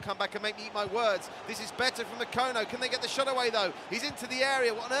maybe they'll come back and make me eat my words. This is better from Ikono. Can they get the shot away, though? He's into the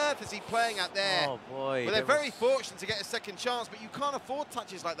area. What on earth is he playing out there? Oh, boy. Well, they're very fortunate to get a second chance, but you can't afford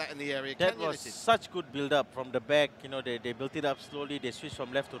touches like that in the area, That can you, was Nitin? such good build-up from the back. You know, they built it up slowly. They switched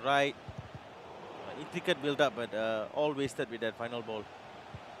from left to right. Intricate build-up, but all wasted with that final ball.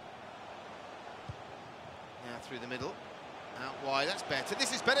 Now through the middle, out wide, that's better.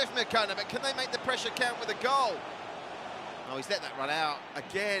 This is better from Ikono, but can they make the pressure count with a goal? Oh, he's let that run out.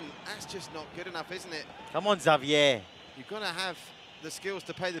 Again, that's just not good enough, isn't it? Come on, Xavier. You've got to have the skills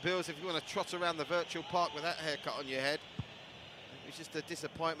to pay the bills if you want to trot around the virtual park with that haircut on your head. It was just a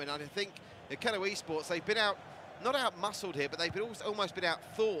disappointment. And I think Ikono Esports, they've been out, not out-muscled here, but they've been almost been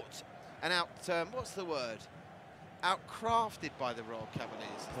out-thought and out, what's the word? Out-crafted by the Royal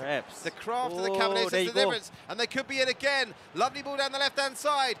Cavaliers. Perhaps. The craft of the Cavaliers there is you the go. difference, and they could be in again. Lovely ball down the left-hand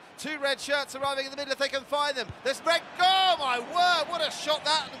side. Two red shirts arriving in the middle if they can find them. There's red. Oh my word! What a shot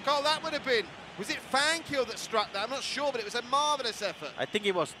that goal that would have been. Was it Fangkiel that struck that? I'm not sure, but it was a marvellous effort. I think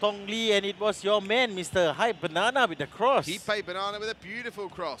it was Tong Lee, and it was your man, Mr. Hype Banana, with the cross. He paid Banana with a beautiful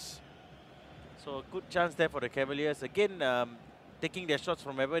cross. So a good chance there for the Cavaliers. Again, taking their shots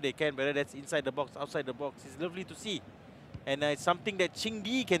from wherever they can, whether that's inside the box, outside the box. It's lovely to see. And it's something that Ching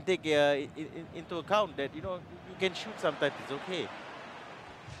Di can take into account, that, you know, you can shoot sometimes, it's okay.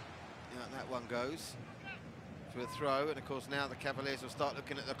 Yeah, that one goes for a throw. And, of course, now the Cavaliers will start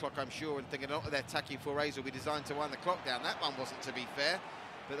looking at the clock, I'm sure, and thinking, oh, their tacky forays will be designed to wind the clock down. That one wasn't, to be fair.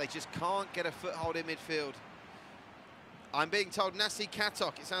 but they just can't get a foothold in midfield. I'm being told Nasi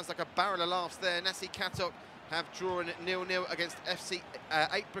Katok, it sounds like a barrel of laughs there, Nasi Katok have drawn 0-0 against FC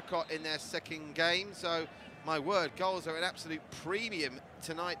Apricot in their second game. So, my word, goals are an absolute premium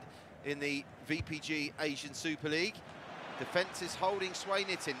tonight in the VPG Asian Super League. Defence is holding sway,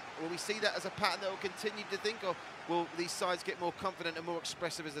 Nitin. Will we see that as a pattern that will continue to think, or will these sides get more confident and more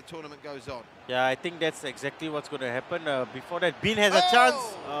expressive as the tournament goes on? Yeah, I think that's exactly what's going to happen. Before that, Bin has a chance.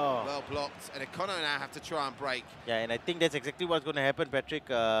 Oh. Well blocked, and Econo now have to try and break. Yeah, and I think that's exactly what's going to happen, Patrick.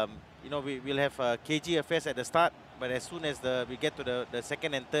 You know, we'll have KG affairs at the start, but as soon as we get to the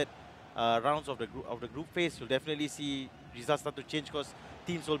second and third rounds of the group phase, you'll definitely see results start to change because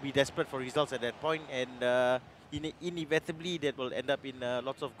teams will be desperate for results at that point, and inevitably that will end up in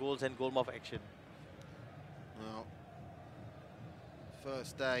lots of goals and goal mouth action. Well,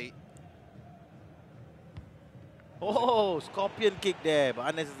 first day. Oh, scorpion kick there, but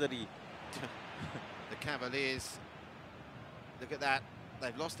unnecessary. The Cavaliers, look at that.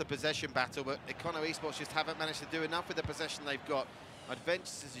 They've lost the possession battle, but Econo Esports just haven't managed to do enough with the possession they've got. I'd venture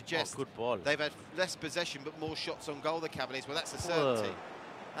to suggest good ball. They've had less possession but more shots on goal, the Cavaliers. Well, that's a certainty.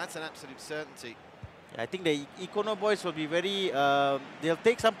 That's an absolute certainty. I think the Econo boys will be very... they'll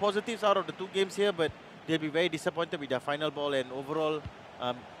take some positives out of the two games here, but they'll be very disappointed with their final ball, and overall,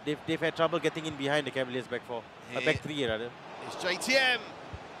 they've had trouble getting in behind the Cavaliers back four. Back three, rather. It's JTM.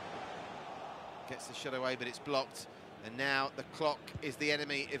 Gets the shot away, but it's blocked. And now the clock is the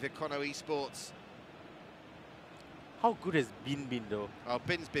enemy of Econo Esports. How good has Bin been, though? Oh,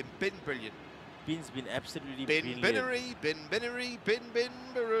 Bin's been brilliant. Bin's been absolutely brilliant. Binnery,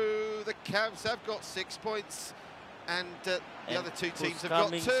 Binberoo. The Cavs have got 6 points, and the other two teams have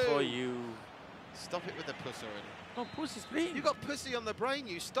got 2. For you. Stop it with the puss already. Oh, Puss is playing. You got pussy on the brain.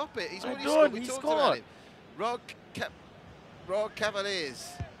 You stop it. He's already scored. We talked about it. Rog Cavaliers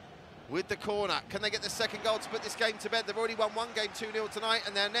with the corner. Can they get the second goal to put this game to bed? They've already won one game 2-0 tonight,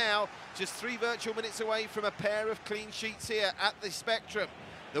 and they're now just 3 virtual minutes away from a pair of clean sheets here at the Spectrum.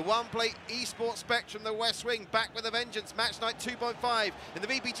 The OnePlay Esports Spectrum, the West Wing, back with a vengeance. Match night 2.5 in the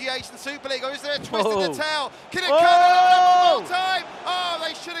VPG Asian Super League. Or is there a twist in the tail? Can it come one more time? Oh,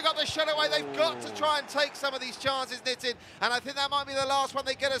 they should have got the shot away. They've got to try and take some of these chances, Nitin. And I think that might be the last one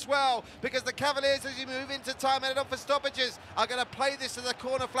they get as well, because the Cavaliers, as you move into time and on for stoppages, are going to play this to the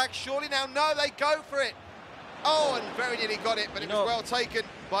corner flag. Surely now, no, they go for it. Oh, and very nearly got it, but it was well taken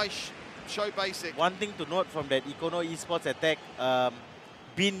by Show Basic. One thing to note from that Econo Esports attack,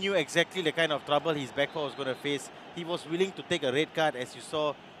 Bin knew exactly the kind of trouble his backfour was going to face. He was willing to take a red card, as you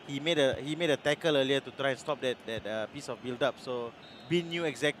saw. He made a tackle earlier to try and stop that piece of build-up. So Bin knew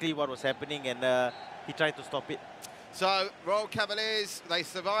exactly what was happening, and he tried to stop it. So Royal Cavaliers, they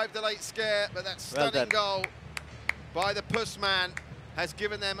survived the late scare, but that stunning goal by the Puss man has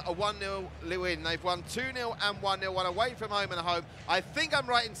given them a 1-0 win. They've won 2-0 and 1-0, one away from home and home. I think I'm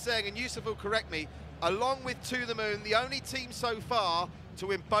right in saying, and Yusuf will correct me, along with To The Moon, the only team so far to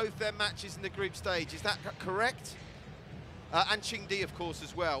win both their matches in the group stage. Is that correct? And Qingdi, of course,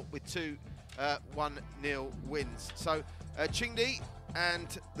 as well, with 2 1-0 wins. So Qingdi and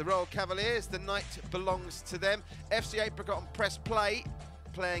the Royal Cavaliers, the night belongs to them. FC Apricot on press play,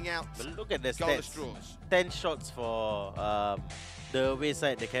 playing out. But look at the goalless stats. draws. 10 shots for the away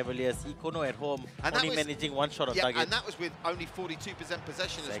side, the Cavaliers. Econo at home, and only managing 1 shot on target. And that was with only 42%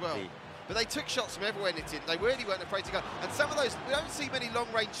 possession as well. But they took shots from everywhere, Nitin. They really weren't afraid to go. And some of those, we don't see many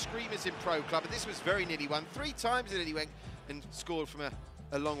long-range screamers in Pro Club, but this was very nearly one. 3 times it nearly went and scored from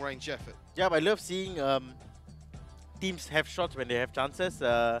a long-range effort. Yeah, but I love seeing teams have shots when they have chances.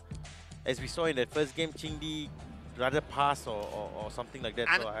 As we saw in that first game, Qingdi rather pass or something like that.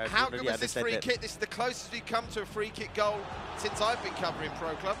 And so I how don't good really was this free kick? This is the closest we've come to a free kick goal since I've been covering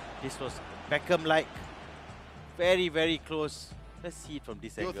Pro Club. This was Beckham-like. Very, very close. Let's see it from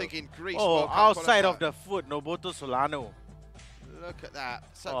this angle. You're thinking Greece. Oh, outside of the foot, Noboto Solano. Look at that.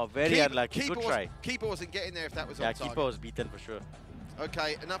 So very unlucky. Good try. Keeper wasn't getting there if that was on target. Yeah, keeper was beaten for sure.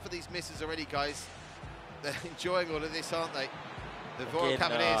 Okay, enough of these misses already, guys. They're enjoying all of this, aren't they? The Royal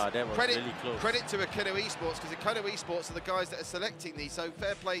Cavaliers. That was really close. Credit to Econo Esports, because Econo Esports are the guys that are selecting these. So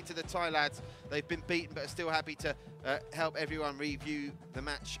fair play to the Thai lads. They've been beaten, but are still happy to help everyone review the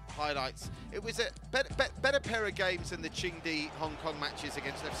match highlights. It was a better pair of games than the Qingdi Hong Kong matches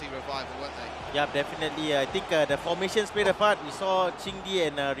against FC Revival, weren't they? Yeah, definitely. I think the formations played a part. We saw Qingdi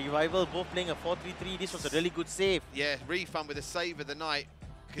and Revival both playing a 4-3-3. This was a really good save. Yeah, Refund with a save of the night.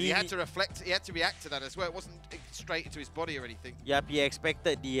 Because he had to reflect, he had to react to that as well. It wasn't straight into his body or anything. Yep, he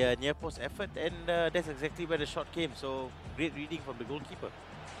expected the near post effort, and that's exactly where the shot came. So great reading from the goalkeeper.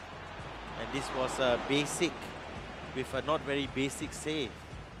 And this was basic with a not very basic save.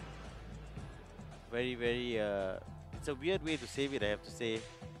 very, very. It's a weird way to save it, I have to say.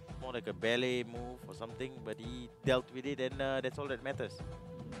 More like a ballet move or something, but he dealt with it, and that's all that matters.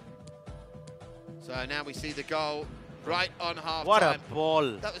 So now we see the goal right on half-time. What a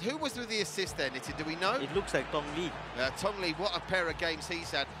ball! Who was with the assist there, Nitin? Do we know? It looks like Tong Lee. Tong Lee, what a pair of games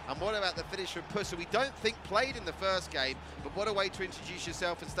he's had. And what about the finish from Puss, who we don't think played in the first game, but what a way to introduce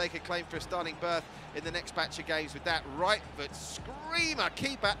yourself and stake a claim for a starting berth in the next batch of games with that right foot screamer.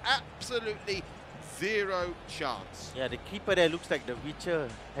 Keeper absolutely zero chance. Yeah, the keeper there looks like the Witcher,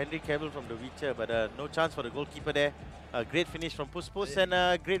 Henry Cavill from the Witcher, but no chance for the goalkeeper there. A great finish from Puss Puss and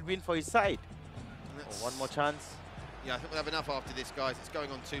a great win for his side. Oh, one more chance. Yeah, I think we'll have enough after this, guys. It's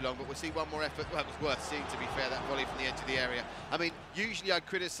going on too long, but we'll see one more effort. Well, it was worth seeing, to be fair, that volley from the edge of the area. I mean, usually I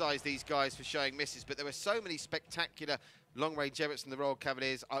criticise these guys for showing misses, but there were so many spectacular long-range efforts from the Royal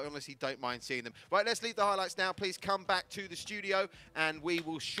Cavaliers. I honestly don't mind seeing them. Right, let's leave the highlights now. Please come back to the studio, and we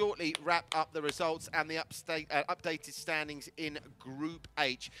will shortly wrap up the results and the updated standings in Group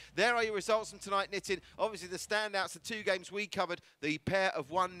H. There are your results from tonight, Nitin. Obviously, the standouts, the two games we covered, the pair of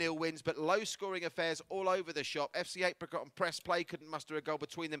 1-0 wins, but low-scoring affairs all over the shop. FC Apricot and Press Play couldn't muster a goal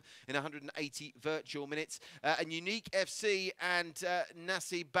between them in 180 virtual minutes. And Unique FC and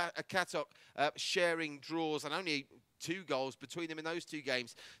Nasi Katok sharing draws, and only 2 goals between them in those 2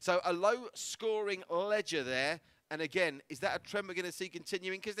 games. So a low-scoring ledger there. And again, is that a trend we're going to see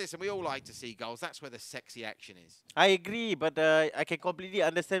continuing? Because listen, we all like to see goals. That's where the sexy action is. I agree, but I can completely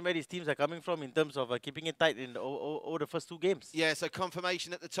understand where these teams are coming from in terms of keeping it tight in over the first 2 games. Yeah, so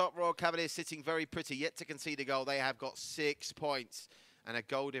confirmation at the top. Royal Cavaliers sitting very pretty, yet to concede a goal. They have got 6 points. And a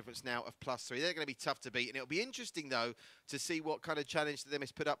goal difference now of +3. They're going to be tough to beat. And it'll be interesting, though, to see what kind of challenge to them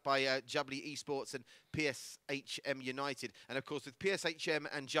is put up by Jubilee Esports and PSHM United. And, of course, with PSHM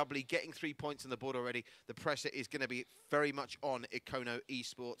and Jubilee getting 3 points on the board already, the pressure is going to be very much on Ikono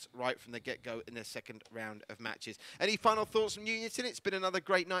Esports right from the get-go in their second round of matches. Any final thoughts from you, Nitin? It's been another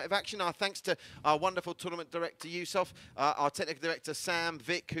great night of action. Our thanks to our wonderful tournament director, Yusuf, our technical director, Sam,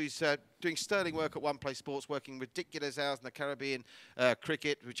 Vic, who's doing sterling work at One Play Sports, working ridiculous hours in the Caribbean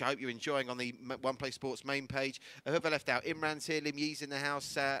cricket, which I hope you're enjoying on the One Play Sports main page. Who have I left out? Imran's here, Lim Yee's in the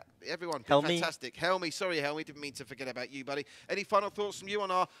house. Everyone, fantastic. Helmy, sorry, Helmy, didn't mean to forget about you, buddy. Any final thoughts from you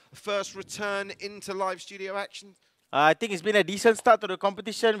on our first return into live studio action? I think it's been a decent start to the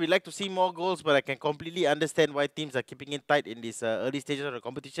competition. We'd like to see more goals, but I can completely understand why teams are keeping it tight in these early stages of the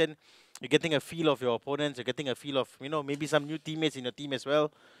competition. You're getting a feel of your opponents. You're getting a feel of, maybe some new teammates in your team as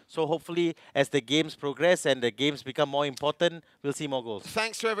well. So hopefully, as the games progress and the games become more important, we'll see more goals.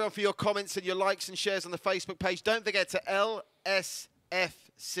 Thanks to everyone for your comments and your likes and shares on the Facebook page. Don't forget to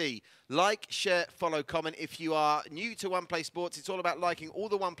LSFC. Like, share, follow, comment. If you are new to One Play Sports, it's all about liking all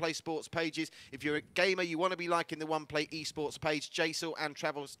the One Play Sports pages. If you're a gamer, you want to be liking the One Play Esports page. Jason and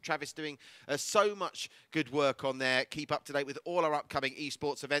Travis doing so much good work on there. Keep up to date with all our upcoming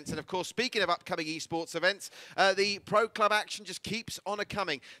esports events. And of course, speaking of upcoming esports events, the Pro Club action just keeps on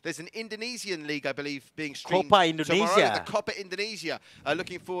coming. There's an Indonesian league, I believe, being streamed Copa Indonesia. tomorrow. The Copa Indonesia.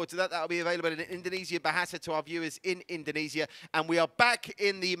 Looking forward to that. That'll be available in Indonesia, Bahasa to our viewers in Indonesia. And we are back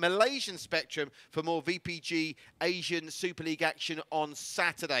in the Malaysian spectrum for more VPG Asian Super League action on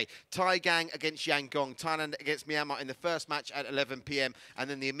Saturday. Thai Gang against Yangon, Thailand against Myanmar in the first match at 11 p.m. and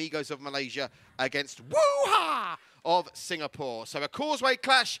then the Amigos of Malaysia against Wuha of Singapore. So a causeway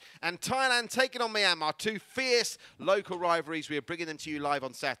clash and Thailand taking on Myanmar, 2 fierce local rivalries. We are bringing them to you live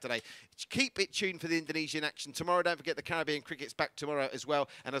on Saturday. Keep it tuned for the Indonesian action tomorrow. Don't forget the Caribbean cricket's back tomorrow as well.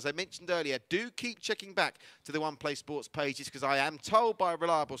 And as I mentioned earlier, do keep checking back to the One Play Sports pages, because I am told by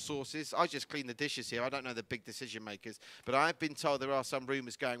reliable sources, I just clean the dishes here, I don't know the big decision makers, but I've been told there are some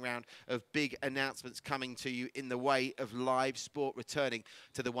rumours going around of big announcements coming to you in the way of live sport returning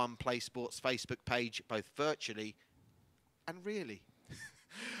to the One Play Sports Facebook page, both virtually and really.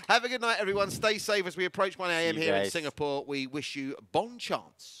 Have a good night, everyone. Stay safe as we approach 1 a.m. here in Singapore. We wish you bon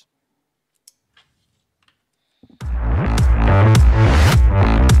chance.